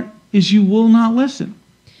saying there is you will not listen.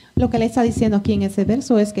 Lo que le está diciendo aquí en ese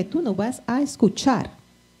verso es que tú no vas a escuchar.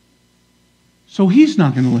 So he's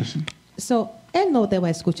not going to listen. So, él no te va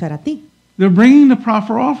a escuchar a ti. They're bringing the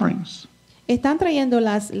proper offerings. Están trayendo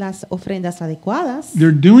las ofrendas adecuadas.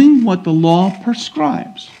 They're doing what the law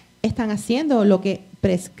prescribes. Están haciendo lo que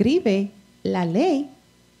prescribe la ley.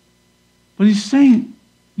 But he's saying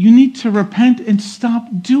you need to repent and stop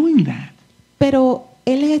doing that. Pero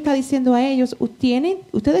él les está diciendo a ellos,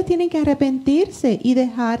 ustedes tienen que arrepentirse y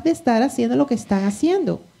dejar de estar haciendo lo que están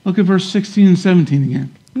haciendo. Look at verse 16 and 17 again.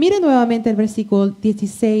 Miren nuevamente el versículo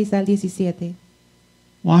 16 al 17.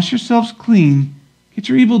 Wash yourselves clean. Get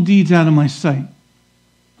your evil deeds out of my sight.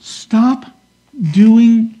 Stop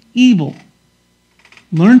doing evil.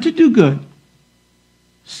 Learn to do good.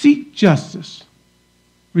 Seek justice.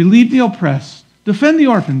 Relieve the oppressed. Defend the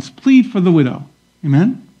orphans. Plead for the widow.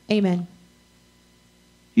 Amen? Amen.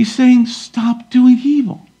 He's saying stop doing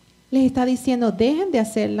evil. Les está diciendo, dejen de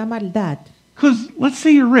hacer la maldad. Because let's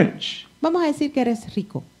say you're rich. Vamos a decir que eres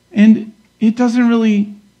rico. And it doesn't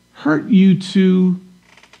really hurt you to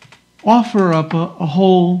offer up a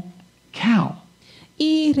whole cow.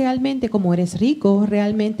 Y realmente como eres rico,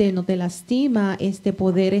 realmente no te lastima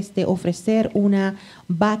poder ofrecer una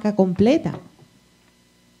vaca completa.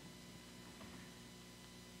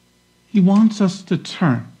 He wants us to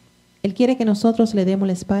turn. Él quiere que nosotros le demos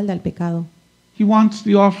la espalda al pecado. He wants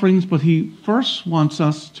the offerings, but he first wants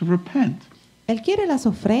us to repent. Él quiere las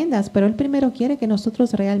ofrendas, pero él primero quiere que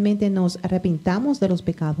nosotros realmente nos arrepintamos de los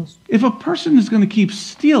pecados. If a person is going to keep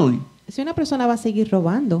stealing, Si una persona va a seguir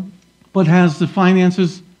robando, but has the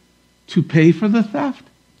finances to pay for the theft,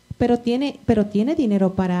 pero tiene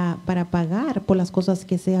dinero para pagar por las cosas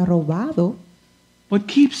que se ha robado, but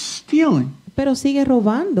keeps stealing, pero sigue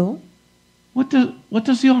robando, what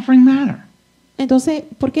does the offering matter? entonces,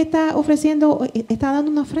 ¿por qué está ofreciendo, está dando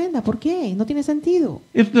una ofrenda? ¿Por qué? No tiene sentido.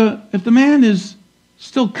 If the man is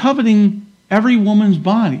still coveting every woman's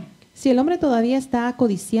body, Si el hombre todavía está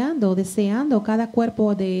codiciando, deseando cada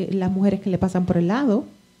cuerpo de las mujeres que le pasan por el lado,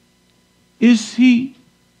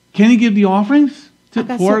 can he give the offerings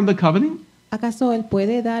 ¿Acaso- for the coveting? ¿acaso él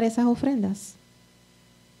puede dar esas ofrendas?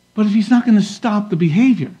 But if he's not going to stop the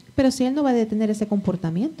behavior, Pero si él no va a detener ese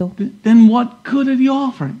comportamiento, then what good are the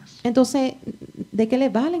offerings? entonces, ¿de qué le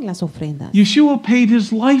valen las ofrendas? Yeshua paid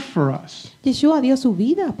his life for us, Yeshua dio su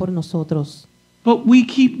vida por nosotros, but we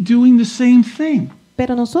keep doing the same thing.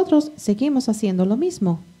 pero nosotros seguimos haciendo lo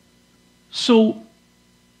mismo. So,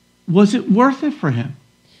 was it worth it for him?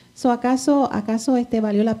 ¿Acaso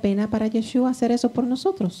valió la pena para Yeshua hacer eso por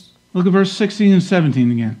nosotros? Look at verse 16 and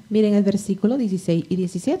 17 again. Miren el versículo 16 y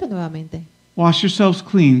 17 nuevamente. Wash yourselves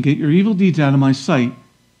clean, get your evil deeds out of my sight.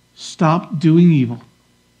 Stop doing evil.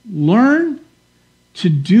 Learn to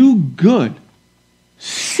do good.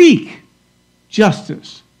 Seek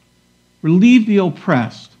justice. Relieve the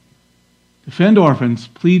oppressed. Defend orphans.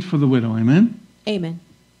 Plead for the widow. Amen? Amen.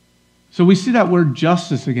 So we see that word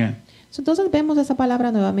justice again. Entonces vemos esa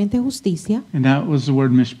palabra nuevamente justicia, And that was the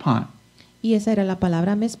word mishpat. y esa era la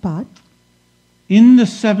palabra mespat. In the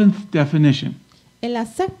seventh definition, En la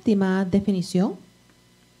séptima definición,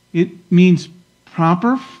 it means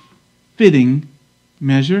proper, fitting,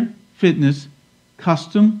 measure, fitness,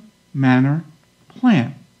 custom, manner,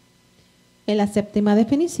 plan. en la séptima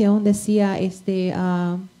definición decía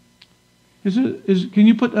Can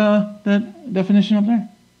you put that definition up there?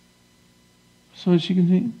 So that she can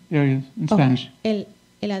see? There it is, in Spanish. en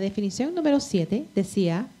la definición número 7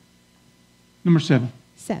 decía Number 7.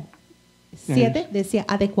 7 decía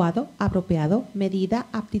adecuado, apropiado, medida,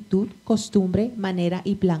 aptitud, costumbre, manera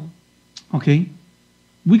y plan. Okay?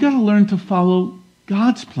 We got to learn to follow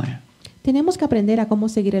God's plan. Tenemos que aprender a cómo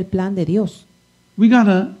seguir el plan de Dios. We got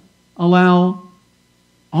to allow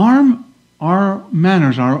our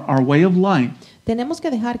manners, our way of life, Tenemos que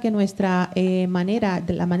dejar que nuestra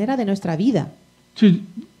la manera de nuestra vida, to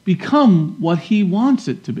become what He wants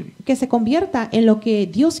it to be. que se convierta en lo que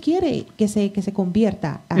Dios quiere que se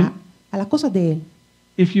convierta a las cosas de Él.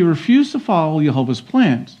 If you refuse to follow Jehovah's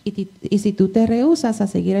plans, Y si tú te rehusas a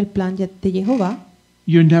seguir el plan de Jehová,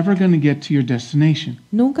 you're never going to get to your destination.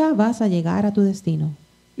 nunca vas a llegar a tu destino.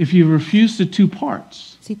 If you refuse the two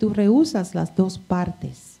parts, Si tú rehusas las dos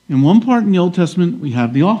partes. in one part in the Old Testament we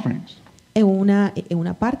have the offerings, En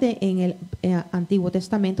una parte en el Antiguo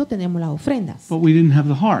Testamento tenemos las ofrendas, but we didn't have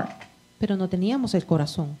the heart. pero no teníamos el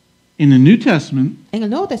corazón. In the New Testament, En el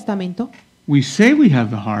Nuevo Testamento we say we have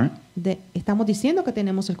the heart, estamos diciendo que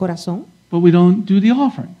tenemos el corazón, but we don't do the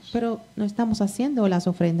offerings. pero no estamos haciendo las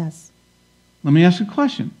ofrendas. Let me ask a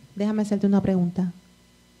question. Déjame hacerte una pregunta.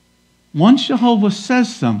 Once Jehovah says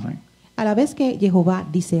something, A la vez que Jehová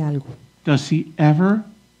dice algo, does he ever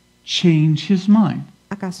change his mind?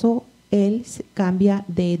 ¿acaso Él cambia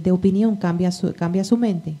de opinión, cambia su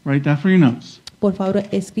mente? Write that for your notes. Por favor,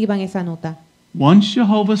 escriban esa nota. Once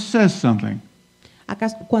Jehovah says something,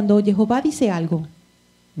 ¿Acaso cuando Jehová dice algo,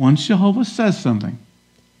 once Jehovah says something,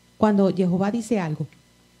 cuando Jehová dice algo,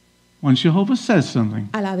 once Jehovah says something,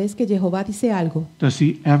 a la vez que Jehová dice algo, does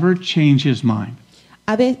he ever change his mind?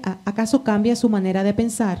 ¿acaso cambia su manera de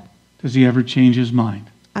pensar? Does he ever change his mind?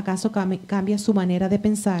 ¿Acaso cambia su manera de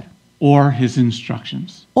pensar? Or his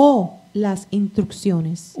instructions? O las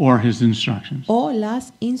instrucciones. Or his instructions? O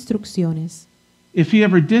las instrucciones. If he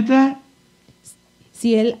ever did that,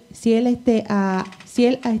 Si él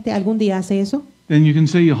algún día hace eso, then you can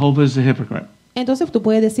say Jehovah is a hypocrite. entonces tú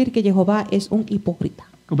puedes decir que Jehová es un hipócrita.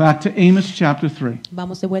 Go back to Amos chapter 3.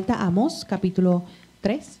 Vamos de vuelta a Amós, capítulo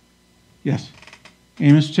 3. Yes.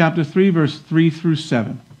 Amos chapter 3, verse 3 through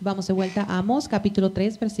 7. Vamos de vuelta a Amós, capítulo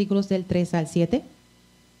 3, versículos del 3 al 7.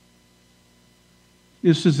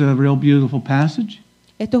 This is a real beautiful passage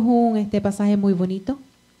Esto es un pasaje muy bonito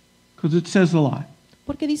because it says a lot.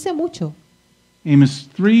 porque dice mucho. Amos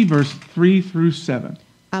 3, verse 3 through 7.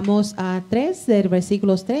 Amós 3, del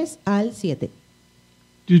versículos 3 al 7.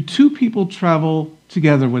 Do two people travel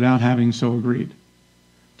together without having so agreed?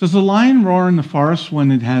 Does a lion roar in the forest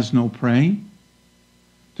when it has no prey?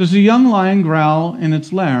 Does a young lion growl in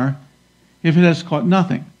its lair if it has caught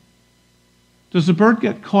nothing? Does a bird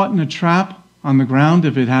get caught in a trap on the ground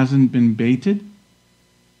if it hasn't been baited?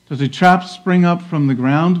 Does a trap spring up from the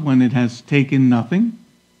ground when it has taken nothing?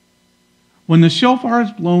 When the shofar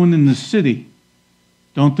is blown in the city,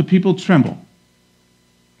 don't the people tremble?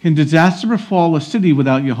 Can disaster befall a city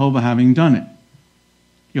without Jehovah having done it?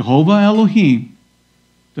 Jehovah Elohim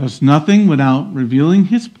does nothing without revealing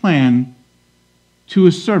his plan to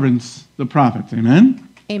his servants, the prophets. Amen?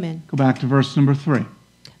 Amen. Go back to verse number 3.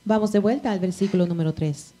 Vamos de vuelta al versículo número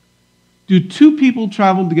 3. Do two people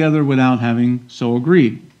travel together without having so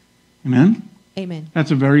agreed? Amen? Amen.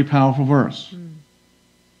 That's a very powerful verse.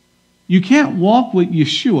 You can't walk with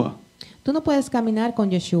Yeshua Tú no puedes caminar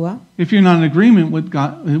con Yeshua if you're not in agreement with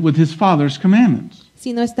God, with his Father's commandments.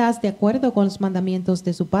 si no estás de acuerdo con los mandamientos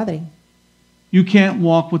de su Padre. You can't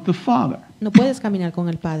walk with the Father No puedes caminar con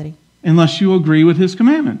el Padre, unless you agree with his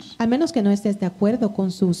commandments. al menos que no estés de acuerdo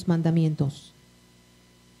con sus mandamientos.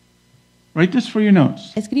 Write this for your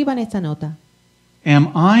notes. Escriban esta nota.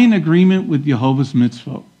 Am I in agreement with Jehovah's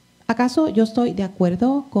mitzvot? ¿Acaso yo estoy de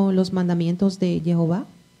acuerdo con los mandamientos de Jehová?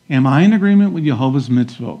 Am I in agreement with Jehovah's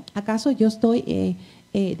mitzvot? ¿Acaso yo estoy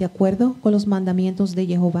de acuerdo con los mandamientos de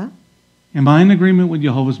Jehová? Am I in agreement with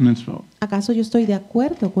Jehovah's mitzvot? ¿Acaso yo estoy de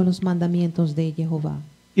acuerdo con los mandamientos de Jehová?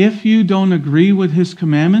 If you don't agree with his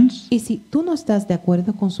commandments, Y si tú no estás de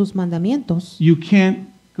acuerdo con sus mandamientos, you can't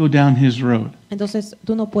go down his road. entonces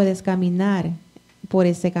tú no puedes caminar por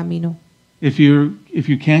ese camino. If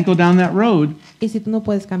you can't go down that road, Y si tú no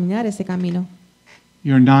puedes caminar ese camino,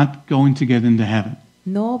 you're not going to get into heaven.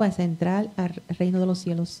 no vas a entrar al reino de los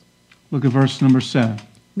cielos. Look at verse number 7.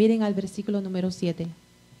 Miren al versículo número 7.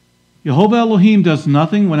 Jehovah Elohim does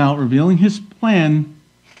nothing without revealing his plan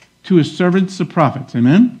to his servants, the prophets.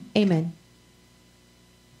 Amen? Amén.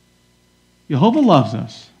 Jehovah loves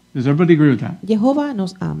us. Does everybody agree with that? Jehová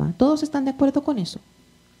nos ama. ¿Todos están de acuerdo con eso?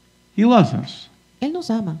 He loves us. Él nos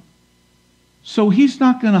ama. So he's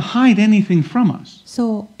not going to hide anything from us.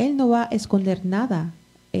 So, Él no va a esconder nada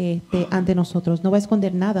ante nosotros. No va a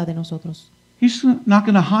esconder nada de nosotros. He's not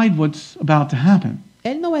going to hide what's about to happen.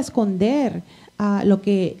 Él no va a esconder lo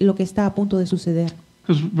que está a punto de suceder.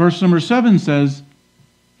 Because verse number 7 says,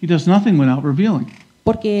 he does nothing without revealing.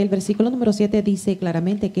 Porque el versículo número 7 dice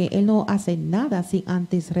claramente que Él no hace nada sin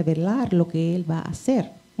antes revelar lo que Él va a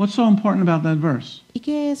hacer. What's so important about that verse? ¿Y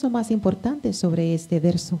qué es lo más importante sobre este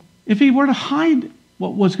verso? If he were to hide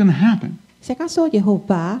what was going to happen, Si acaso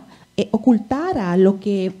Jehová ocultara lo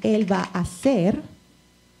que Él va a hacer,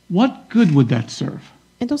 what good would that serve?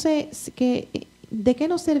 entonces, ¿de qué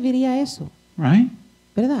nos serviría eso? Right?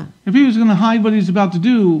 ¿Verdad? If he was going to hide what he's about to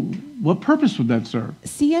do, what purpose would that serve?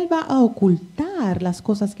 Si Él va a ocultar las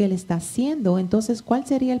cosas que Él está haciendo, entonces, ¿cuál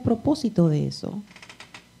sería el propósito de eso?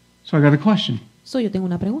 So I got a question. Yo tengo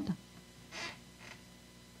una pregunta.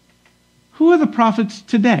 Who are the prophets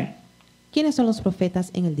today? ¿Quiénes son los profetas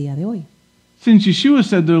en el día de hoy? Since Yeshua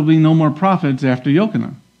said there will be no more prophets after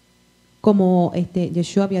Yochanan. Como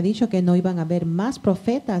Yeshua había dicho que no iban a haber más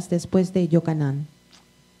profetas después de Yocanán.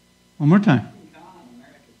 One more time.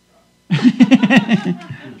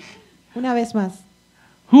 Una vez más.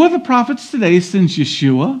 Who are the prophets today since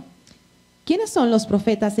Yeshua ¿Quiénes son los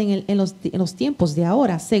profetas en los tiempos de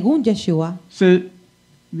ahora, según Yeshua? said,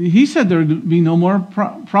 he said there would be no more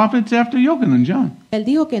prophets after Yochanan, John. Él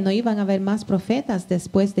dijo que no iban a haber más profetas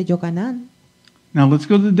después de Yocanán. Now let's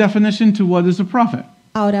go to the definition to what is a prophet.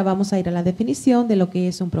 Ahora vamos a ir a la definición de lo que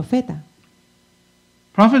es un profeta.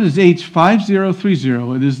 Prophet is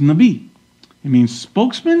H5030. It is Nabi. It means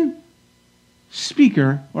spokesman,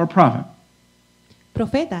 speaker, or prophet.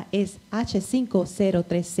 Profeta es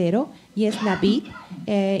H5030 y es Nabi.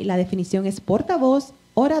 La definición es portavoz,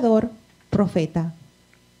 orador, profeta.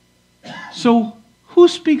 So who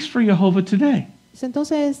speaks for Jehovah today?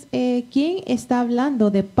 Entonces, ¿quién está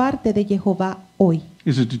hablando de parte de Jehová hoy?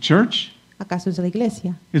 Is it the church? ¿Acaso es la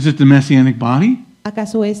iglesia? Is it the Messianic body?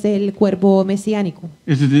 ¿Acaso es el cuerpo mesiánico?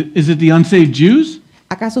 Is it the unsaved Jews?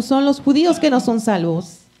 ¿Acaso son los judíos que no son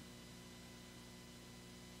salvos?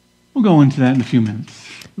 We'll go into that in a few minutes.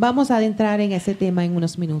 Vamos a adentrar en ese tema en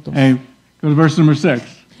unos minutos. Hey, go to verse number 6.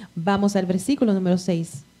 Vamos al versículo número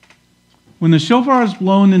 6. When the shofar is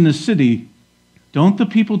blown in the city, don't the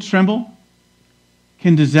people tremble?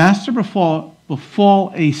 Can disaster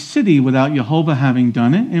befall a city without Jehovah having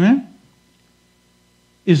done it? Amen?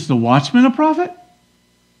 Is the watchman a prophet?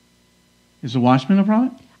 Is the watchman a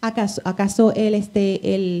prophet? ¿Acaso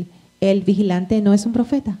el vigilante no es un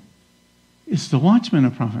profeta? Is the watchman a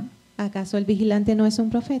prophet? ¿Acaso el vigilante no es un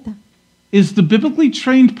profeta? Is the biblically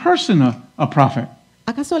trained person a prophet?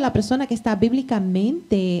 ¿Acaso la persona que está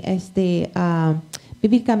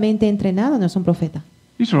bíblicamente entrenada no es un profeta?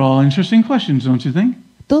 These are all interesting questions, don't you think?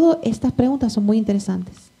 Todas estas preguntas son muy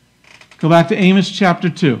interesantes. Go back to Amos chapter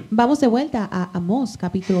 2, Vamos de vuelta a Amós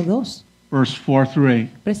capítulo 2, verse 4 through 8.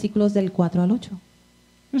 versículos del 4 al 8.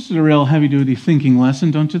 This is a real heavy-duty thinking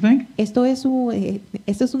lesson, don't you think? Esto es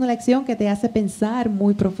una lección que te hace pensar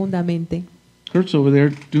muy profundamente. Kurt's over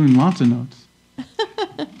there doing lots of notes.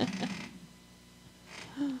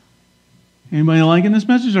 Anybody liking this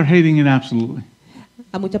message or hating it absolutely?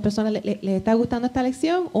 ¿A muchas personas les está gustando esta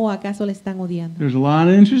lección o acaso le están odiando? There's a lot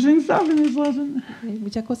of interesting stuff in this lesson. Hay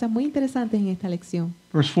muchas cosas muy interesantes en esta lección.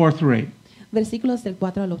 Verse 4 through 8. Versículos del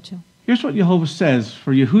 4 al 8. Here's what Jehovah says,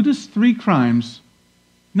 for Yehuda's 3 crimes,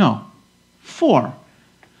 no, 4,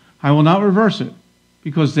 I will not reverse it,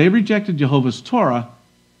 because they rejected Jehovah's Torah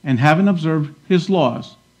and haven't observed his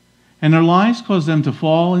laws, and their lies caused them to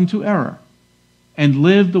fall into error and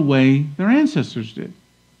live the way their ancestors did.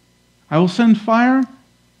 I will send fire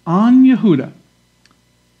on Yehuda,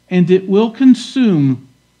 and it will consume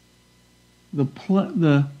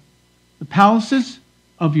the palaces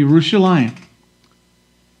of Jerusalem.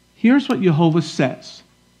 Here's what Jehovah says.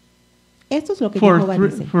 Esto es lo que Jehová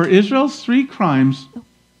dice. For Israel's 3 crimes,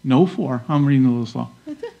 no 4, I'm reading a little slow.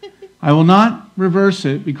 I will not reverse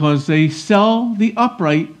it because they sell the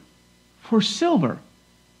upright for silver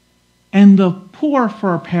and the poor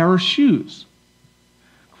for a pair of shoes,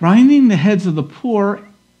 grinding the heads of the poor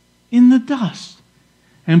in the dust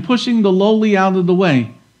and pushing the lowly out of the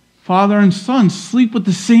way. Father and son sleep with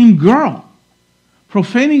the same girl,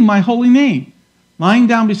 profaning my holy name, lying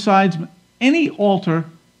down beside any altar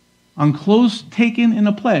on clothes taken in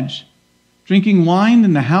a pledge, drinking wine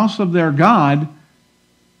in the house of their God,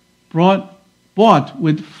 bought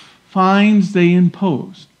with fines they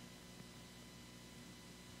imposed.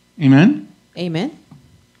 Amen? Amen.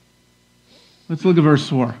 Let's look at verse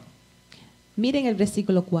 4. Miren el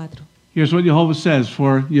versículo 4. Here's what Jehovah says.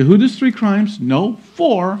 For Yehuda's 3 crimes, no,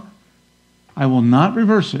 4, I will not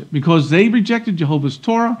reverse it, because they rejected Jehovah's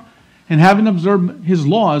Torah and haven't observed his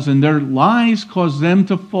laws, and their lies caused them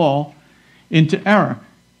to fall into error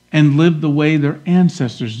and live the way their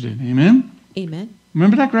ancestors did. Amen? Amen.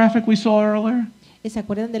 Remember that graphic we saw earlier? ¿Se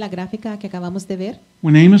acuerdan de la gráfica que acabamos de ver?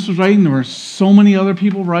 When Amos was writing, there were so many other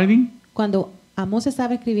people writing Cuando Amós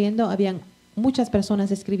estaba escribiendo, habían muchas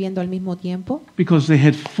personas escribiendo al mismo tiempo because they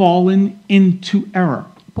had fallen into error,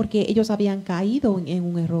 porque ellos habían caído en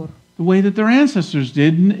un error. the way that their ancestors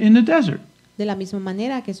did in the desert. De la misma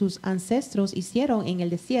manera que sus ancestros hicieron en el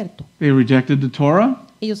desierto. They rejected the Torah.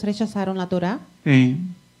 Ellos rechazaron la Torá, They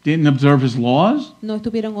didn't observe his laws. no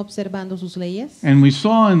estuvieron observando sus leyes. And we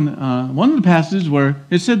saw in one of the passages where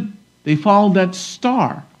it said they followed that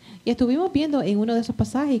star. Y estuvimos viendo en uno de esos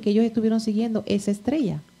pasajes que ellos estuvieron siguiendo esa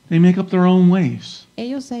estrella. They make up their own ways.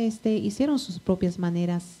 Ellos hicieron sus propias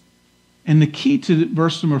maneras. And the key to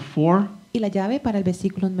verse number 4 Y la llave para el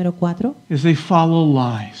versículo número 4 is they follow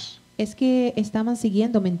lies. es que estaban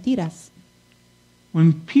siguiendo mentiras.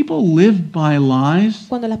 When people live by lies,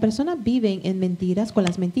 Cuando las personas viven en mentiras, con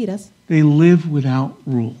las mentiras, they live without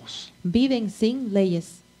rules. viven sin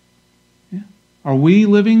leyes. Yeah. Are we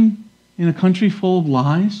living in a country full of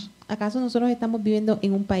lies? ¿Acaso nosotros estamos viviendo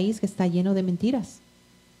en un país que está lleno de mentiras?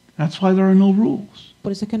 That's why there are no rules.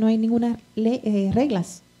 Por eso es que no hay ninguna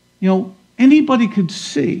reglas. You know, anybody could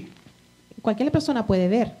see Cualquier persona puede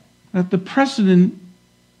ver that the president,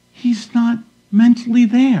 he's not mentally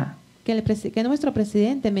there. que nuestro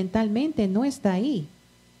presidente mentalmente no está ahí.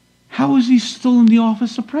 How is he still in the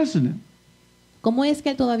office of president? ¿Cómo es que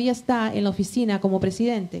él todavía está en la oficina como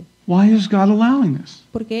presidente? Why is God allowing this?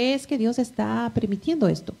 ¿Por qué es que Dios está permitiendo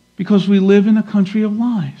esto? Because we live in a country of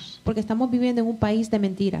lies. Porque estamos viviendo en un país de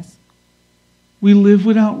mentiras. We live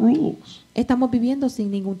without rules. Estamos viviendo sin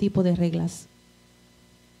ningún tipo de reglas.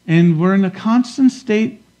 And we're in a constant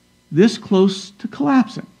state this close to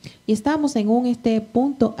collapsing. Y estamos en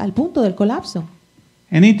al punto del colapso.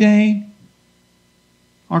 Any day,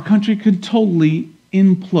 our country could totally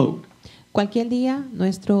implode. Cualquier día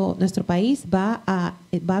nuestro país va a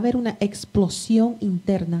haber una explosión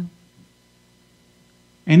interna.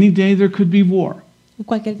 Any day there could be war.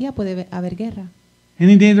 Cualquier día puede haber guerra.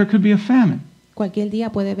 Any day there could be a famine. Cualquier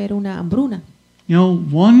día puede haber una hambruna.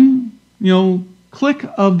 One, click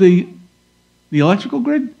of the electrical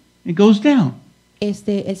grid, it goes down. El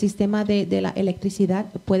sistema de la electricidad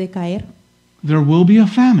puede caer There will be a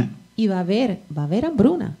famine. y va a haber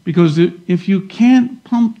hambruna. Because if you can't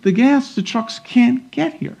pump the gas, the trucks can't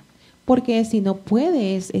get here. Porque si no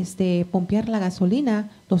puedes pompear la gasolina,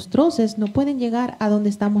 los troces no pueden llegar a donde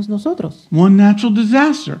estamos nosotros. One natural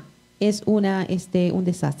disaster Es un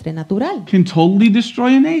desastre natural. can totally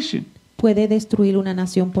destroy a nation. Puede destruir una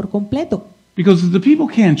nación por completo. Because if the people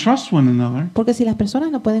can't trust one another, Porque si las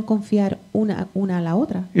personas no pueden confiar una a la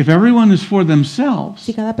otra, if everyone is for themselves,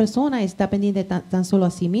 si cada persona está pendiente tan solo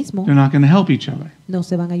a sí mismo, they're not going to help each other. no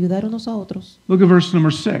se van a ayudar unos a otros. Look at verse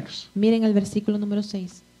number 6. Miren el versículo número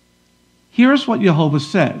 6. Here's what Jehovah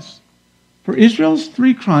says. For Israel's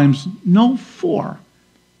 3 crimes, no 4.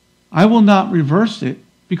 I will not reverse it,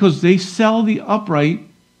 because they sell the upright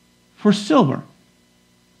for silver,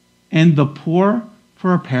 and the poor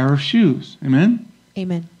for a pair of shoes. Amen?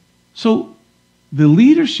 Amen. So the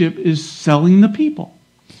leadership is selling the people.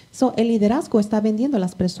 So, el liderazgo está vendiendo a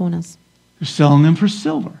las personas. They're selling them for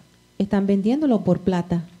silver. Están vendiéndolo por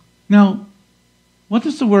plata. Now, what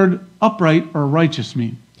does the word upright or righteous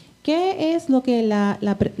mean? ¿Qué es lo que la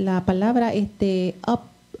palabra It's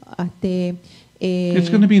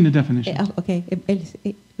going to be in the definition.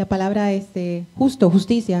 la palabra justo,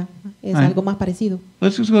 justicia, es Right. algo más parecido.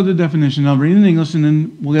 Let's just go to the definition. I'll read it in English and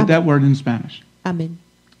then we'll get that word in Spanish. Amén.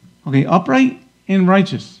 Okay, upright and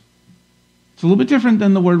righteous. It's a little bit different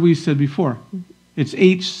than the word we said before. It's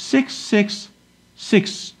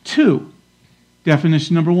H6662.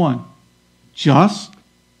 Definition number 1. Just,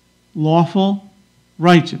 lawful,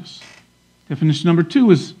 righteous. Definition number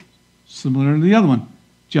 2 is similar to the other one.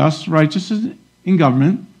 Just, righteous in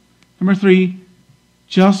government. Number 3,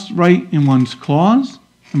 just, right in one's cause.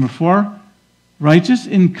 Number 4, righteous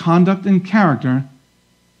in conduct and character.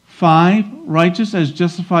 5, righteous as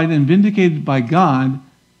justified and vindicated by God.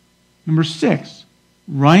 Number 6,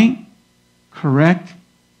 right, correct,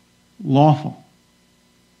 lawful.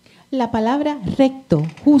 La palabra recto,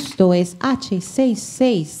 justo, es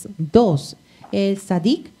H662. El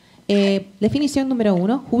sadik, definición número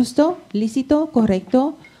 1, justo, lícito,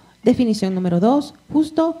 correcto. Definición número 2,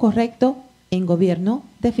 justo, correcto en gobierno.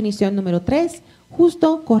 Definición número 3,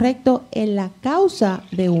 justo, correcto en la causa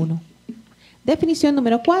de uno. Definición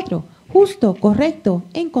número 4, justo, correcto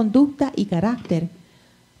en conducta y carácter.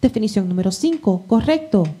 Definición número 5,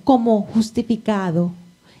 correcto como justificado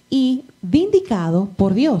y vindicado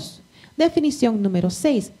por Dios. Definición número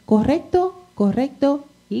 6, correcto,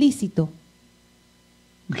 lícito.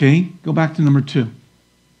 Okay, go back to number 2.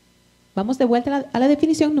 Vamos de vuelta a la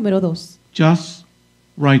definición número 2. Just,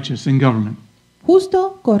 righteous in government.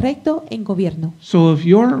 Justo, correcto en gobierno. So if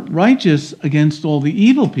you're righteous against all the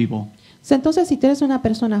evil people, Entonces, si tú eres una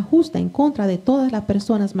persona justa en contra de todas las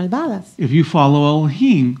personas malvadas, if you follow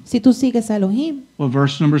Elohim, si tú sigues a Elohim, what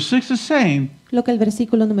verse number 6 is saying, lo que el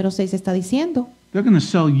versículo número 6 está diciendo, they're going to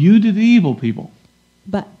sell you to the evil people.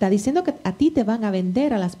 está diciendo que a ti te van a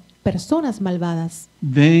vender a las personas malvadas.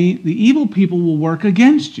 The evil people will work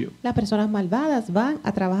against you Las personas malvadas van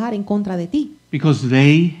a trabajar en contra de ti because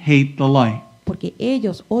they hate the light. porque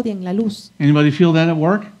ellos odian la luz. Anybody feel that at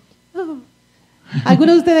work?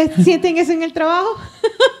 ¿Algunos de ustedes sienten eso en el trabajo?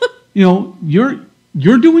 You know, you're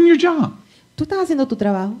doing your job. Tú estás haciendo tu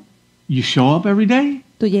trabajo. You show up every day.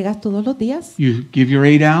 Tú llegas todos los días. You give your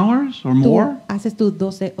 8 hours or Tú more, haces tus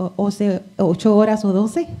 8 horas o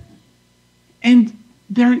 12 and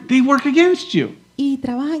they work against you. y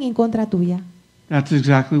trabajan en contra tuya. That's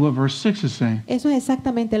exactly what verse 6 is saying. Eso es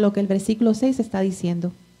exactamente lo que el versículo 6 está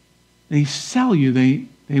diciendo. They sell you, they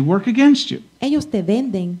work against you. Ellos te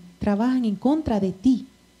venden, trabajan en contra de ti.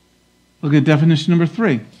 Look at definition number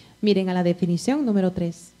 3. Miren a la definición número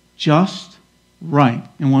 3. Just, right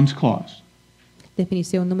in one's cause.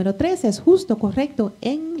 Definición número 3 es justo, correcto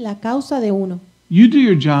en la causa de uno. You do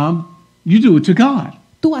your job, you do it to God.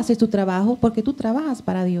 Tú haces tu trabajo porque tú trabajas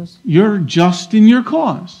para Dios. You're just in your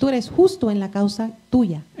cause. Tú eres justo en la causa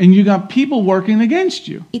tuya. And you got people working against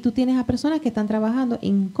you. Y tú tienes a personas que están trabajando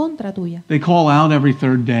en contra tuya. They call out every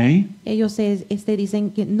third day. Ellos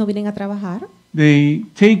dicen que no vienen a trabajar. They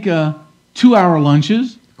take 2-hour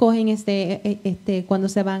lunches. Cogen cuando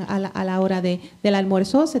se van a la hora del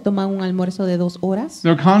almuerzo, se toman un almuerzo de 2 horas.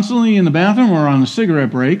 They're constantly in the bathroom or on a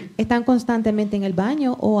cigarette break. Están constantemente en el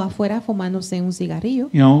baño o afuera fumándose un cigarrillo.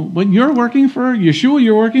 You know, but you're working for Yeshua,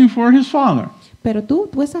 you're working for his father. Pero tú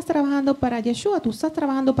estás trabajando para Yeshua, tú estás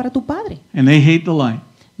trabajando para tu padre. And they hate the light.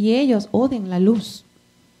 Y ellos odian la luz.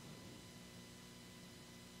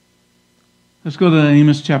 Let's go to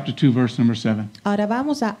Amos chapter 2, verse number 7. Ahora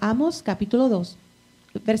vamos a Amos capítulo 2,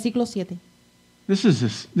 versículo 7. This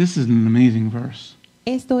is an amazing verse.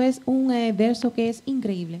 Esto es un verso que es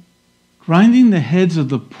increíble. Grinding the heads of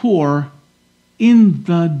the poor in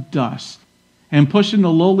the dust and pushing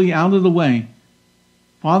the lowly out of the way.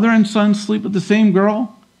 Father and son sleep with the same girl,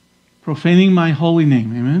 profaning my holy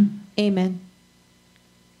name. Amen? Amen.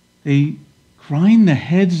 They grind the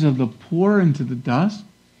heads of the poor into the dust.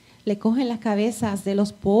 Le cogen las cabezas de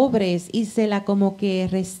los pobres y se la como que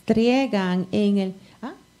restriegan en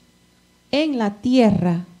la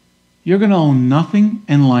tierra. You're going to own nothing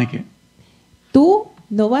and like it. Tú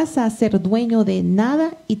no vas a ser dueño de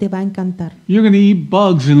nada y te va a encantar. You're going to eat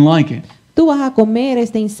bugs and like it. Tú vas a comer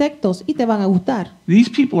insectos y te van a gustar. These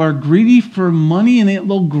people are greedy for money and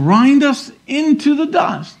they'll grind us into the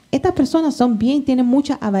dust. Estas personas tienen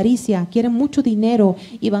mucha avaricia, quieren mucho dinero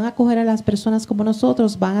y van a coger a las personas como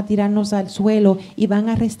nosotros, van a tirarnos al suelo y van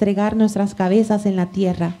a restregar nuestras cabezas en la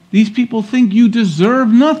tierra. These people think you deserve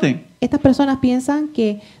nothing. Estas personas piensan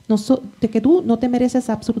que tú no te mereces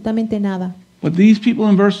absolutamente nada. But these people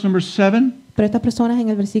in verse number 7, Pero estas personas en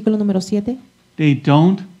el versículo número 7 they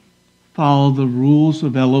don't follow the rules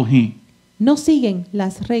of Elohim. no siguen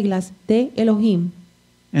las reglas de Elohim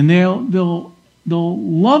And they'll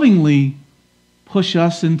lovingly push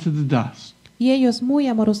us into the dust y ellos muy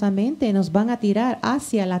amorosamente nos van a tirar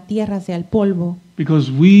hacia la tierra, hacia el polvo,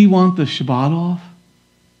 because we want the Shabbat off.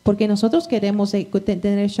 porque nosotros queremos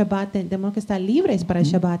tener Shabbat, tenemos que estar libres para el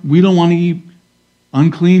Shabbat. We don't want to eat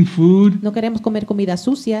unclean food. No queremos comer comida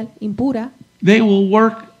sucia, impura. They will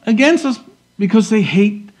work against us because they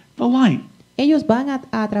hate the light. Ellos van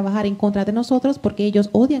a trabajar en contra de nosotros porque ellos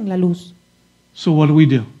odian la luz. So what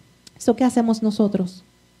do? ¿So qué hacemos nosotros?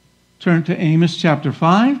 Turn to Amos chapter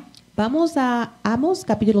 5, Vamos a Amos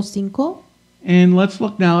capítulo 5 and let's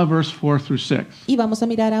look now at verse 4 through 6. y vamos a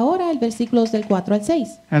mirar ahora el versículos del 4 al 6.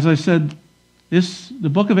 As I said, the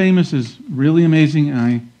book of Amos is really amazing, and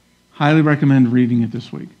I highly recommend reading it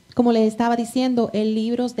this week. Como le estaba diciendo, el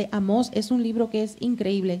libro de Amós es un libro que es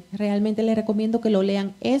increíble. Realmente les recomiendo que lo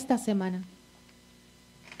lean esta semana.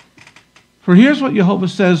 For here's what Jehovah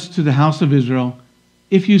says to the house of Israel: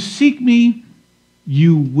 If you seek me,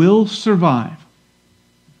 you will survive.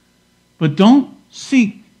 But don't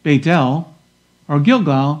seek Bethel or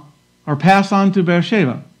Gilgal or pass on to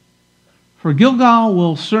Beersheba. For Gilgal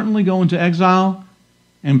will certainly go into exile,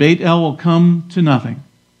 and Bethel will come to nothing.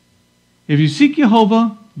 If you seek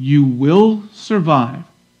Jehovah, you will survive.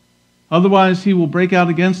 Otherwise, he will break out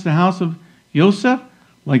against the house of Joseph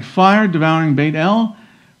like fire devouring Bethel,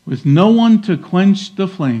 with no one to quench the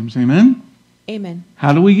flames. Amen. Amén.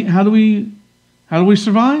 How do we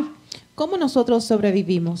survive? ¿Cómo nosotros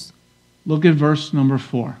sobrevivimos? Look at verse number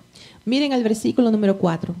 4. Miren el versículo número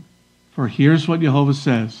 4. For here's what Jehovah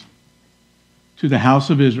says to the house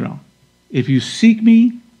of Israel: If you seek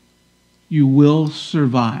me, you will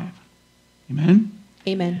survive. Amen.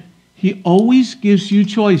 Amén. He always gives you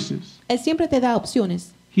choices. Él siempre te da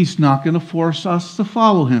opciones. He's not going to force us to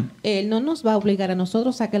follow him. Él no nos va a obligar a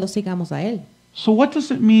nosotros a que lo sigamos a él. So what does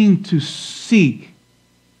it mean to seek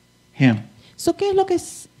him? So,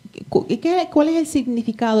 ¿cuál es el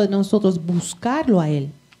significado de nosotros buscarlo a él?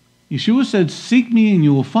 Yeshua said, "Seek me and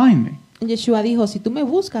you will find me." Yeshua dijo, si tú me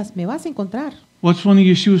buscas, me vas a encontrar. What's one of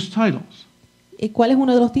Yeshua's titles? ¿Y cuál es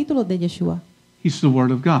uno de los títulos de Yeshua? He's the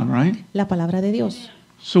Word of God, right? La palabra de Dios.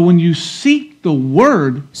 So when you seek the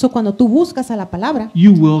Word, So, cuando tú buscas a la palabra,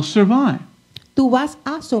 you will survive. tú vas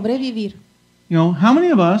a sobrevivir. You know, how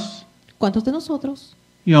many of us, ¿Cuántos de nosotros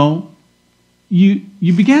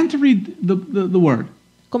you began to read the Word,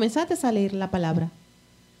 comenzaste a leer la palabra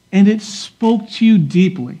and it spoke to you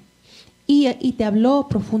deeply, y te habló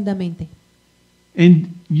profundamente and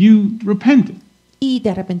you repented y te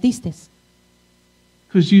arrepentiste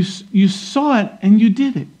because you saw it and you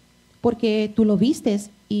did it. porque tú lo vistes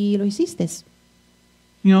y lo hiciste?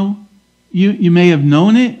 You know, you may have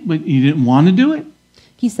known it, but you didn't want to do it.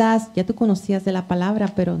 Quizás ya tú conocías de la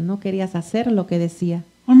palabra, pero no querías hacer lo que decía.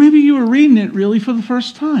 Or maybe you were reading it really for the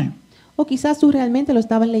first time. O quizás tú realmente lo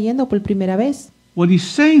estabas leyendo por primera vez. What he's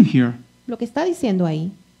saying here Lo que está diciendo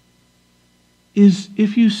ahí is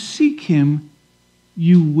if you seek him,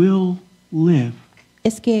 you will live.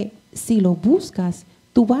 es que si lo buscas,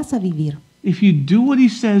 tú vas a vivir. If you do what he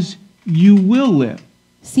says, you will live.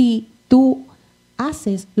 Si tú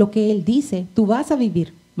haces lo que él dice, tú vas a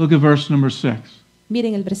vivir. Look at verse number 6.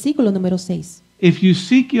 Miren el versículo número 6. If you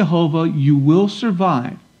seek Jehovah, you will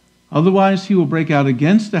survive. Otherwise, he will break out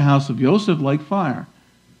against the house of Joseph like fire,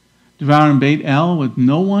 devouring Beit El with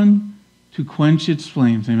no one to quench its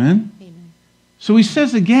flames. Amen? So he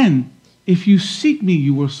says again, if you seek me,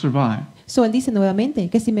 you will survive. So él dice nuevamente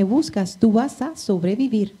que si me buscas, tú vas a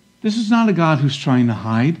sobrevivir. This is not a God who's trying to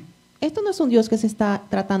hide, Esto no es un Dios que se está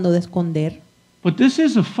tratando de esconder. but this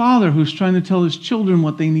is a father who's trying to tell his children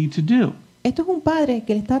what they need to do. Esto es un padre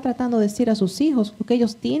que le está tratando de decir a sus hijos lo que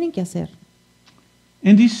ellos tienen que hacer.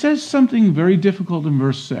 And he says something very difficult in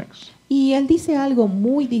verse 6. Y él dice algo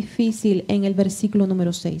muy difícil en el versículo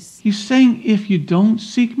número 6. He's saying, if you don't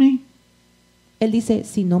seek me, Él dice,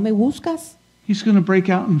 si no me buscas, he's going to break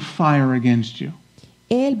out in fire against you.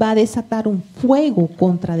 él va a desatar un fuego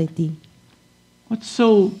contra de ti. What's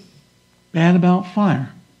so bad about fire?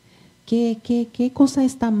 ¿Qué cosa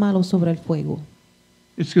es tan malo sobre el fuego?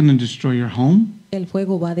 It's going to destroy your home. El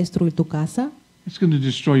fuego va a destruir tu casa, It's going to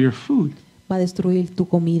destroy your food. va a destruir tu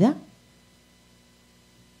comida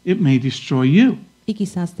It may destroy you. y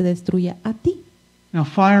quizás te destruya a ti. Now,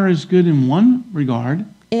 fire is good in one regard.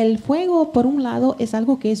 El fuego, por un lado, es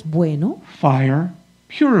algo que es bueno. Fire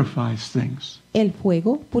purifies things. El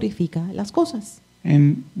fuego purifica las cosas.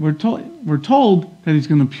 And we're told that he's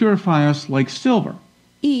going to purify us like silver.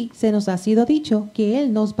 Y se nos ha sido dicho que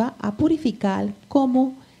Él nos va a purificar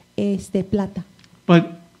como plata.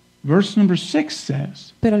 But verse number 6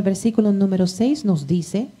 says, Pero el versículo número 6 nos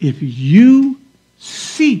dice, if you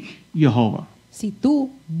seek Jehovah, si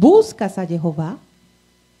tú buscas a Jehová,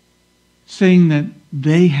 saying that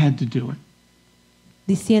they had to do it.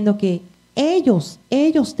 diciendo que ellos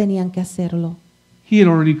tenían que hacerlo. He had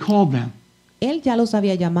already called them. Él ya los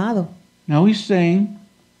había llamado. Now he's saying,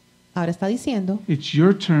 Ahora está diciendo, it's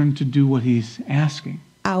your turn to do what he's asking.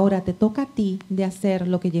 ahora te toca a ti de hacer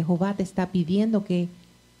lo que Jehová te está pidiendo que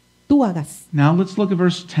tú hagas. Now let's look at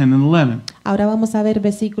verse 10 and 11. Ahora vamos a ver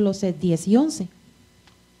versículos 10 y 11.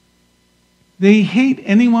 They hate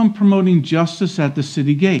anyone promoting justice at the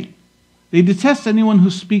city gate. They detest anyone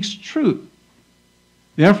who speaks truth.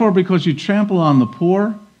 Therefore, because you trample on the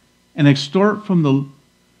poor and extort from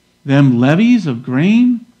them levies of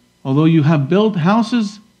grain, although you have built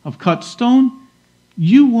houses of cut stone,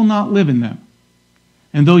 you will not live in them.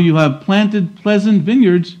 And though you have planted pleasant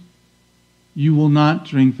vineyards, you will not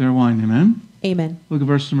drink their wine. Amen? Amen. Look at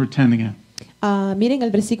verse number 10 again. Miren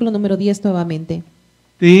el versículo número 10 nuevamente.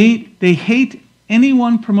 They hate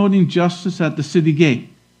anyone promoting justice at the city gate.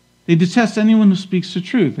 They detest anyone who speaks the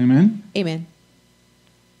truth. Amen? Amen.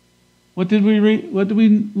 What did we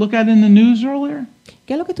look at in the news earlier?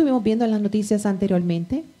 ¿Qué es lo que estuvimos viendo en las noticias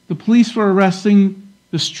anteriormente? The police were arresting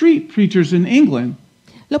the street preachers in England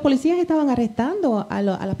Los policías estaban arrestando a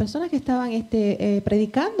las personas que estaban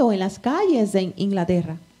predicando en las calles de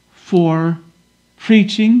Inglaterra for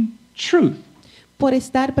preaching truth. por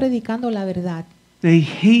estar predicando la verdad. They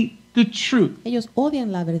hate the truth. Ellos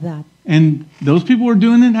odian la verdad. And those people were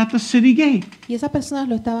doing it at the city gate. Y esas personas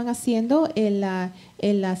lo estaban haciendo en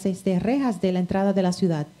las rejas de la entrada de la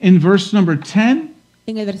ciudad. In verse number 10,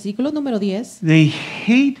 En el versículo número 10, they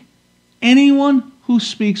hate anyone who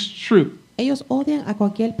speaks truth. ellos odian a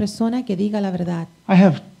cualquier persona que diga la verdad. I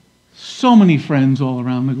have so many friends all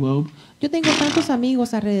around the globe. Yo tengo tantos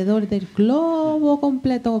amigos alrededor del globo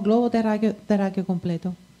completo, globo terráqueo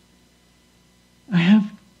completo. I have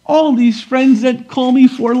all these friends that call me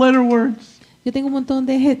four-letter words. Yo tengo un montón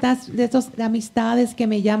de amistades que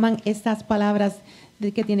me llaman estas palabras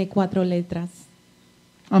que tiene 4 letras.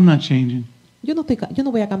 I'm not changing. Yo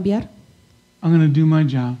no voy a cambiar. I'm going to do my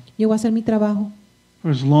job Yo voy a hacer mi trabajo for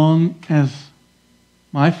as long as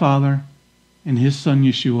my Father and His Son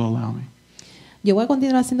Yeshua allow me. Yo voy a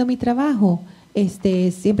continuar haciendo mi trabajo,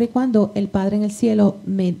 siempre y cuando el Padre en el cielo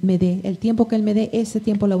me dé el tiempo que Él me dé, ese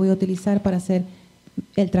tiempo lo voy a utilizar para hacer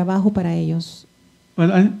el trabajo para ellos. But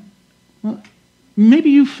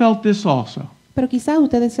maybe you felt this also, Pero quizás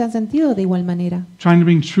ustedes se han sentido de igual manera, trying to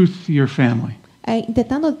bring truth to your family.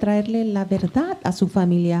 intentando traerle la verdad a su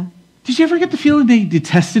familia. Did you ever get the feeling they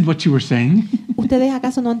detested what you were saying? ¿Ustedes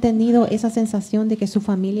acaso no han tenido esa sensación de que su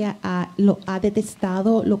familia ha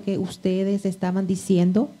detestado lo que ustedes estaban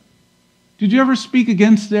diciendo? Did you ever speak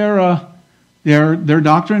against their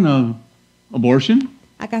doctrine of abortion?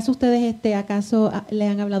 ¿Acaso ustedes le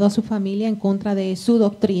han hablado a su familia en contra de su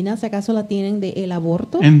doctrina? ¿Si acaso la tienen del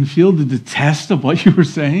aborto? And feel the detest of what you were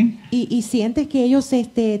saying? Y sientes que ellos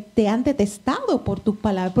te han detestado por tus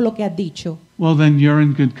palabras, por lo que has dicho. Well, then you're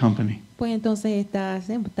in good company. Pues entonces estás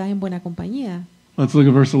en buena compañía. Let's look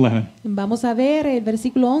at verse 11. Vamos a ver el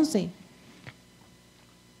versículo 11.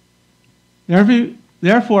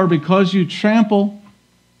 Therefore, because you trample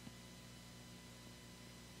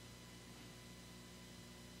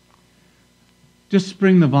just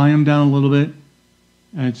bring the volume down a little bit.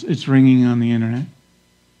 It's ringing on the internet.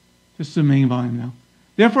 Just the main volume now.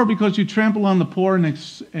 Therefore, because you trample on the poor and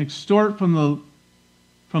extort from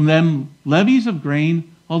them levies of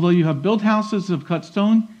grain, although you have built houses of cut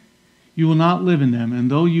stone, you will not live in them.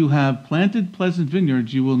 And though you have planted pleasant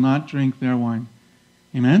vineyards, you will not drink their wine.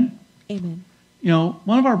 Amen? Amen. You know,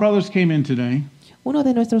 one of our brothers came in today, Uno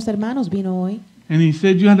de nuestros hermanos vino hoy and he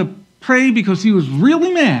said you had to pray because he was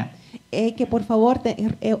really mad. que por favor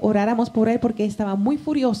oráramos por él porque estaba muy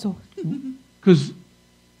furioso. Because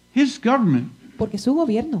his government, Porque su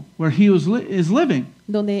gobierno, where he is living,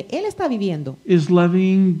 donde él está viviendo, is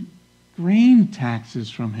levying grain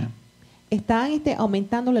taxes from him están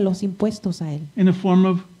aumentándole los impuestos a él in the form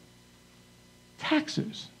of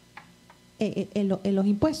taxes. en los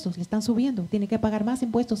impuestos, le están subiendo, tiene que pagar más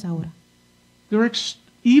impuestos ahora.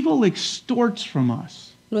 Evil extorts from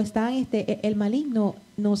us Lo están, el maligno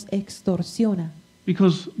nos extorsiona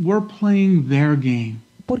because we're playing their game.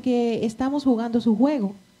 porque estamos jugando su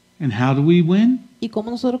juego. And how do we win? ¿Y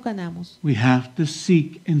cómo nosotros ganamos? We have to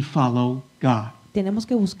seek and follow God. Tenemos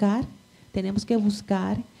que buscar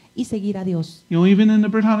y seguir a Dios. You know, even in the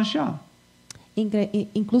Brit Hadashah.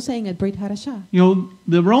 Incluso en el Brit Hadashah. You know,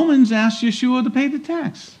 the Romans asked Yeshua to pay the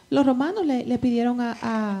tax. Los romanos le pidieron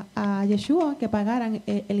a Yeshua que pagaran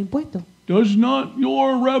el impuesto. Does not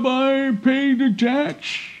your rabbi pay the tax?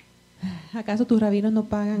 ¿Acaso tus rabinos no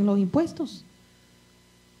pagan los impuestos?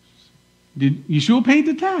 Did Yeshua pay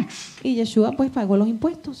the tax? Y Yeshua pues pagó los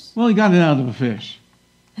impuestos. Well, he got it out of a fish.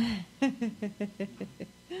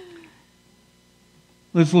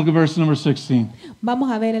 Let's look at verse number 16.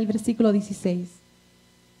 Vamos a ver el versículo 16.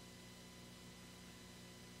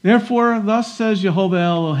 Therefore, thus says Jehovah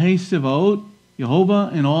Elohei Sivot,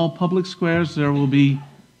 Jehovah, in all public squares there will be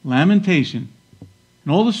lamentation.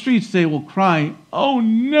 In all the streets they will cry, oh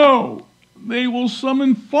no! They will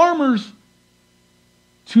summon farmers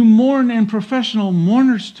to mourn and professional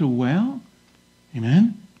mourners to wail.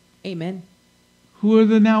 Amen? Amen. Who are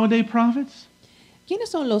the nowadays prophets? ¿Quiénes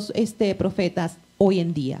son los profetas hoy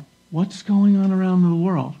en día? What's going on around the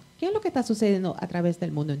world? ¿Qué es lo que está sucediendo a través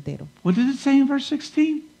del mundo entero? What did it say in verse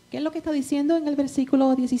 16? ¿Qué es lo que está diciendo en el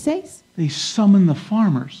versículo 16? They summon the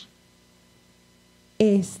farmers.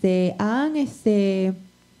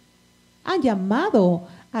 Han llamado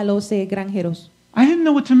a los granjeros. I didn't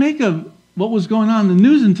know what to make of what was going on in the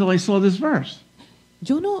news until I saw this verse.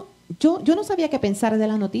 Yo no sabía qué pensar de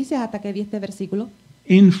las noticias hasta que vi este versículo.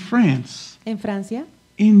 In France, En Francia,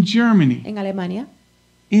 in Germany, en Alemania,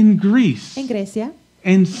 in Greece, en Grecia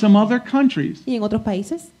and some other countries, y en otros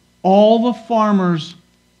países, all the farmers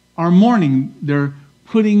are mourning. They're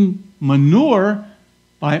putting manure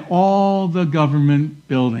by all the government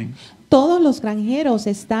buildings. todos los granjeros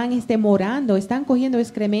están morando, están cogiendo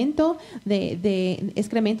excremento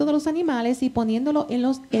excremento de los animales y poniéndolo en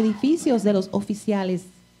los edificios de los oficiales,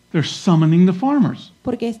 They're summoning the farmers.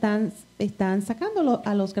 porque están sacándolo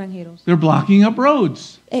a los granjeros. They're blocking up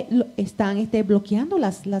roads. Están bloqueando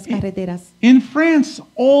las carreteras. In France,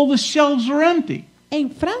 all the shelves are empty. En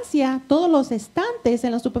Francia, todos los estantes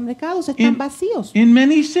en los supermercados están vacíos. In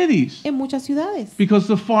many cities, En muchas ciudades. because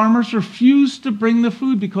the farmers refuse to bring the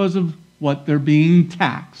food because of what they're being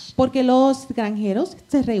taxed. Porque los granjeros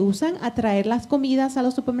se rehúsan a traer las comidas a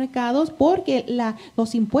los supermercados porque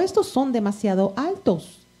los impuestos son demasiado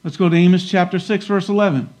altos. Let's go to Amos chapter 6, verse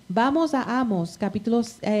 11. Vamos a Amos, capítulo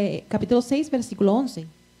 6, versículo 11.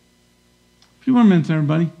 A few more minutes,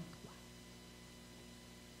 everybody.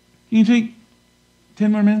 Can you take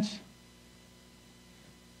 10 more minutes?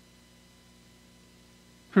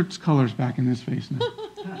 Kurt's color's back in his face now.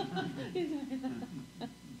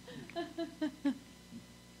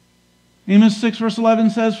 Amos 6, verse 11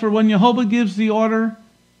 says, For when Jehovah gives the order,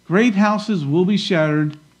 great houses will be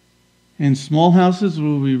shattered, and small houses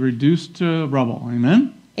will be reduced to rubble.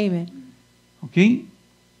 Amen? Amen. Okay?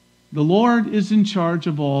 The Lord is in charge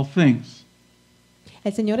of all things.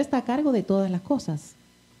 El Señor está a cargo de todas las cosas.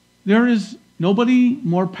 There is nobody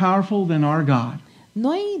more powerful than our God.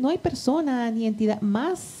 No hay persona ni entidad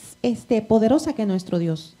más poderosa que nuestro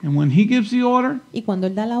Dios. And when He gives the order, Y cuando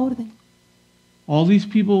Él da la orden, all these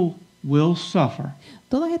people will suffer,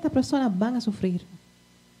 todas estas personas van a sufrir.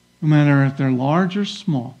 no matter if they're large or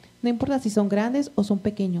small. No importa si son grandes o son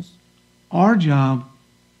pequeños. Our job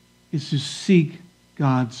is to seek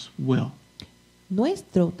God's will.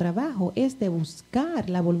 Nuestro trabajo es de buscar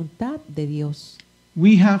la voluntad de Dios.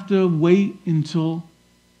 We have to wait until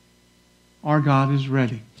our God is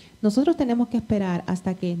ready. Nosotros tenemos que esperar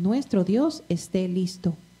hasta que nuestro Dios esté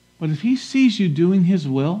listo. But if He sees you doing His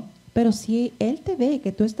will, Pero si Él te ve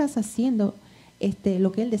que tú estás haciendo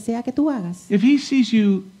lo que Él desea que tú hagas, if He sees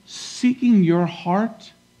you seeking your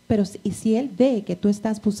heart pero si Él ve que tú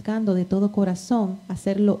estás buscando de todo corazón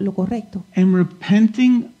hacer lo correcto and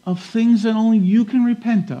repenting of things that only you can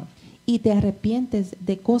repent of, y te arrepientes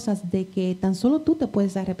de cosas de que tan solo tú te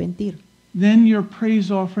puedes arrepentir, then your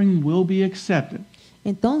praise offering will be accepted.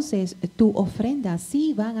 entonces tu ofrenda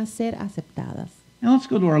sí van a ser aceptadas. Now let's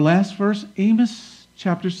go to our last verse, Amos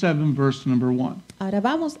chapter 7, verse number 1. Ahora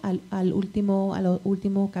vamos al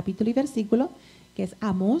último capítulo y versículo, que es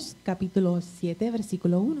Amós, capítulo 7,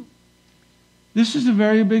 versículo 1. This is a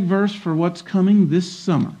very big verse for what's coming this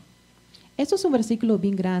summer. Esto es un versículo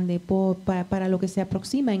bien grande para lo que se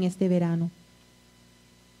aproxima en este verano.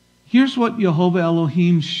 Here's what Jehovah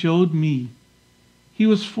Elohim showed me. He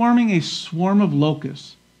was forming a swarm of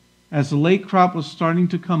locusts as the late crop was starting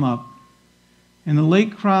to come up, and the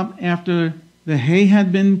late crop after the hay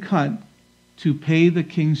had been cut to pay the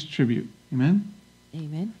king's tribute. Amen?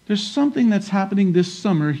 Amen. There's something that's happening this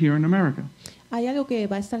summer here in America. Hay algo que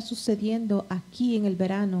va a estar sucediendo aquí en el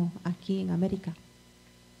verano, aquí en América.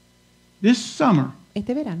 This summer,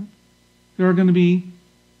 Este verano there are going to be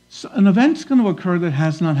an event's going to occur that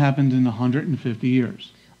has not happened in 150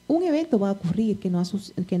 years. un evento va a ocurrir que no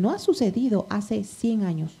ha sucedido hace 100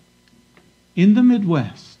 años. In the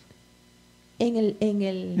Midwest, En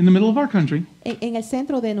in the middle of our country, el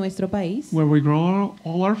centro de nuestro país, where we grow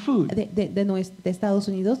all our food, de Estados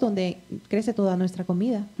Unidos, donde crece toda nuestra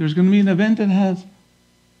comida. there's going to be an event that has...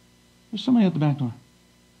 There's somebody at the back door.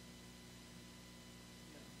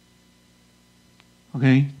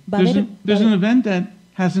 Okay? Va a haber- There's an event that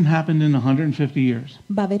hasn't happened in 150 years.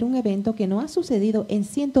 Va a haber un evento que no ha sucedido en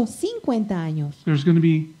 150 años. There's going to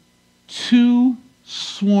be 2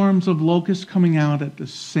 swarms of locusts coming out at the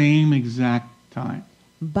same exact time.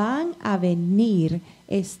 Van a venir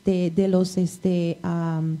de los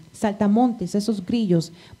saltamontes, esos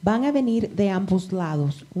grillos, van a venir de ambos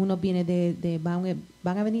lados. Uno viene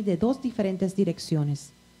van a venir de 2 diferentes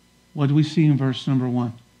direcciones. What do we see in verse number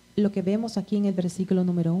 1? Lo que vemos aquí en el versículo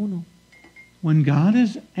número 1. When God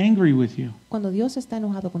is angry with you, Cuando Dios está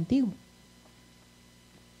enojado contigo,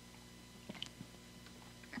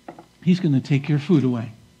 He's going to take your food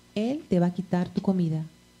away. Él te va a quitar tu comida.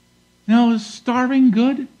 Now, is starving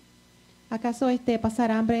good? ¿Acaso pasar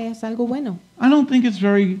hambre es algo bueno? I don't think it's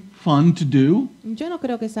very fun to do, Yo no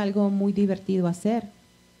creo que es algo muy divertido hacer,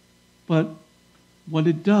 but what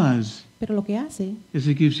it does pero lo que hace is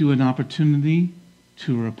it gives you an opportunity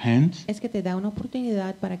to repent es que te da una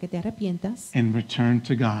oportunidad para que te arrepientas and return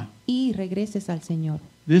to God. y regreses al Señor.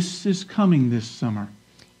 This is coming this summer.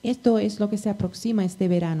 Esto es lo que se aproxima este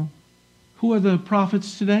verano. Who are the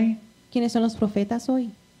prophets today? ¿Quiénes son los profetas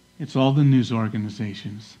hoy? It's all the news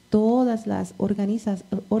organizations. Todas las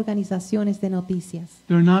organizaciones de noticias.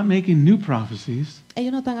 They're not making new prophecies.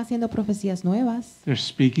 Ellos no están haciendo profecías nuevas. They're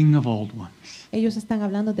speaking of old ones. Ellos están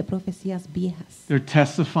hablando de profecías viejas. They're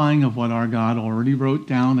testifying of what our God already wrote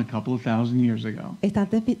down a couple of thousand years ago. Están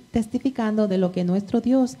testificando de lo que nuestro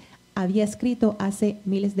Dios había escrito hace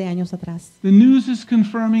miles de años atrás. The news is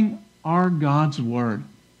confirming our God's word.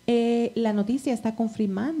 La noticia está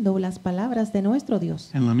confirmando las palabras de nuestro Dios.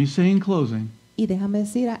 And let me say in closing, Y déjame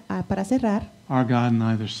decir, para cerrar, our God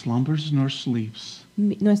neither slumbers nor sleeps.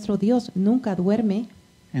 nuestro Dios nunca duerme.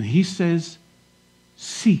 And he says,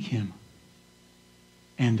 seek him,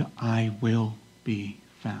 and I will be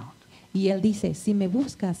found. Y Él dice, si me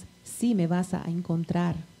buscas, sí me vas a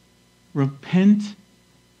encontrar. Repent,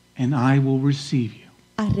 and I will receive you.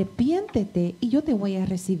 Arrepiéntete y yo te voy a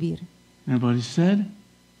recibir. Everybody said,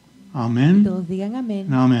 Amen. Todos digan amén.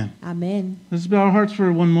 And amen. Amén. Let's bow our hearts for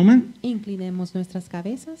one moment. Inclinemos nuestras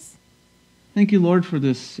cabezas. Thank you, Lord, for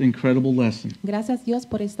this incredible lesson. Gracias Dios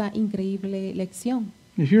por esta increíble lección.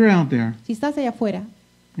 If you're out there, Si estás allá afuera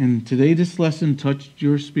and today this lesson touched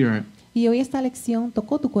your spirit, y hoy esta lección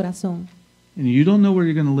tocó tu corazón and you don't know where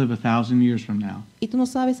you're going to live 1,000 years from now, y tú no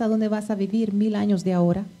sabes a dónde vas a vivir 1000 años de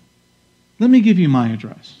ahora, let me give you my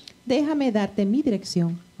address. déjame darte mi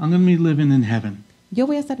dirección. I'm going to be living in heaven, Yo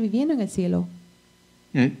voy a estar viviendo en el cielo,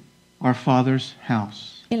 at our Father's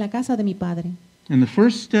house. en la casa de mi Padre. And the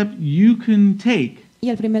first step you can take Y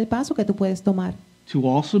el primer paso que tú puedes tomar to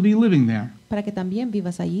also be living there para que también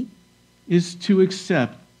vivas allí is to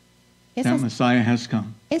accept es, that Messiah has come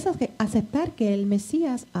aceptar que el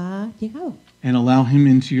Mesías ha llegado and allow him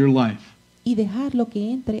into your life. y dejarlo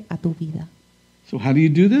que entre a tu vida. So how do you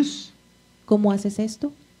do this? ¿Cómo haces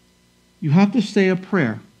esto? You have to say a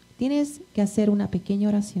prayer, Tienes que hacer una pequeña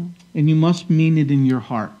oración and you must mean it in your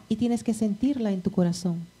heart. y tienes que sentirla en tu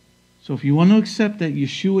corazón. So if you want to accept that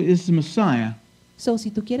Yeshua is the Messiah, So,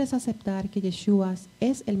 si tú quieres aceptar que Yeshua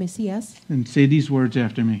es el Mesías, then say these words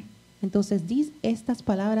after me. entonces di estas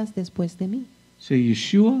palabras después de mí. Say,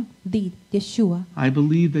 Yeshua, Di, Yeshua, I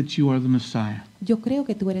believe that you are the Messiah. yo creo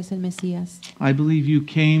que tú eres el Mesías. I believe you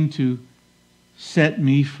came to set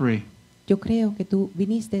me free Yo creo que tú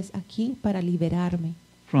viniste aquí para liberarme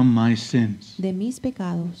from my sins. de mis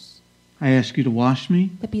pecados. I ask you to wash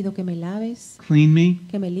me, Te pido que me laves, clean me,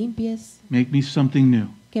 que me limpies, make me something new.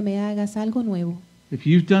 que me hagas algo nuevo. If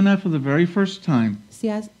you've done that for the very first time Si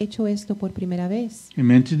has hecho esto por primera vez and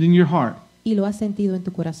meant it in your heart, y lo has sentido en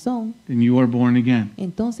tu corazón, then you are born again.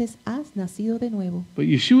 entonces has nacido de nuevo. But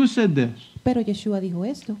Yeshua said this, Pero Yeshua dijo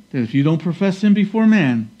esto, that if you don't profess him before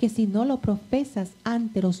man, que si no lo profesas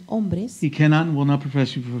ante los hombres, he cannot and will not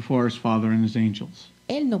profess you before his Father and his angels.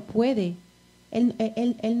 Él no puede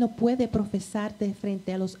Él no puede profesarte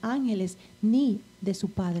frente a los ángeles ni de su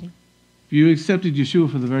Padre. If you accepted Yeshua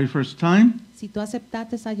for the very first time, Si tú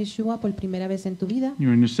aceptaste a Yeshua por primera vez en tu vida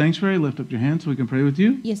you're in your sanctuary, lift up your hand so we can pray with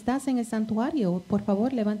you. y estás en el santuario, por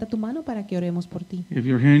favor, levanta tu mano para que oremos por ti. If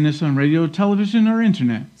you're hearing this on radio, television, or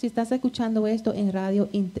internet, Si estás escuchando esto en radio,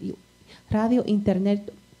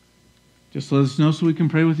 internet, just let us know so we can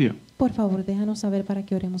pray with you. por favor, déjanos saber para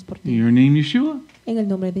que oremos por In ti. your name, Yeshua. En el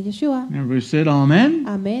nombre de Yeshua. And everybody said, Amen.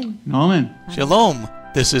 Amén. And Amen. Shalom,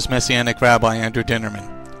 this is Messianic Rabbi Andrew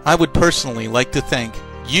Dinnerman. I would personally like to thank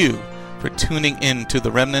you for tuning in to the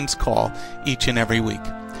Remnant's Call each and every week.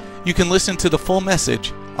 You can listen to the full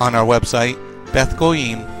message on our website,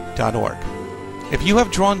 Bgmctv.org. If you have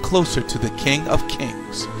drawn closer to the King of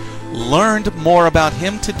Kings, learned more about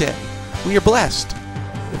Him today, we are blessed.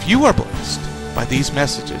 If you are blessed by these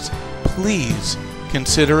messages, please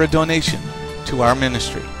consider a donation to our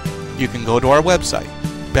ministry. You can go to our website,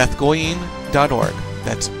 Bgmctv.org.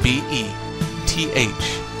 That's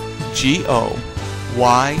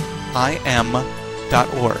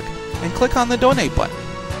BETHGOYIM.org, and click on the donate button.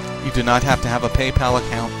 You do not have to have a PayPal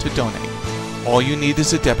account to donate. All you need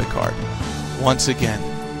is a debit card. Once again,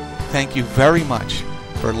 thank you very much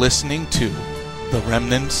for listening to The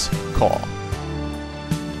Remnant's Call.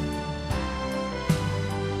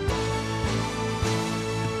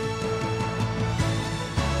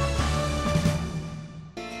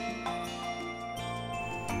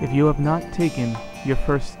 If you have not taken your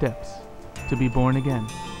first steps to be born again,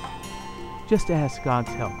 just ask God's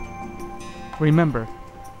help. Remember,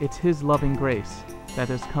 it's His loving grace that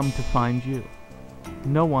has come to find you.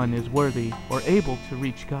 No one is worthy or able to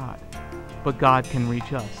reach God, but God can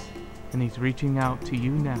reach us, and He's reaching out to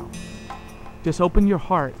you now. Just open your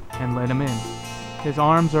heart and let Him in. His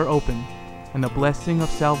arms are open, and the blessing of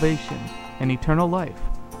salvation and eternal life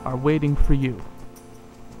are waiting for you.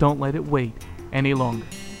 Don't let it wait any longer.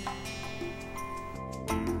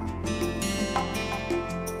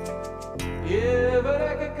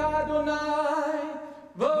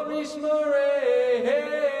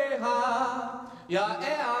 Ya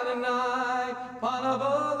Adonai,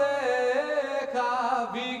 panavoleka,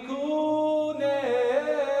 vikuneka,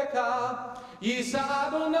 Yisa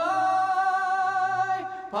Adonai,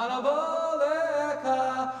 panavoleka,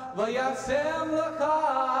 vayasem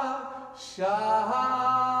laka, shalom.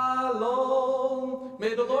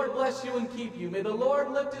 May the Lord bless you and keep you. May the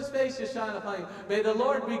Lord lift His face to shine upon you. May the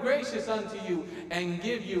Lord be gracious unto you and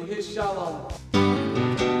give you His shalom.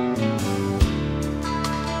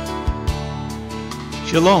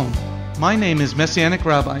 Shalom. My name is Messianic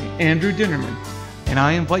Rabbi Andrew Dinnerman, and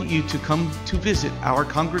I invite you to come to visit our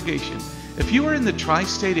congregation. If you are in the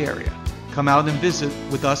tri-state area, come out and visit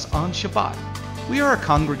with us on Shabbat. We are a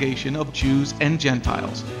congregation of Jews and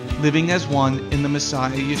Gentiles, living as one in the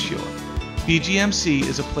Messiah Yeshua. BGMC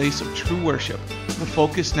is a place of true worship. The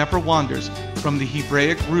focus never wanders from the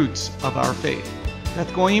Hebraic roots of our faith.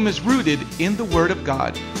 Beth Goyim is rooted in the Word of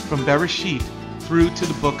God from Bereshit through to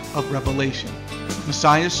the book of Revelation.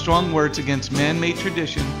 Messiah's strong words against man-made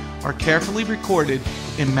tradition are carefully recorded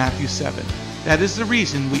in Matthew 7. That is the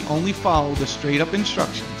reason we only follow the straight-up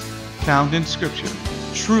instructions found in Scripture.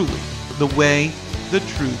 Truly, the way, the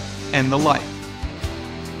truth, and the life.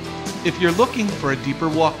 If you're looking for a deeper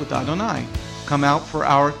walk with Adonai, come out for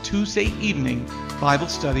our Tuesday evening Bible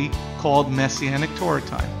study called Messianic Torah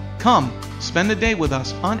Time. Come, spend the day with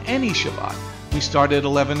us on any Shabbat. We start at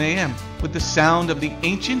 11 a.m. with the sound of the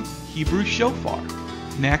ancient Hebrew shofar.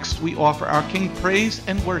 Next, we offer our King praise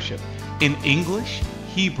and worship in English,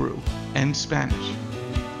 Hebrew, and Spanish.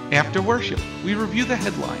 After worship, we review the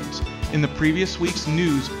headlines in the previous week's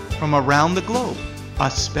news from around the globe,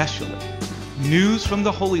 especially news from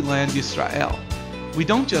the Holy Land, Israel. We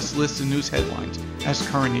don't just list the news headlines as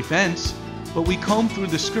current events, but we comb through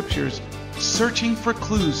the scriptures, searching for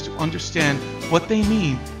clues to understand what they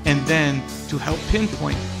mean and then to help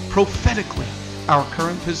pinpoint prophetically our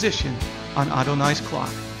current position on Adonai's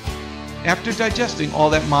clock. After digesting all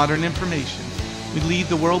that modern information, we leave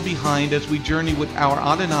the world behind as we journey with our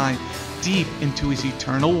Adonai deep into His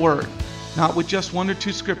eternal Word, not with just one or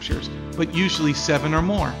two scriptures, but usually 7 or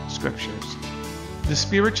more scriptures. The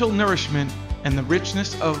spiritual nourishment and the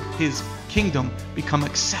richness of His kingdom become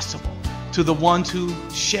accessible to the ones who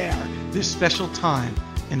share this special time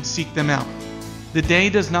and seek them out. The day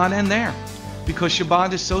does not end there. Because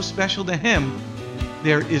Shabbat is so special to Him,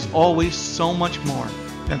 there is always so much more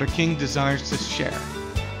that our King desires to share.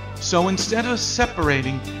 So instead of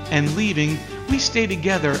separating and leaving, we stay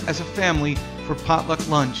together as a family for potluck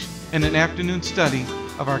lunch and an afternoon study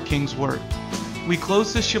of our King's Word. We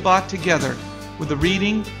close the Shabbat together with the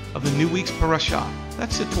reading of the new week's parashah.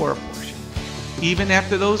 That's the Torah portion. Even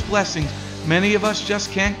after those blessings, many of us just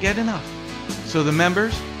can't get enough. So the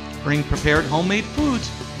members bring prepared homemade foods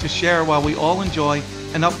to share while we all enjoy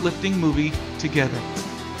an uplifting movie together.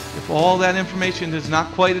 If all that information is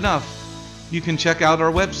not quite enough, you can check out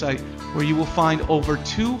our website where you will find over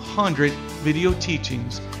 200 video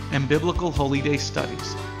teachings and biblical holy day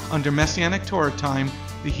studies. Under Messianic Torah Time,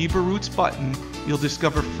 the Hebrew Roots button, you'll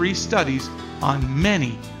discover free studies on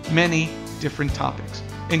many different topics,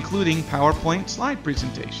 including PowerPoint slide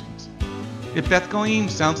presentations. If Beth Goyim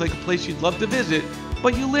sounds like a place you'd love to visit,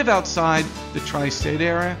 but you live outside the tri-state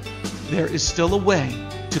area, there is still a way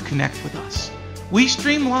to connect with us. We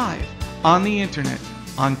stream live on the internet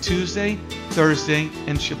on Tuesday, Thursday,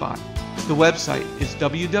 and Shabbat. The website is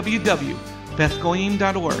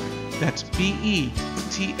www.bethgoyim.org. That's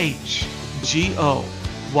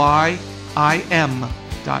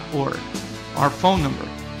BETHGOYIM.org. Our phone number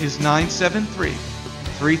is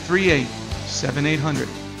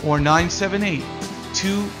 973-338-7800 or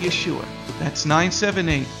 978-2-YESHUA. That's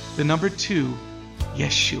 978, the number 2,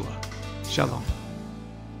 Yeshua. Shalom.